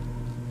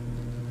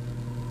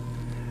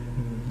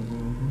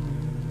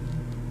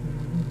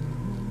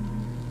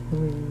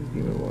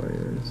 Demon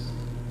Warriors.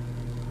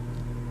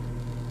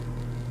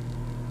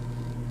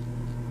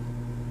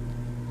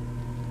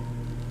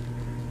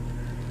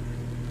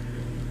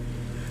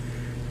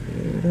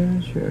 Did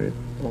I share it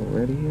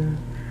already here?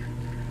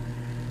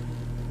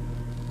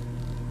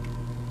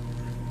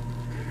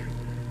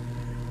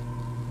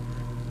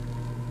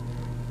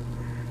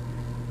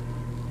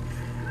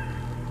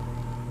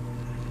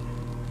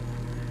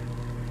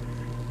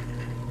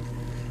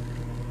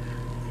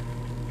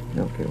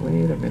 Okay,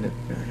 wait a minute,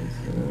 guys.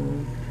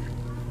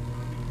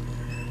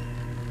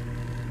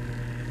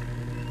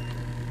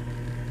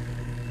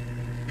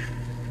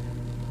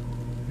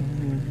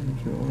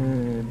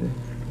 Android.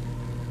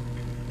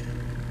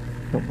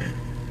 Come on.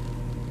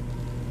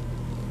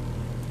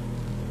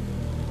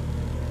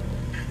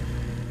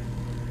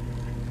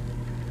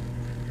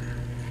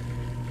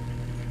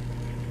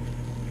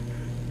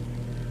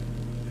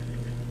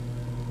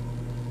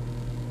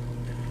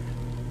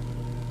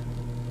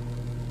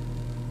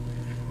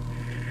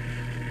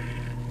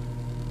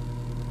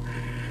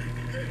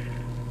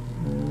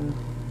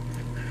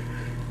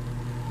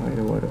 I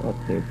don't want to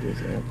update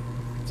this app.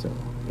 So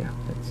yeah,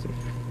 let's see.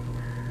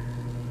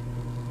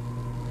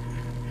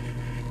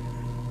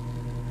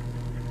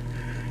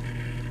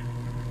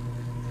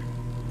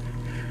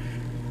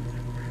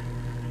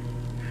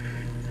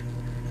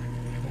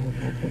 And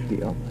open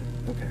the online.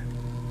 Okay.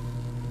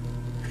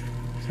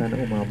 Sana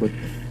umabot.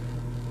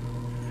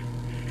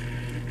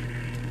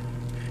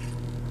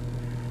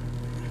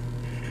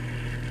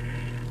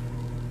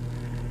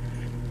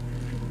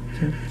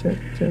 Check, check,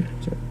 check,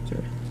 check,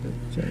 check, check,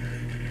 check.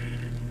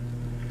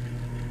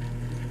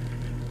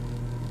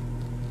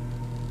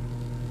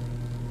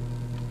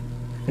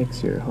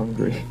 Thanks, you're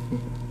hungry.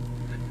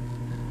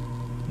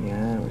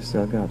 Yeah, we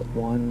still got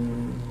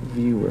one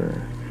viewer.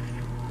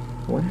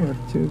 One or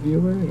two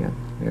viewer? Yeah,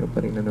 meron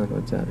pa rin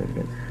nanonood sa atin,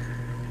 guys.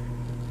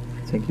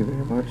 Thank you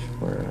very much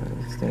for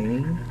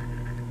staying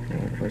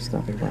and for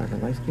stopping by on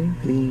the live stream.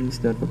 Please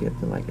don't forget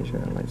to like and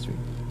share our live stream.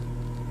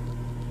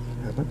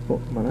 Salamat po.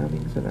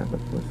 Maraming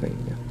salamat po sa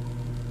inyo.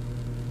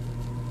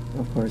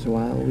 Of course,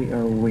 while we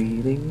are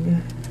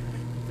waiting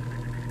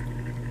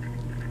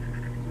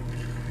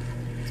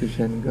to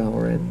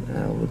Shengaoren,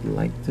 I would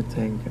like to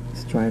thank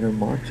Strider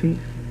Marchi,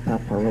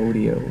 Papa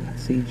Rodeo,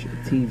 Siege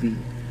TV,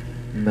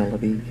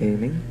 Melody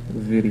Gaming,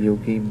 Video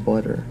Game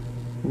Butter,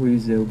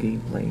 Rizzo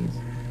Gameplays,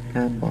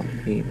 Ambot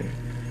Gaming,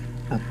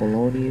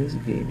 Apollonius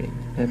Gaming,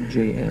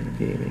 MJM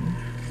Gaming,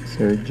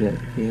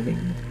 Surjet Gaming,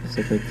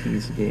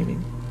 Socrates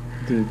Gaming,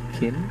 Dude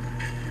Kin,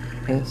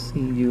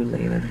 SCU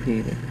Leyland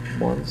Gaming,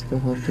 Monster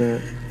Hunter,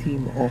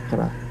 Team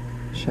Okra,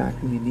 Shaq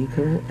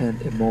Nico,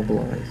 and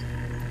Immobilize.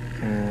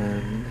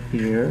 And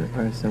here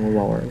are some of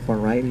our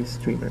variety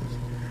streamers: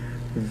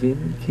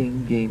 Vin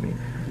King Gaming,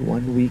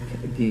 One Week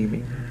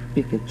Gaming,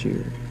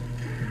 Pikachu,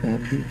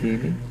 Bambi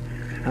Gaming,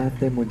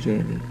 Ate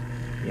Mojeni,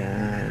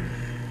 yan.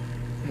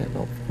 And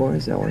of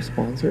course our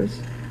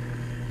sponsors: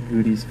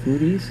 Goodies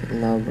Foodies,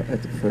 Love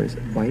at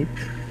First Bite,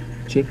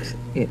 Chicks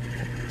It,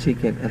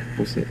 Chicken at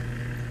Pusit,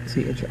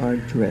 CHR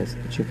Dress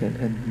Chicken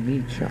and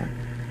Meat Shop,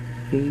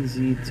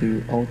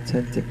 KZ2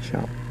 Authentic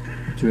Shop,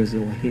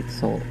 Drizzle Hit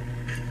Salt,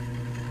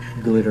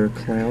 Glitter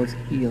Clouds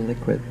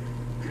E-Liquid,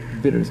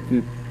 Bitter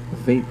Scoop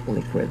Vape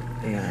Liquid,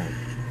 and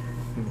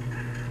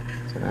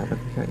salamat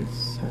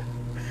guys.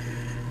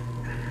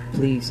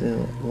 Please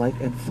like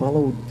and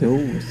follow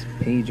those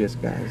pages,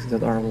 guys,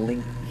 that are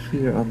linked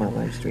here on my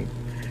live stream.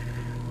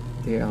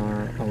 They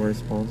are our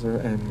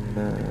sponsor and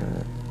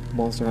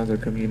Monster Hunter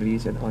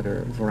communities and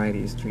other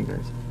variety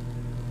streamers.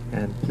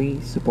 And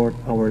please support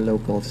our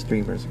local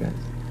streamers, guys.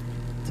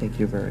 Thank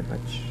you very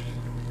much.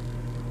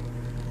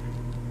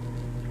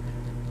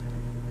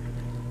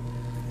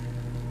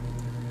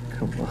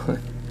 Come on.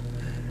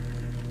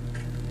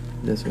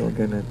 This will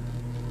gonna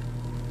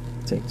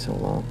take so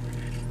long.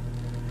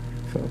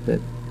 For a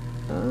bit.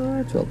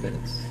 12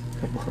 minutes.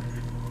 Come on.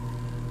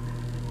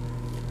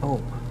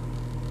 Oh.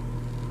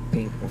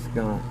 Paint of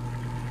God.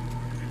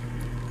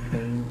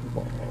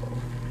 Paintball.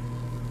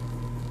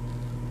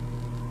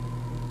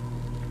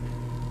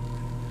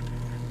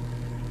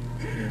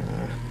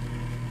 Yeah.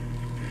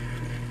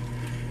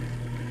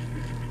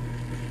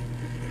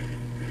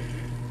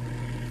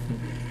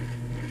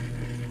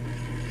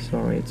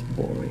 Sorry, it's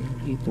boring.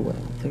 Eat well.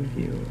 Thank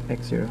you.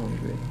 X, you're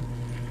hungry.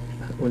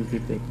 Ulti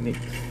picnic.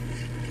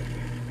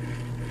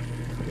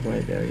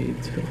 What are you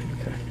doing,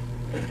 guy?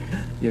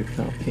 You're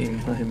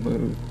copying my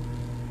mood.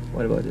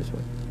 What about this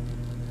one?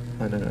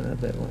 Oh, no,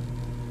 not that one.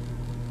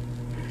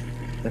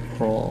 The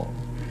crawl.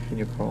 Can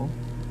you crawl?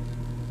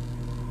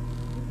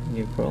 Can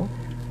you crawl?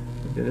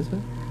 Do this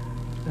one?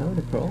 Oh,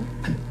 the crawl.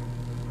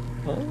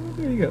 Oh,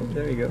 there you go.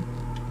 There you go.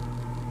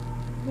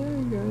 There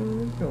you go.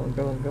 Go on,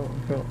 go on, go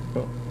on, go on,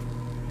 go on.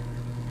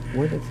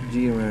 When it's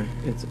G-Rank,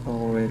 it's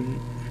already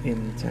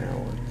in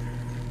town.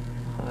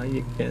 Ah,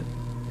 you can.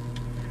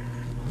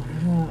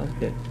 Ah,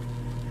 okay.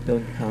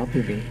 Don't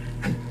copy me.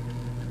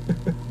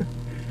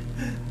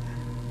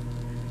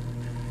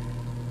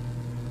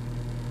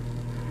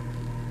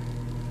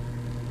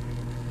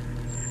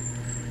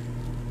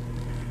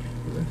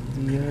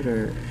 The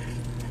other.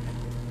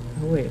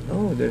 Oh wait.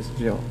 Oh, there's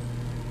Joe.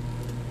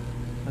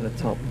 On the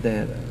top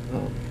dead.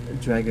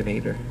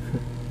 Dragonator.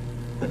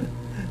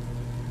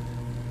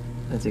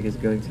 I think it's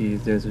going to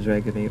use there's a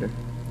Dragonator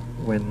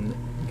when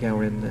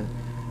Gowrin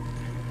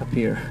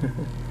appear.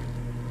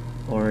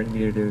 Or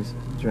near those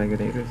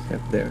Dragonators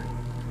up there.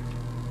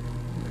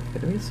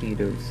 Can we see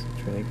those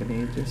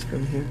Dragonators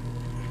from here?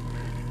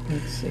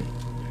 Let's see.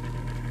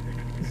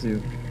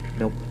 Zoom.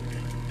 Nope.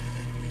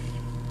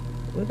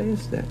 What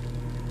is that?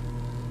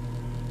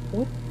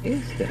 What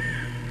is that?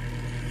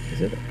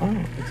 Is it?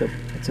 Oh,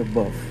 it's a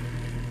buff.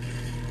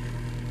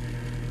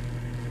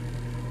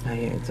 Ah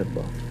yeah, it's a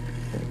buff.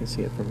 I can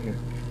see it from here.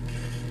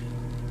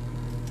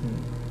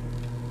 Hmm.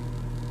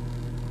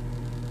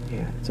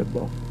 Yeah, it's a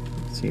ball.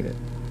 You can see it.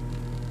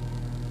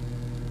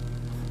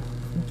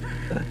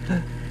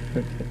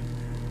 Okay.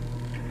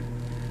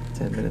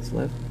 10 minutes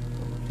left.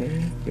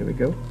 Okay, here we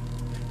go.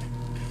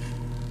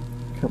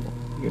 Come on,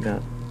 you're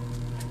not.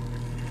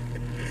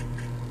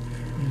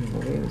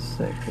 Wait a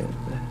second.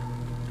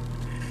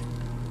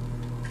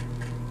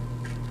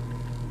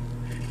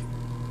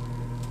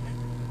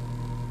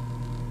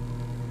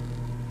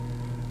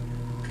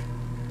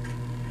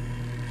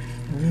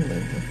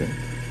 Okay. Okay.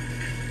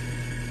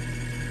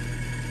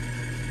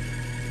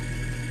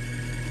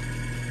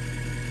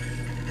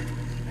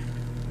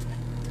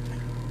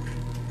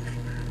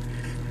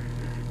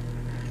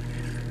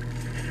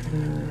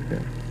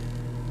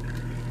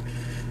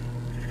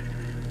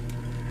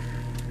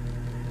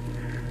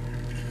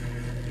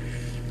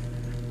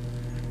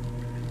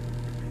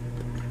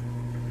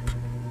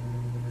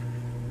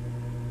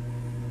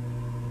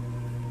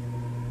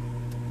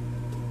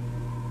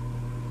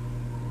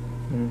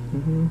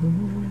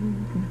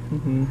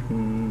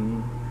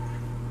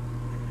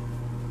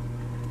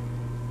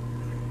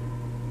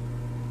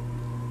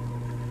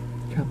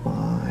 Come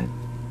on.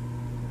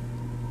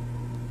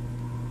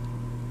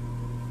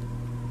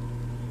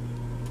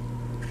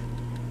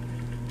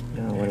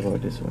 Now, what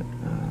about this one?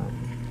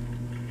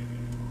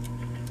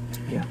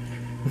 Yeah.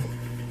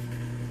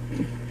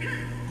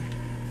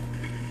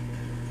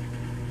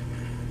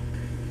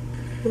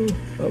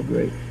 Oh,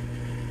 great.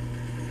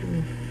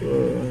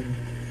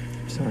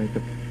 Sorry,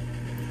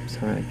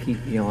 sorry, I keep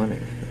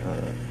yawning.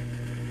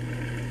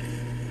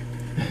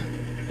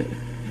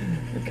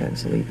 I'm kind of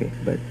sleepy,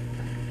 but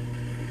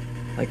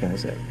like I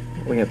said,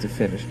 we have to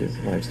finish this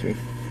live stream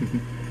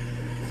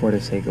for the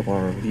sake of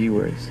our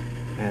viewers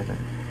and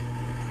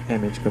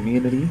MH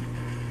community,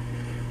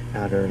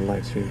 other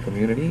live stream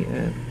community,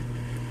 and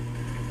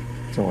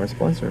to our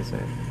sponsors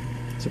and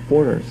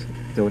supporters,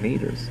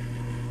 donators.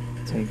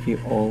 Thank you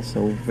all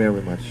so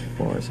very much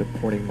for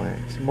supporting my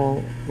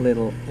small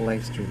little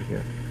live stream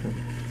here.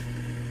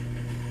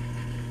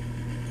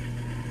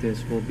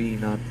 This will be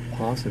not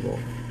possible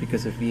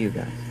because of you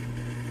guys.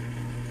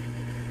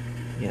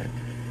 Yeah,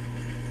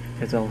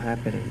 it's all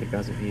happening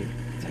because of you.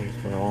 Thanks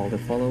for all the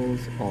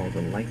follows, all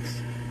the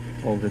likes,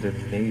 all the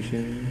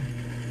donations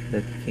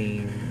that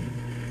came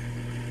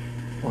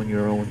on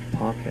your own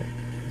pocket.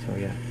 So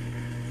yeah,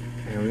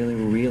 I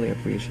really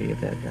appreciate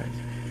that, guys.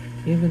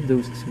 Even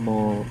those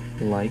small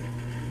like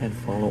and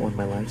follow on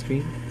my live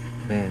stream,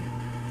 man,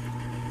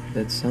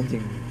 that's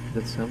something.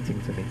 That's something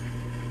to me.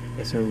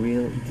 It's a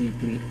real,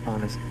 deeply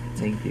honest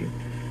thank you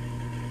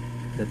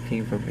that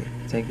came from me.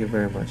 Thank you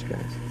very much,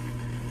 guys.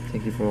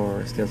 Thank you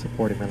for still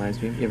supporting my live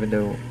stream, even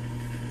though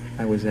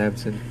I was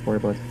absent for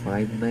about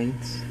 5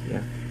 nights.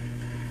 Yeah,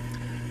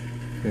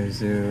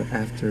 because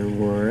after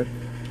work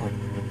on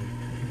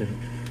the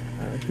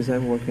because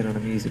I'm working on a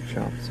music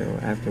shop, so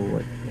after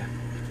work, yeah,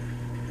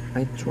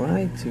 I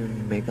tried to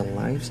make a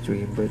live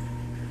stream, but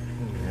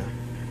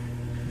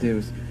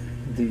yeah,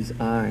 these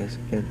eyes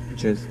can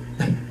just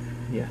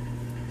yeah,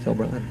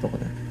 sobrang antok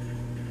na.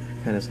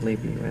 Kind of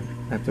sleepy when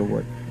after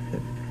work.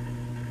 Then,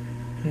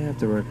 yeah,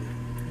 after work,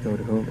 go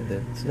to home and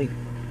then sleep.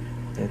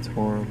 Then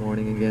tomorrow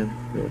morning again,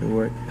 go to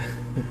work.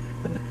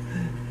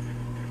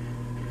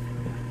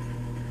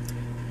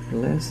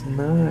 Last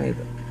night,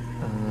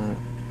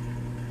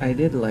 I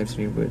did a live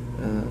stream, but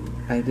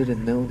I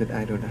didn't know that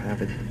I don't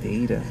have any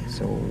data,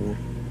 so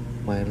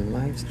my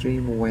live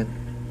stream went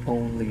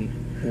only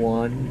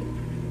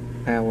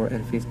 1 hour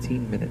and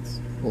 15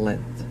 minutes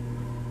length.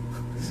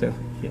 So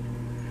yeah,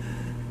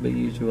 but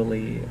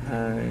usually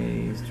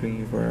I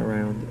stream for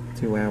around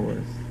 2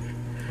 hours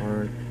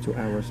or 2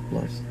 hours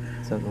plus,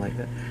 something like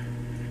that,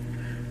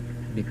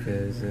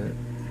 because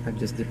I'm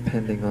just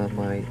depending on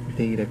my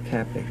data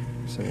capping.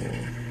 So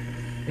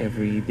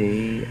every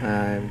day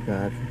I've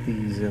got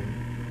these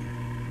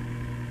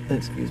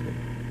excuse me,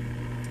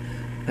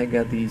 I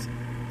got these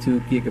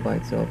 2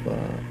 gigabytes of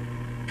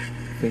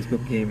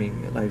Facebook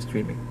gaming live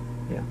streaming.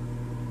 Yeah.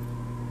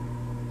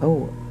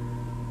 Oh,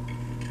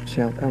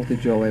 shout out to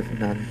Joe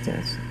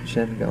Fernandez,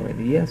 Shen Gaurin.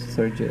 Yes,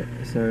 Sir Jeff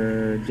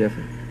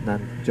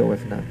Joe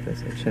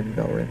Fernandez and Shen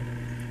Gaurin.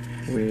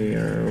 We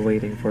are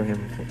waiting for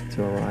him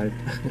to arrive.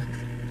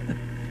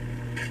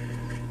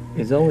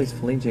 He's always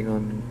flinching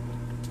on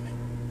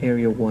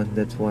Area 1,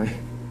 that's why.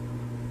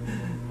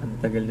 Ang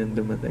tagal niyang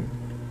dumating.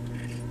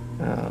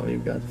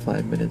 We've got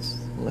 5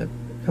 minutes left.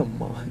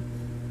 Come on.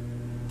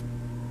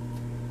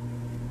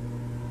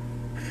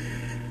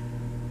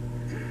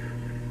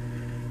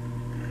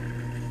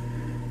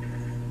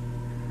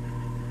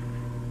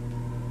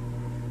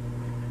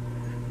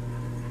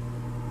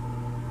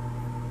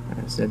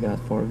 I still got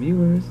 4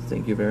 viewers.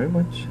 Thank you very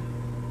much.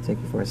 Thank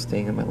you for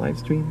staying on my live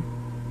stream.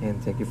 And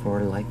thank you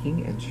for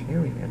liking and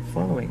sharing and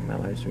following my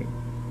live stream.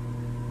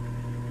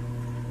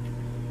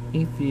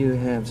 If you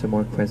have some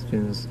more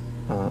questions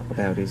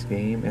about this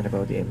game and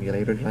about the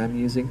emulator that I'm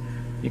using,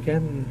 you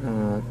can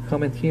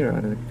comment here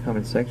on the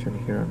comment section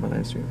here on my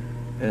live stream.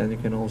 And you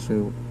can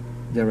also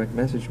direct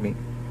message me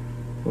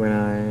when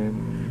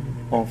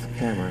I'm off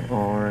camera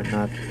or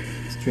not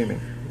streaming.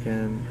 You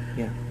can,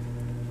 yeah,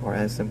 or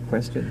ask some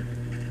question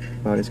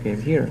about this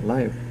game here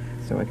live,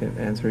 so I can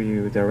answer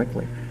you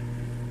directly.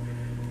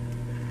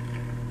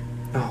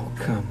 Oh,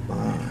 come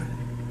on,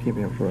 give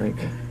me a break.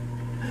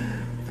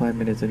 5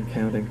 minutes and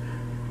counting.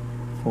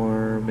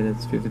 4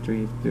 minutes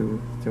 53 to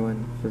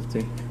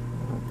 150.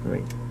 Oh,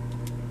 great.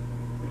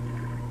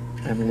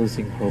 I'm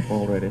losing hope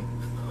already.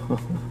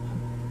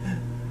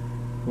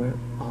 Where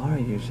are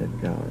you,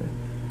 Shangawa?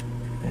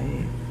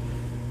 Hey.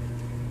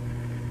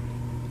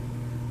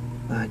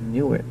 I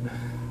knew it.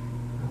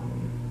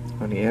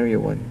 On the area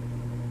 1.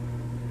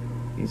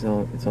 It's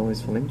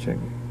always flinching.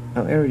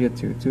 Oh, area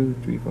 2, 2,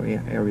 3, 4,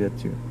 yeah, area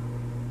 2.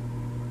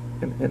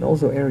 And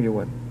also area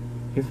 1.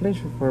 He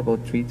flinched for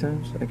about 3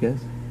 times, I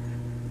guess.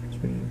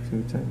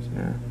 2 times,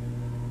 yeah.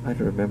 I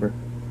don't remember.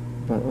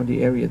 But on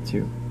the area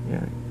 2,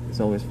 yeah, it's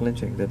always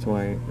flinching. That's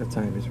why the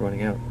time is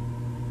running out.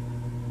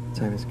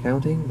 Time is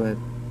counting, but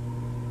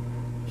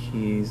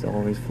he's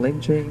always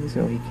flinching,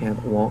 so he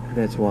can't walk.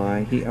 That's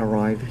why he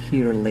arrived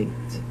here late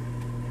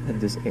in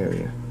this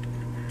area.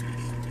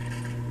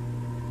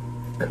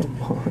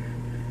 Come on.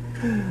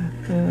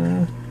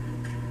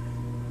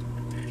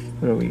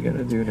 What are we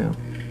gonna do now?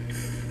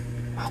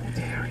 Oh,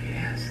 there he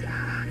is.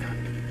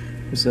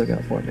 We still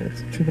got 4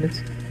 minutes. 3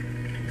 minutes.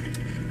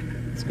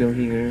 Let's go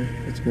here.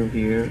 Let's go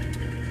here.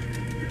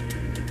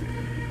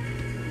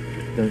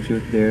 Don't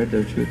shoot there.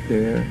 Don't shoot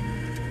there.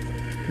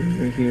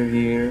 Here,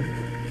 here.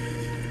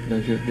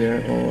 Don't shoot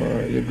there,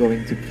 or you're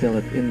going to kill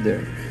it in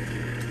there.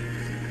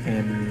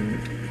 And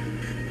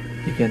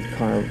you can't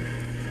carve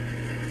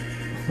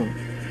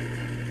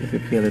if you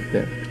kill it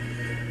there.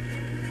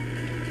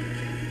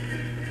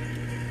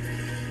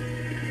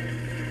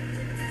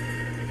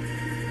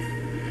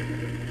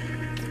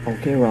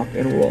 Okay, rock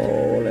and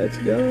roll, let's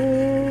go.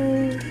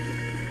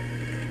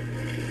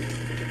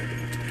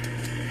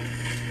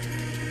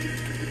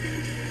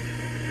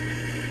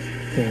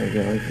 There we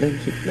go,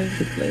 flinch,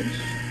 flinch, flinch.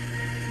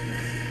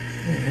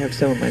 I have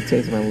some of my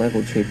taste on my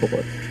level 3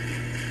 board.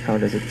 How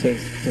does it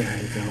taste? There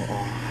you go.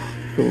 Oh,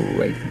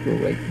 great,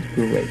 great,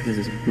 great. This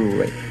is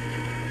great.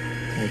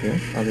 There you go.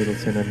 A little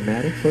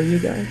cinematic for you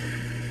guys.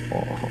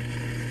 Oh,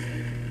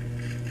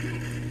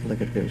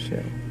 look at this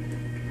shell.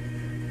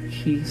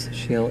 His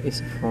shell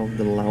is from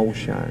the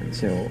Laoshan,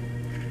 so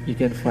you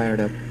can fire it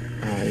up.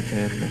 You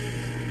can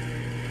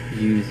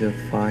use a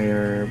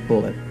fire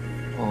bullet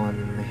on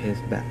his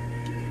back.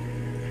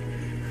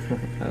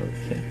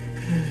 Okay,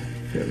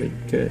 very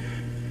good.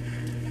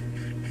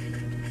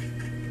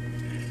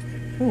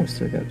 Oh,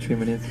 still got 3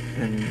 minutes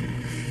and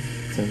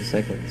 10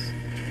 seconds.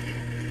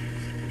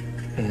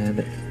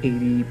 And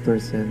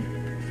 80%,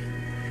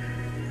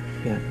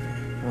 yeah,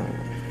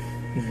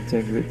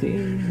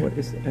 integrity. What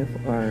is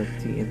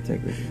FRT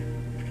integrity?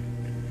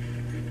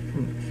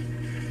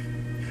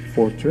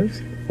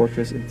 Fortress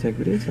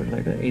integrity, something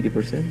like that.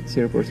 80%,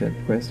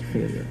 0% quest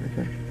failure.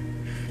 Okay.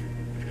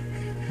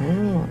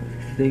 Oh,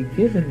 they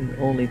given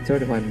only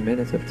 35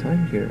 minutes of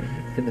time here.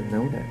 Didn't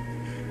know that.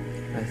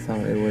 I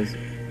thought it was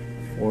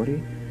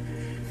 40,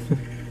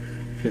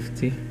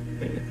 50.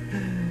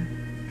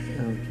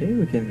 Okay,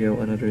 we can go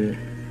another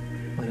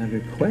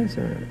quest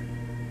or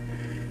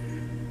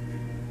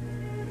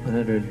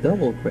another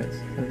double quest,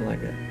 something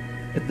like that.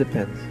 It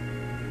depends.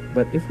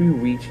 But if we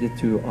reach the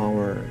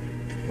 2-hour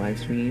live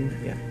stream,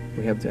 yeah,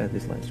 we have to end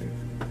this live stream.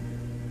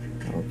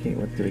 Okay,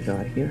 what do we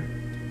got here?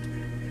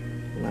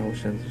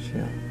 Laotian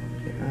shell.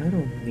 Okay, I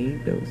don't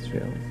need those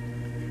shells.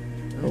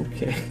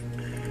 Okay,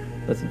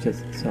 let's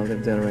just sell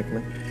them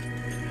directly.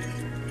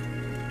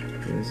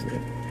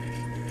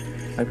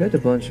 I've got a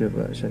bunch of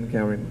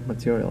Shankaran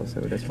material,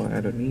 so that's why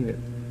I don't need it.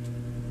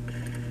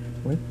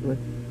 What?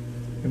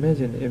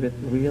 Imagine if it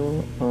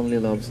real only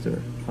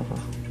lobster. Haha.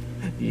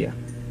 Yeah,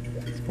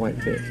 it's quite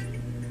big.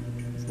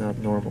 It's not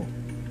normal.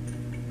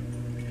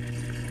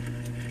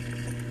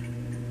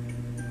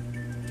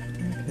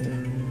 Okay,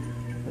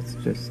 let's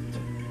just.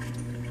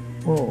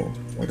 Oh,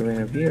 what do I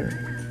have here?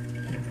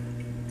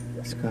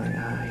 Sky.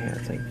 Ah, yeah,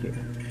 thank you.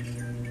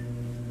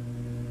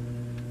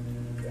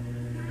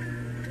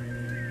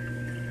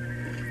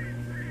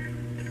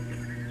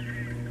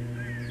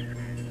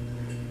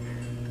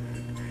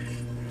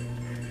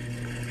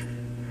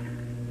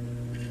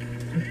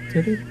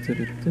 Oops.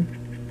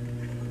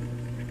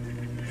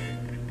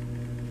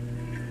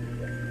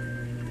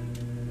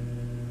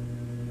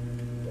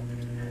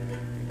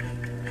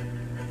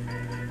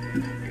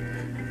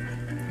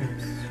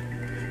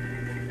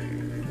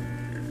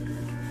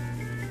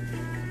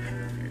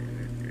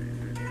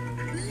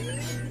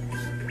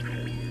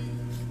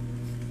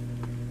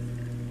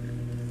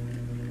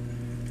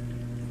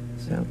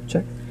 Sound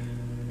check.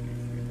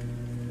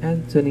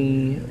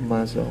 Anthony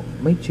Masong.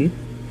 May cheat?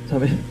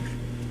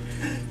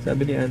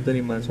 Sabi ni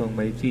Anthony Masong,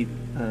 may cheat.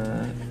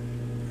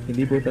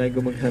 Hindi po tayo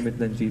gumagamit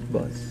ng cheat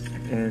boss.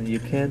 And you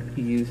can't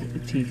use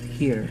cheat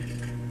here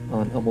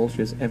on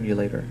Amultios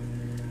Emulator.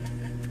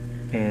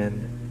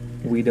 And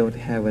we don't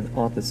have an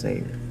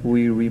autosave.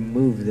 We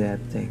remove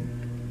that thing.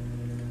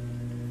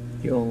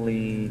 You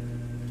only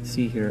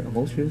see here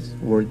Amultios,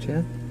 word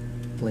chat,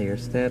 player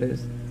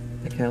status,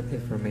 account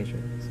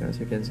information. So as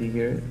you can see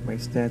here, my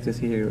status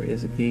here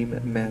is Game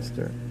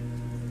Master.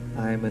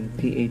 I'm an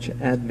PH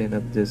admin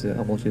of this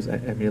Amultios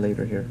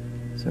emulator here.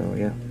 So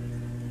yeah,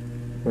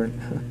 we're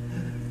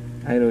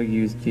I don't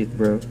use cheat,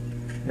 bro.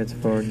 It's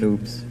for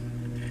noobs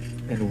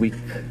and weak.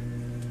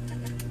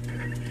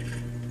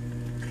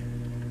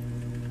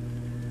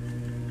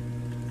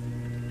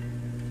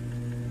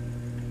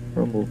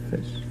 Rumble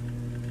fish.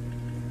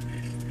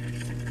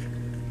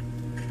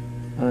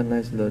 Ah,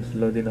 nice load.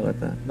 Load din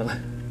nakata.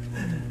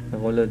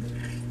 Nakulod.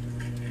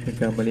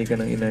 Nagkamali ka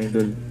ng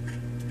ina-idol.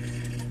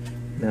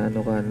 Na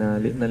ano ka,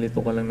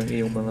 nalito ka lang ng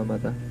iyong mga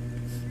mata.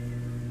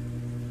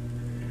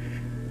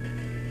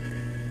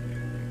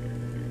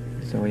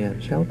 So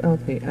yan, shout out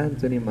kay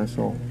Anthony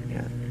Masong.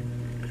 Yan.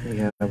 We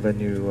have a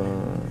new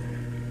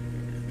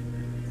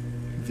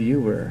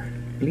viewer.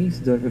 Please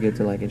don't forget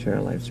to like and share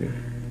our live stream.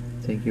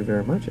 Thank you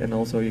very much. And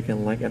also you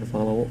can like and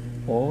follow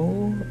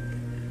all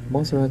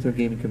Monster Hunter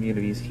gaming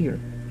communities here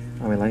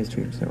on my live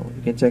stream. So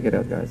you can check it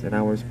out, guys. And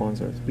our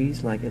sponsors,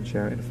 please like and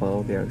share and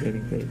follow their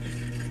gaming page.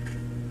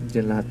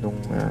 Diyan lahat ng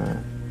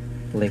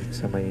link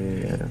sa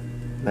may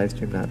live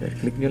stream natin.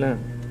 Click nyo lang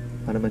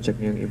para ma-check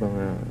nyo yung ibang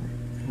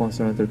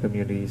Monster Hunter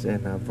communities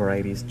and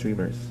variety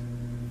streamers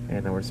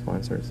and our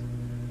sponsors.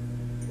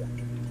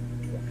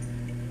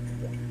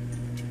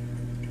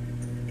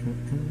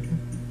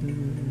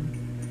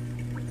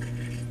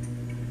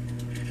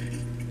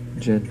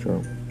 Gendro.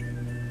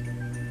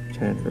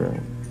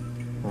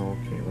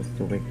 Okay, what's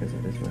the weakness of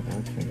this one?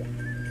 Okay.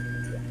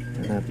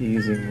 I'm not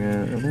using,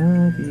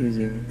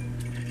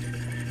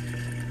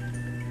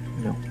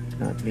 no,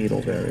 not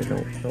needleberry,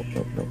 nope.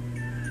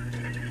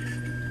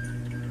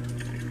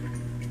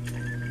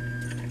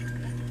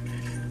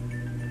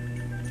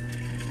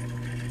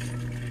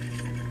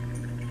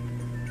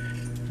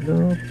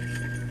 Nope.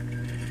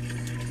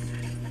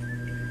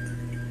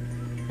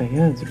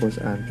 Ayan, si Boss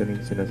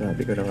Anthony,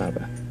 sinasabi ko na nga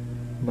ba.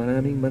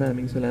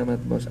 Maraming salamat,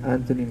 Boss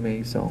Anthony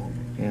Maysong.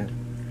 Ayan.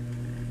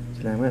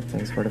 Salamat.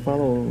 Thanks for the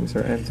follow,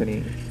 Sir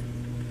Anthony.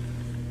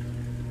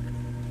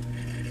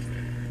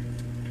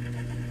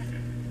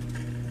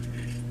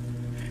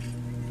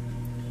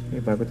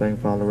 May bago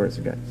tayong followers,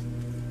 guys.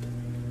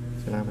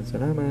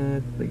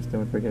 Salamat. Please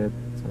don't forget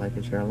to like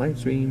and share our live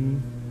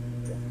stream.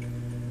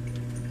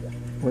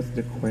 What's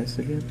the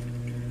quest again?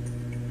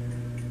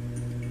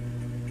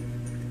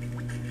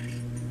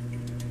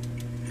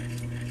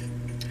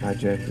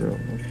 Gendro,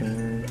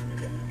 okay.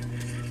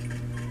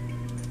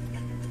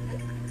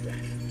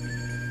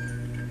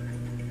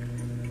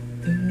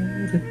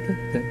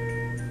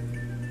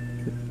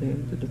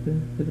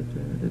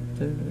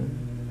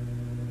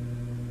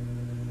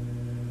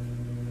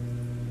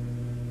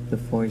 The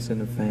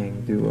Poison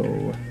Fang duo.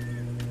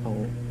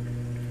 Oh,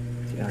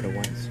 the other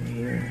ones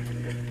here.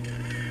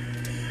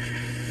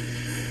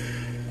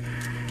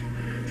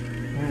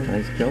 Oh,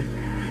 nice jump.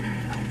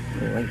 Oh,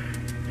 great.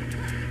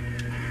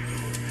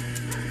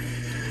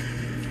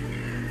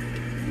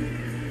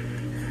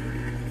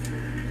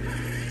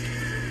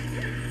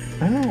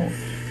 Ouch.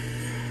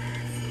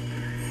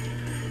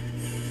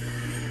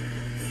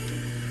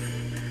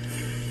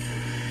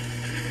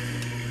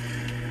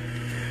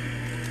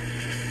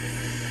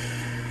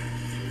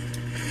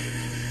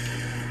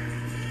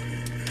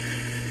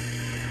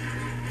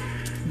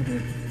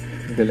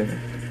 Galing.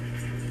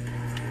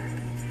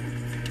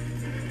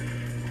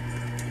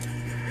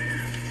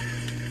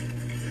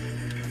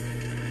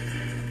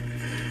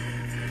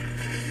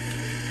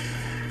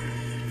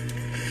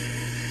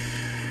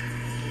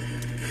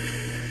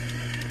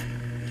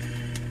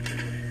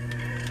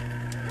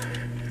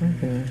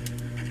 Okay.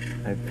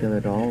 I feel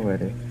it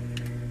already.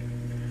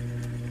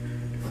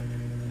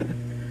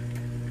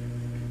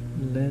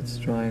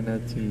 Let's try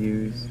not to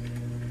use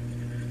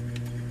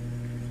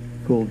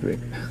cool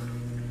drink.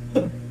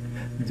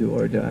 Do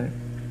or die.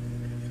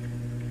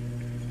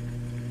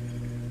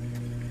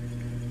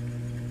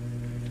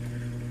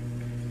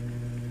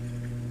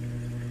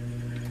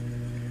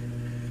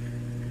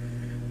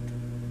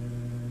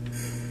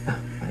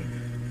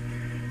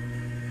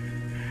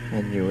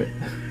 I knew it.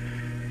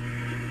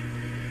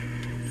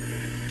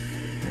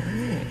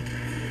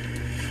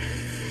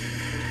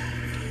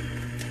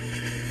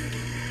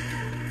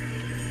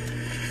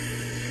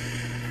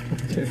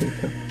 There we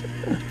go.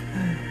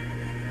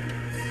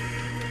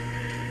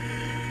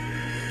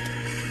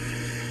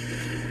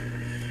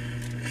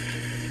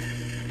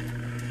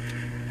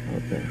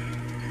 Okay.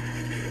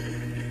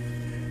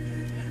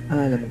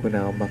 Alam ko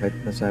na kung bakit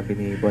nasabi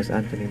ni Boss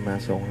Anthony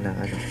Masong na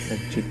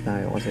nag-cheat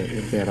tayo kasi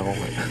yung pera ko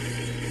nga.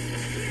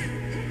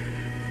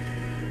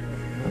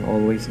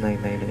 Always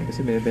 999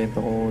 kasi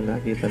binibenta ko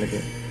lagi talaga.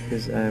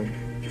 Because I've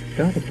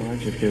got a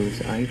bunch of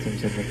those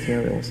items and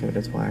materials, so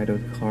that's why I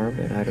don't carve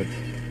and I don't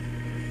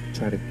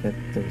try to get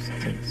those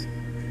things.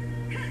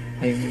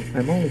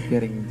 I'm only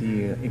getting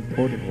the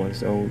important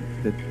ones or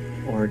the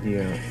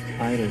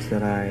items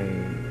that I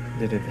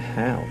didn't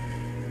have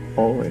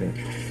already.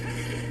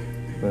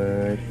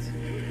 But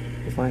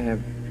if I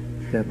have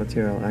that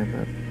material, I'm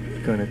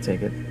gonna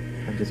take it.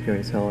 I'm just going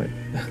to sell it.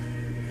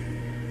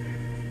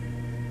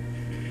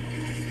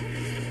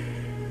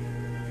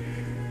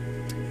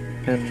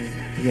 And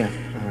yeah,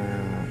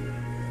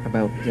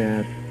 about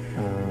that,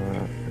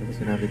 ano ba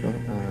sinabi ko?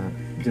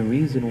 The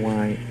reason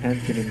why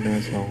Anthony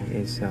Masong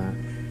is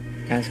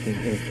asking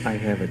if I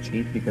have a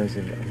cheat because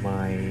of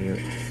my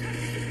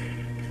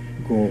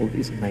gold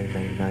is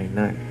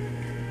 9999.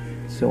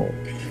 So,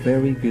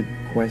 very good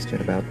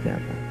question about that.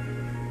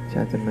 Si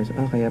Anthony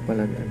Masong, kaya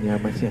pala ang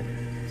yaman yan.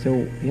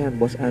 So, yan,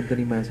 Boss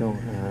Anthony Masong,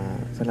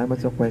 salamat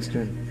sa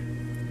question.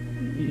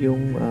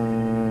 Yung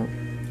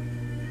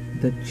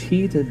the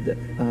cheated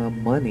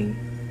money,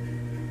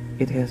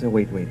 it has a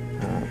wait.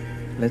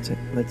 Let's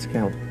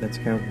count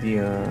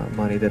the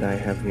money that I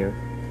have here.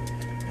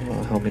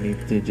 How many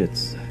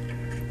digits?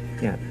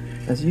 Yeah,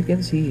 as you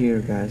can see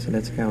here, guys.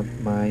 Let's count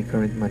my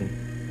current money.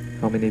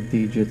 How many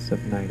digits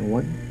of 9?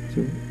 1,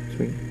 2,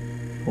 3,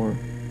 4,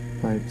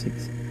 5,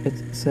 6.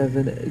 It's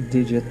 7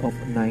 digit of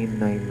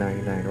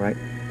 9999, right?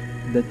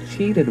 The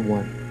cheated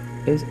one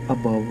is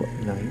above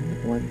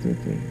 9. 1, 2,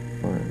 3,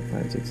 4,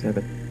 5, 6,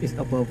 7. Is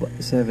above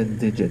 7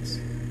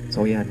 digits.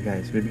 So yan,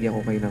 guys, bibigyan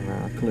ko kayo ng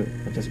clue.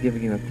 I'm just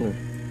giving you a clue.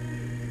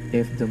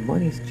 If the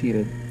money is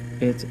cheated,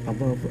 it's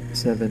above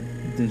 7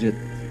 digit.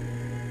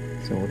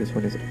 So this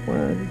one is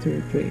 1,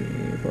 2, 3,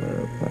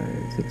 4,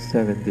 5,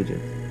 6, 7 digit.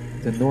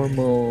 The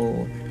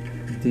normal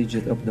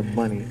digit of the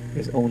money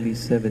is only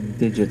 7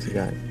 digits,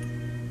 guys.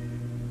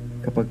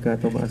 Kapag ka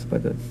tumaas pa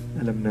dun,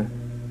 alam na.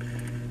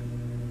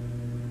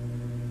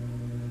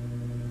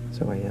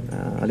 So ayan,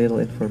 a little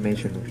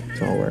information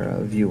to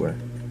our viewer.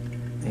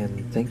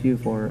 And thank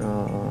you for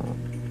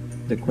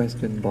the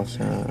question, Boss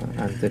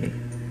Anthony.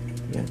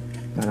 Yan,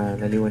 para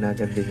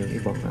naliwanagan din yung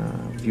ibang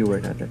viewer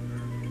natin.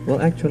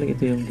 Well, actually,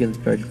 ito yung guild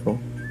card ko.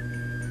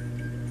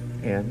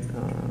 And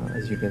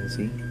as you can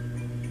see,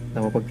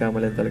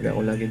 napapagkamalan talaga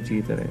ako, laging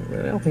cheater eh.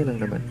 Well, okay lang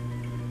naman.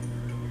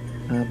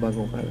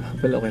 Bagong kala.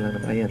 Well, okay lang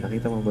naman. Ayan,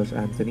 nakita mo, Boss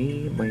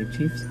Anthony, my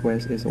Chief's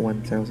Quest is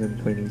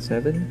 1027.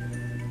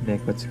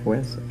 Necot's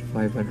Quest,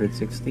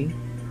 560.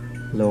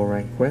 Low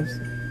rank Quest,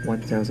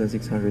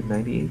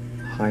 1698.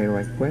 High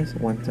rank Quest,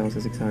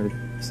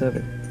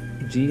 1607.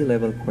 G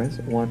level Quest,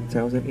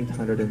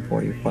 1845.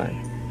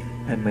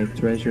 And my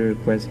treasure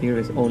quest here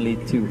is only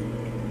 2.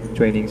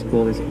 Training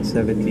school is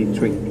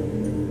 73.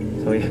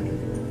 So yeah,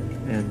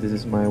 and this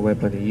is my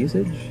weapon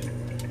usage,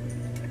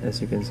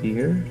 as you can see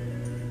here.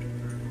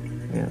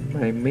 And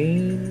my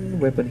main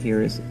weapon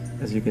here is,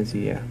 as you can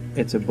see, yeah,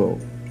 it's a bow.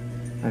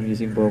 I'm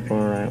using bow for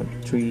around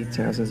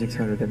 3,619.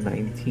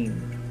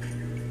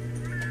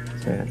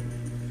 So yeah,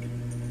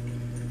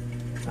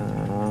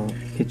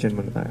 kitchen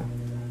muna tayo.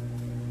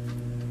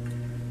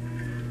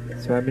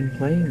 So I've been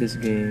playing this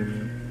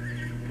game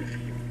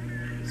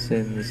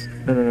since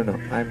no.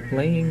 I'm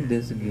playing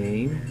this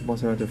game,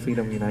 Monster Hunter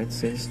Freedom Unite,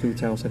 since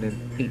 2008.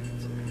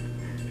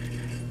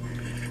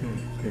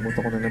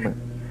 Limutan ko na naman.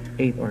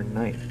 8 or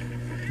 9.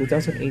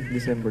 2008,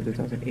 December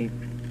 2008.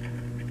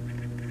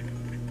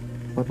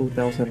 O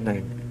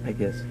 2009, I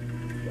guess.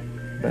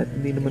 But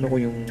hindi naman ako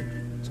yung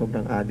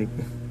sobrang addict.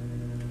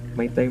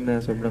 May time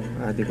na sobrang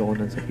addict ako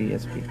nun sa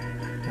PSP.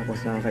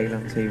 Tapos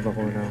nakakailang save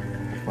ako ng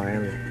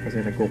file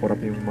kasi nagkukurap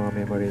yung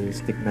mga memory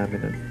stick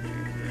namin nun.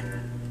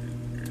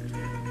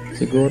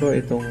 Siguro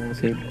itong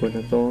save ko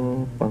na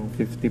to pang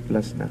 50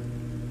 plus na.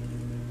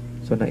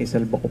 So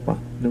naisalba ko pa.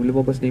 Nung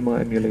lumabas na yung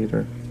mga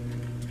emulator,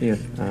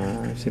 yun,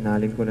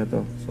 sinalin ko na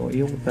to. So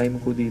yung time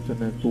ko dito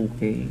na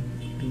 2K,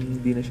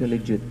 hindi na siya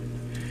legit.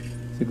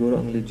 Siguro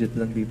ang legit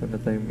lang dito na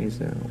time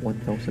is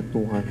 1,200.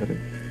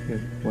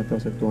 Yun,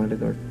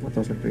 1,200 or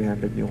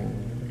 1,300 yung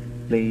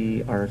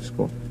play hours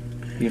ko.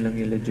 Yun lang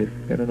yung legit.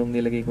 Pero nung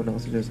nilagay ko na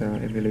kasi siya sa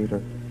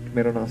emulator,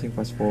 meron na kasing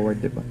fast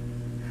forward, diba?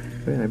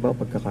 So yun, iba,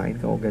 pagkakain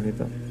ka o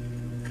ganito.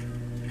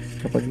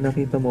 Kapag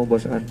nakita mo,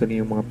 Boss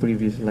Anthony, yung mga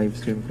previous live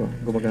stream ko,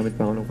 gumagamit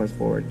pa ako ng fast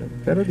forward.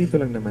 Pero dito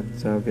lang naman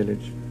sa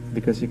village,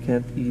 because you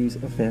can't use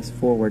a fast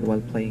forward while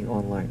playing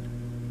online.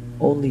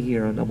 Only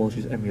here on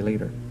Amultios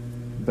emulator.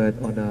 But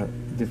on a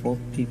default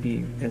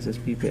PP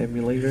SSPP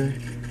emulator,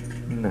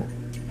 nah,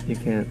 you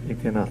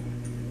cannot.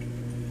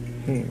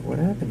 Hey,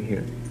 what happened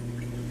here?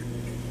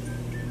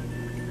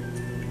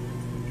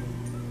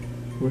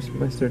 Where's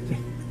my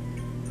starting?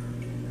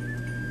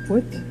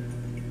 What?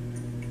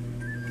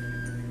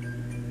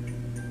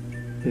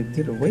 They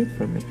didn't wait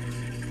for me.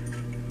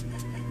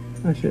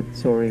 Ah shit,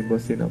 sorry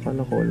boss,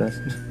 akala ko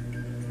last.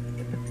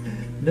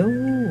 No!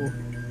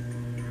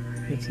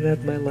 It's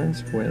not my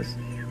last quest.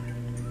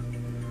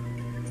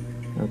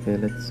 Okay,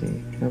 let's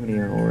see. How many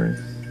hours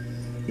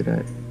did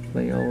I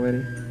play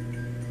already?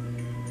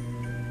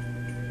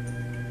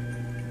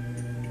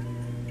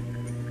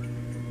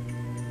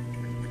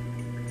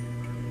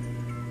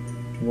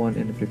 One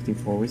and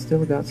 54. We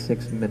still got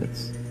 6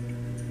 minutes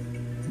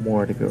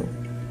more to go.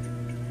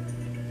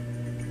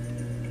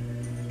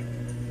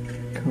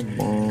 Come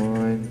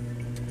on.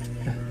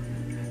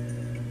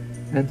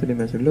 Anthony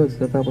Messer, Lods,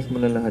 natapos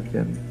mo na lahat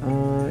yan.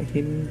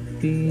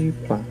 Hindi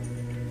pa.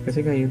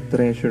 Kasi nga yung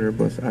treasure,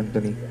 Boss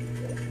Anthony.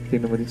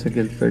 Tingnan mo din sa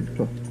guild card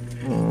ko.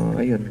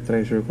 Ayun,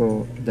 treasure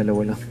ko,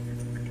 dalawa lang.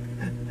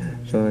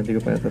 So, hindi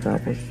ko pa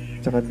natatapos.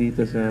 Tsaka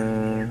dito sa...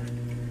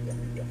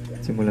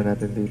 Simulan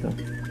natin dito.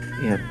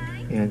 Yan.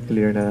 Yan,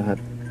 clear na lahat.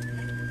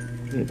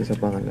 Dito sa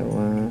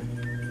pangalawa.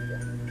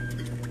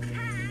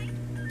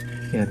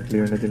 Yan,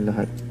 clear na din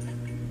lahat.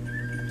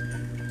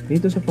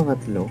 Dito sa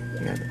pangatlo,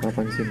 yan,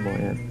 papansin mo,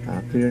 yan.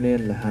 Clear na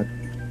yan lahat.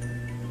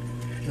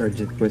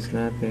 Urgent quest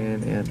natin,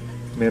 yan.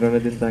 Meron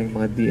na din tayong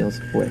mga DLC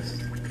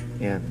quest.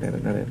 Yan,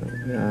 meron na rin.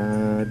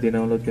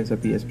 Dinownload ko yun sa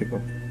PSP ko.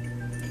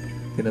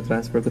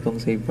 Tina-transfer ko tong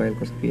save file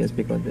ko sa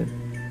PSP ko din.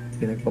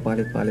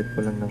 Pinagpapalit-palit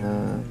ko lang ng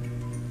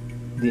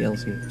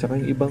DLC.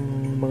 Tsaka yung ibang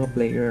mga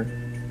player,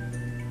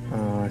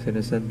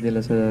 sinasend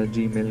nila sa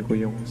Gmail ko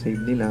yung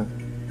save nila.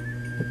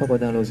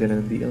 Nagpapadownload sila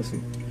ng DLC.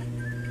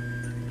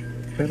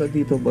 Pero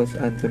dito, Boss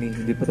Anthony,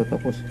 hindi pa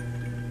tapos.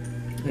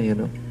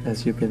 Ayan o.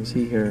 As you can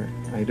see here,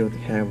 I don't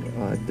have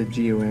the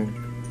G rank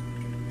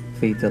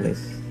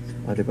Fatalist.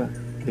 Diba?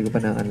 Hindi ko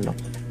pa na-unlock.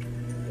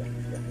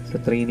 Sa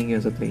training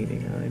yun, sa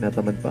training.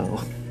 Inatamad pa ako.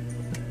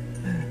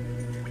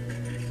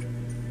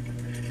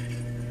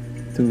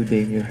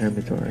 2-day new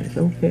Hermitories.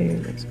 Okay,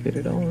 let's get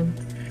it on.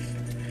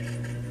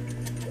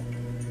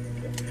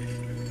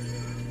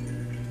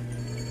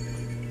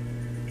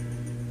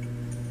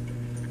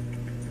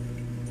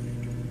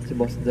 Si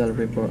Boss Del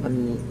Ripper,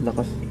 ang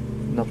lakas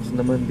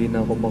naman, di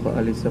na ako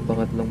makaalis sa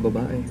pangatlong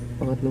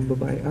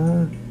babae.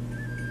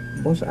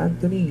 Boss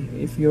Anthony,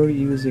 if you're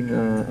using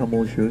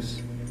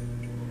Amultios,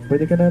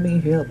 pwede ka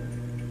namin i-help.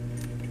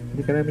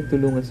 Pwede ka namin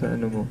tulungan sa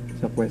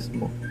sa quest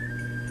mo.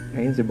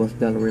 Ayan si Boss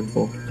Del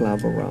Rimpo,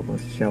 Clavo Ramos,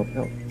 shout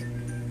out.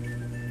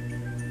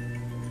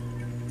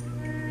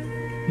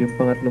 Yung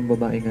pangatlong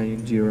babae nga,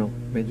 yung G-Rank,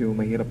 medyo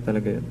mahirap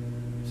talaga yun.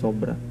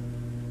 Sobra.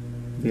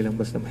 Hindi lang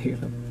basta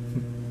mahirap.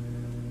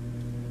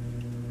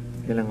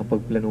 Kailangan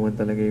pagplanuhan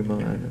talaga yung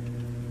mga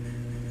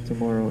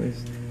Tomorrow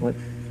is what?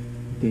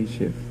 Day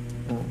shift.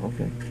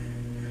 Okay.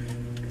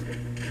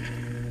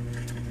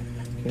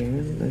 Okay,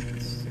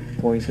 let's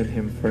poison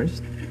him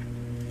first.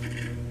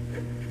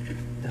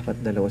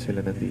 Dapat dalawa sila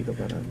nandito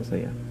para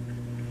masaya.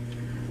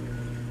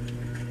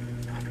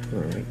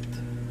 Great.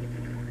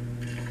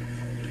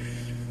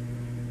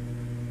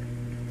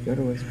 The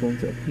other one's going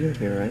to appear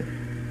here, right?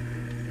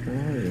 Where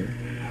are you?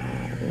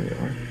 There you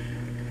are.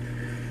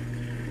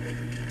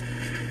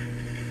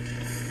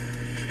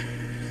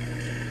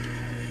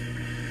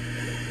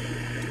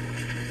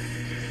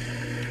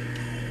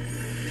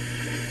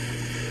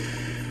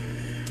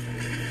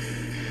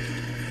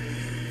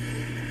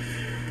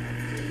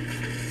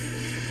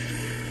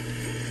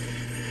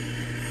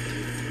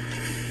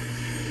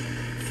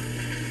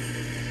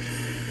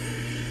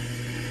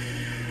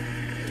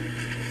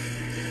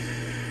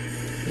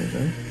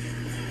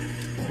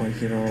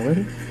 Poison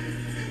already?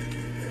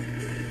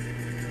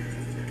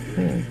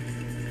 Okay.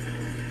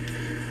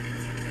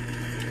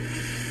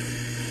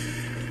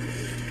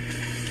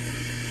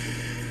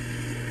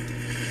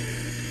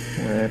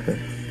 What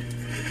happened?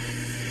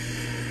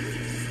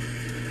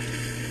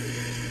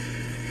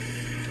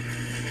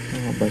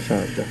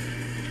 Basada.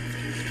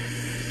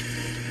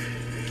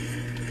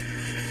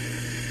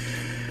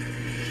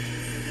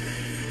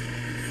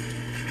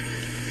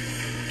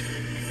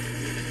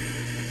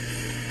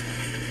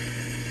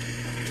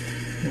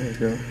 There we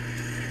go.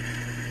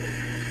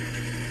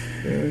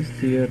 There's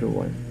the other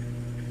one.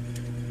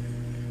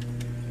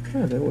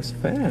 That was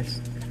fast.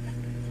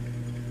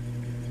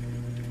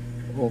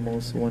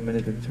 Almost 1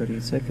 minute and 30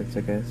 seconds,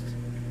 I guess.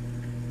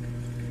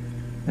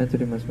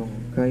 Anthony Masong,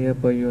 kaya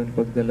ba yun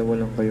pag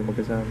dalawa lang kayo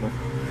magkasama?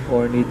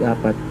 Or need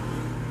apat?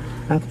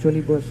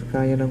 Actually, boss,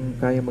 kaya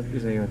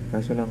mag-isa yun.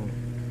 Kaso lang,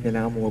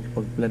 kailangan mo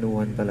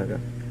pagplanuhan talaga.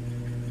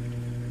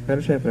 Pero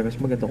syempre, mas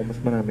maganda kung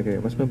mas marami kayo.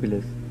 Mas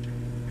mabilis.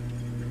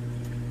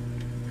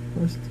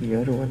 What's the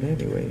other one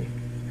anyway?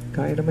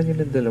 Kaya naman yun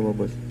ng dalawa,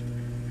 boss.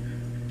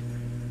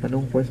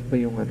 Anong quest ba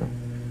yung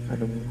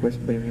Anong quest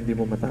ba yung hindi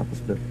mo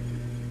matapos doon?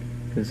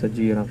 Dun sa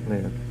G-rank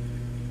na yun.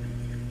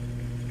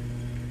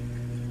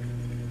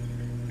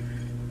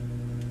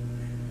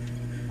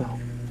 Oh,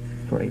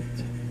 great.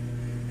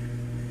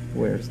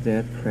 Where's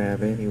that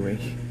crab anyway?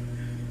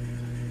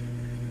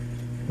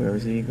 Where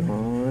is he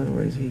gone?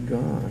 Where is he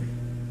gone?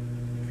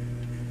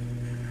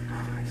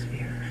 Oh, he's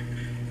here.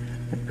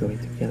 I'm going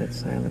to kill it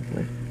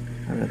silently.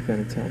 I'm not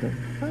gonna tell them.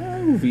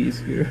 Oh, V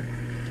is here.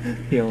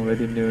 He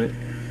already knew it.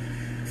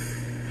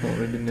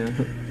 Already knew.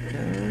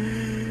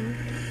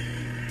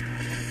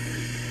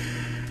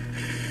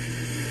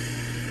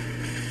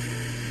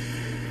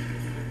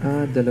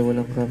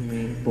 Dalawa lang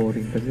kami.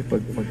 Boring kasi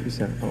pag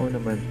mag-isa. Oo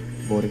naman,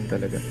 boring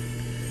talaga.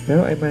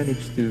 Pero I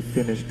managed to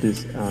finish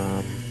this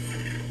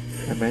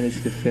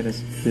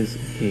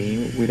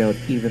game without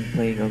even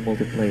playing on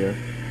multiplayer.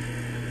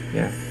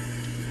 Yeah.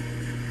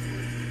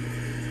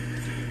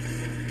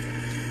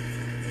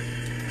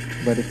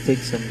 But it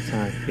takes some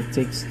time. It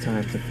takes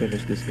time to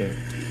finish this game.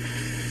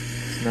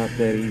 It's not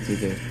that easy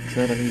game. It's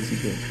not an easy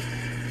game.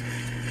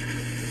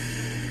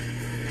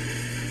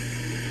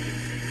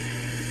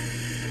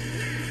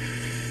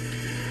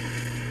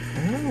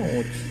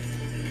 Ouch.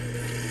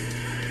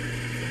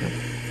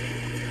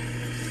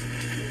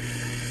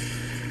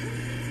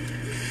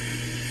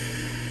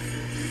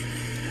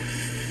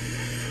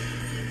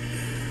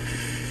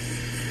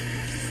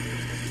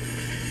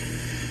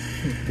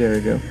 There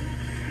you go.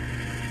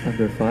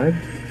 Under 5?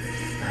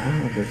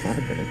 Under 5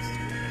 minutes.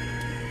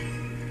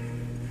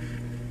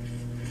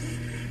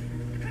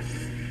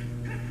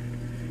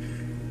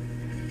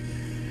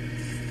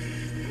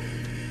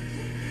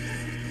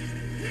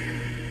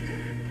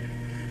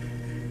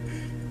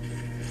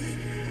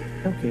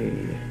 Okay.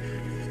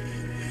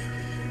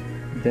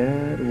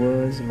 That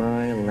was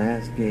my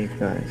last game,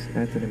 guys.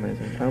 Anthony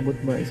Mason. Abot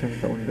ba isang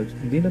taon, Lods?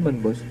 Hindi naman,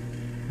 boss.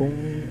 Kung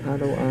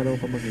araw-araw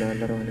ka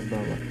maglalaro,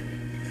 halimbawa,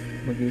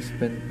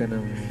 mag-spend ka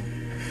ng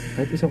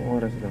kahit isang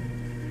oras lang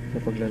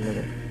sa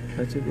paglalaro.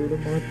 Kahit siguro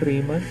mga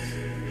 3 months.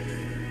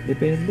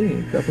 Depende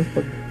eh. Tapos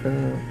pag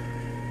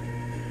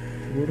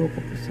siguro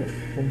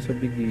kung sa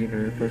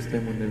beginner, first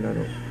time mo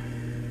nilaro,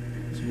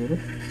 siguro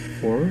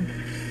 4.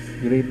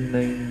 Grade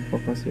 9 pa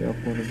kasi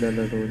ako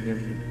naglalaro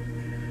niyan.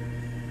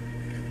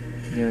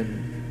 Yan.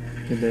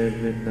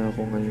 11 na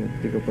ako ngayon.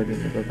 Hindi ko pa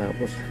din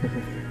natatapos.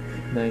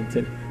 9,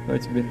 10. Oh,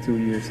 it's been 2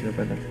 years na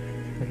pala.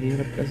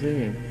 Mahirap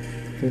kasi eh.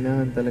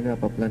 Kailangan talaga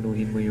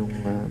paplanuhin mo yung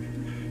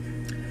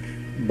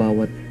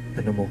bawat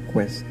mo,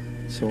 quest.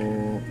 So,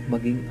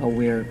 maging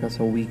aware ka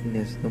sa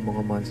weakness ng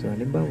mga monster.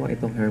 Halimbawa,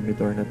 itong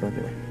Hermitor na to,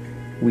 di ba?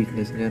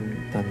 Weakness niyan,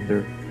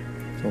 thunder.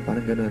 So,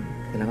 parang ganun.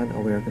 Kailangan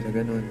aware ka sa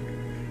ganun.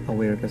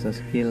 Aware ka sa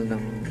skill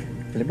ng,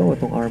 halimbawa,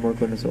 itong armor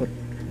ko na suot.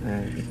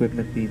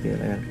 Equipment detail,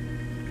 ayan.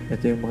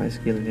 Ito yung mga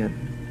skill niyan.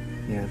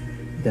 Yan.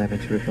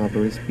 Damage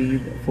recovery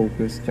speed,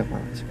 focus, tsaka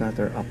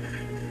scatter up.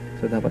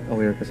 So, dapat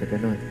aware ka sa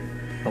ganun.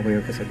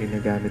 Aware ka sa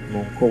ginagamit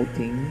mong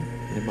coating.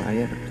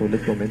 Ayan, tulad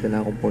ko, may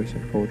dala akong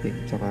poison coating,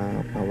 tsaka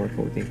power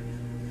coating.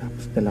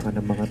 Tapos, dala ka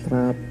ng mga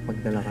trap,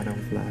 magdala ka ng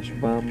flash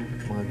bomb,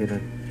 mga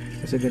ganun.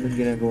 Kasi ganun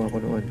ginagawa ko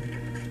noon.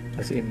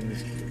 As in,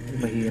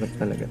 mahirap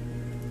talaga.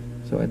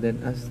 So, and then,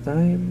 as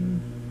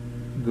time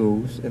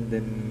goes, and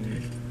then,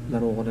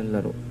 laro ko ng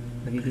laro,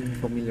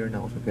 nagiging familiar na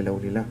ako sa galaw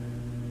nila.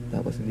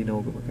 Tapos hindi na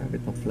ako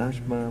gumagamit ng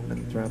flash bomb,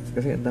 ng traps.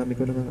 Kasi ang dami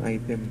ko namang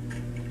item.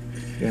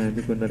 Kaya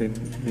hindi na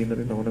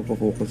rin ako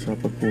nagpo-focus sa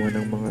pagkuha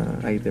ng mga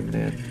item na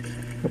yan.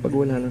 Kapag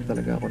wala lang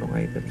talaga ako ng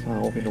item, saka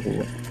ako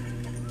kinukuha.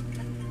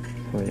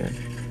 So, yan.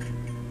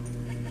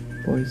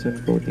 Poison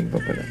coating pa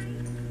pala.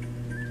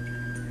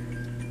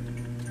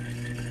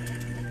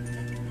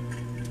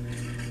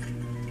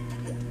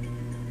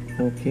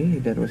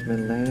 Okay, that was my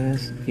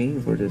last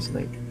game for this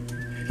night.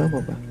 Tama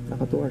ba?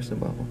 Naka 2 hours na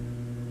ba ako?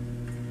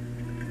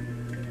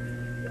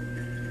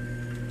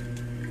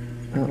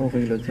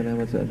 Okay, Lord.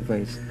 Salamat sa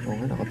advice. Oo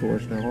nga, naka 2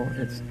 hours na ako.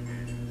 It's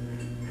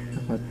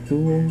naka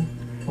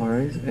 2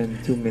 hours and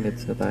 2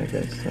 minutes na tayo,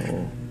 guys. So,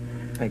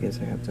 I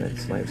guess I have to end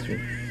this live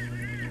stream.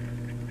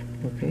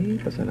 Okay,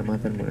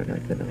 pasalamatan muna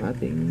natin ang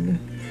ating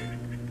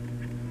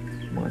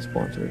mga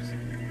sponsors.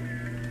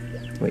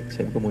 Wait,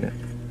 save ko muna.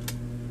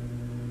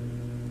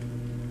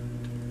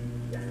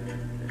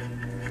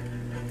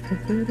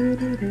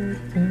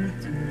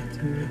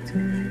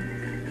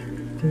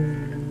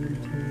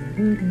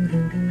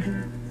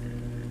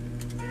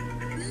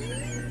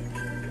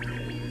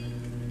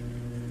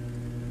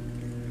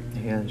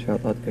 Ayan,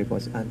 shoutout kay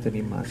Boss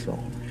Anthony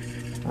Masong.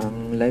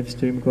 Ang live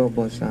stream ko,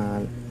 boss,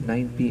 9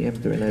 p.m.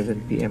 to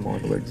 11 p.m.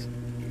 onwards.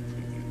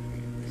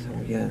 So,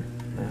 yeah.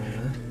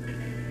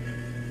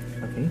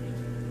 Okay.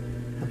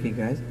 Okay,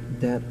 guys.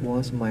 That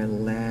was my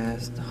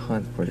last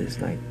hunt for this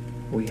night.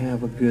 We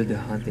have a good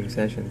hunting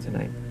session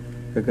tonight.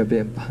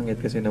 Kagabi, ang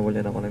pangit kasi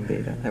nawalan ako ng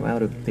data. I'm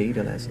out of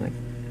data last night.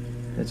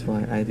 That's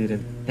why I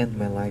didn't end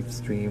my live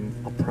stream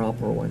a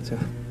proper one. So,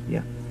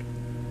 yeah.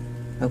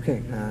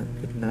 Okay,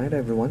 good night,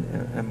 everyone.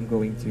 I'm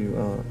going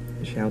to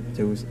shout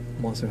those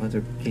Monster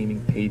Hunter Gaming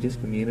pages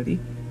community.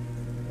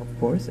 Of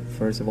course,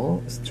 first of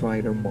all,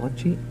 Strider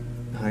Mochi.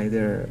 Hi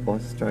there,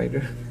 Boss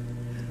Strider.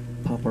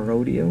 Papa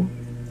Rodeo.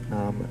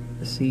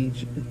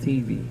 Siege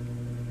TV.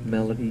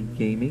 Melody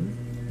Gaming.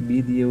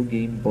 Video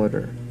Game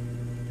Butter.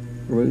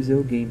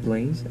 Rozo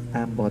Gameplays.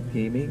 Ambot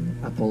Gaming.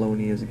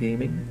 Apollonius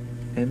Gaming.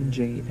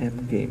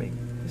 MJM Gaming.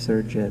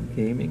 Sir Jed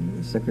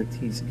Gaming.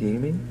 Socrates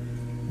Gaming.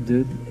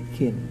 Dude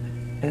Kin.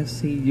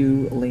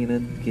 SCU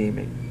Leonard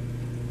Gaming.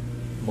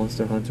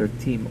 Monster Hunter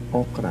Team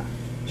Okra.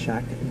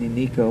 Shaq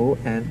Niniko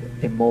and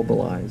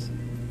Immobilize.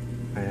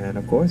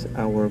 And of course,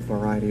 our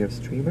variety of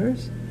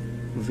streamers.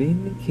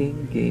 Vin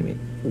King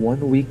Gaming. 1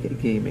 Week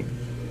Gaming.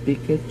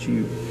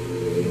 Pikachu.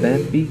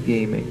 Bambi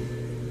Gaming.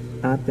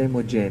 Ate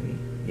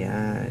Mojeni.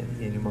 Yan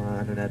yung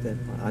mga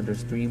natin, mga other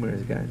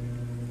streamers, guys.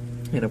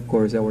 And of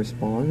course, our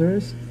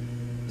sponsors.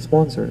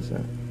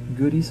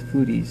 Goodies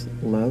Foodies.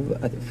 Love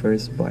at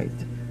First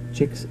Bite.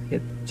 Chicks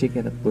It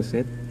Chicken at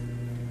Pusit.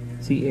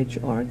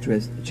 CHR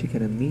Dressed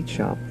Chicken and Meat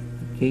Shop.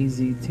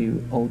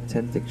 KZ2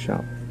 Authentic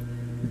Shop.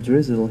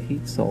 Drizzle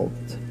Heat Salt.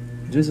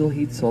 Drizzle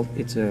Heat Salt,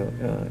 it's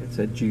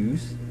a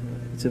juice.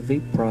 It's a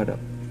vape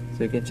product.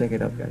 So you can check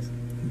it out, guys.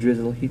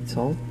 Drizzle Heat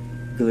Salt,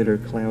 Glitter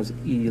Clouds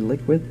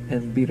E-Liquid,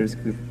 and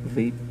Bitterscoop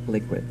Vape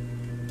Liquid.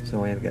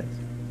 So ayan, guys.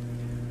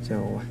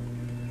 So,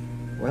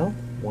 well,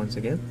 once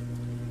again,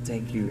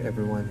 thank you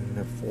everyone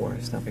for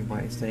stopping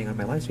by and staying on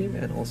my live stream,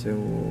 and also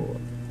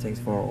thanks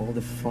for all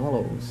the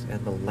follows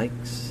and the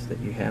likes that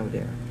you have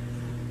there.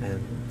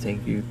 And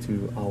thank you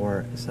to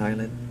our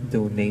silent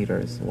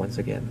donators once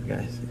again,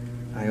 guys.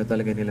 Ayaw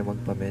talaga nila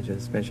magpa-mention,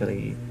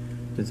 especially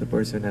to the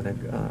person na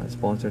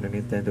nag-sponsor ng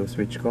Nintendo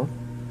Switch ko,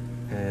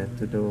 and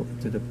to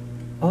the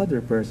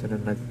other person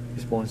na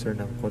nag-sponsor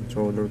ng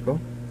controller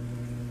ko,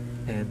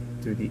 and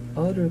to the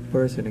other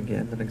person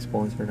again na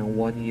nag-sponsor ng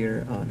 1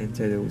 year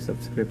Nintendo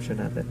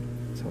subscription natin.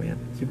 So yan.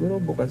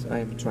 Siguro bukas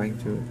I'm trying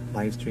to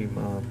live stream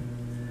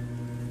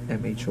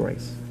MH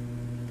Choice.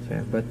 So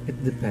yan. But it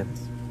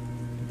depends.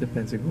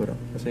 Depends siguro.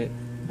 Kasi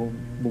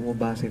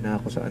bumabase na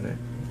ako sa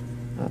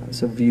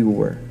sa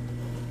viewer.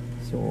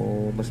 So,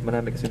 mas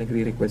marami kasi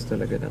nagre-request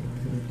talaga ng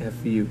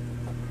FU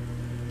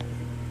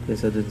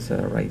kesa dun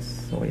sa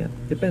Rice. So, ayan.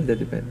 Depende.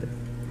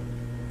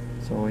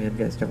 So, ayan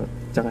guys.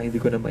 Tsaka hindi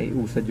ko na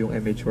maiusad yung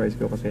MH Rice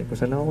ko kasi kung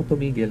saan lang ako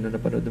tumigil na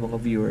napanood ng mga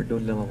viewer,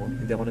 doon lang ako.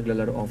 Hindi ako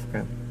naglalaro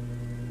off-cam.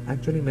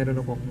 Actually, meron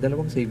ako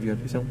dalawang save yun.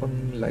 Isang pang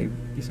live,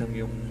 isang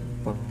yung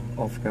pang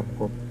off-cam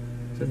ko.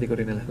 So, hindi ko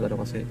rin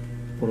nalalaro kasi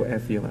puro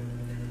FU nga.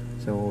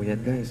 So,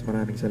 yan guys,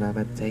 maraming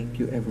salamat.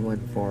 Thank you everyone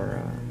for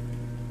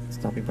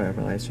stopping by our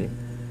live stream.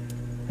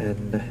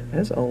 And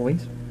as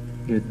always,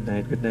 good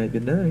night.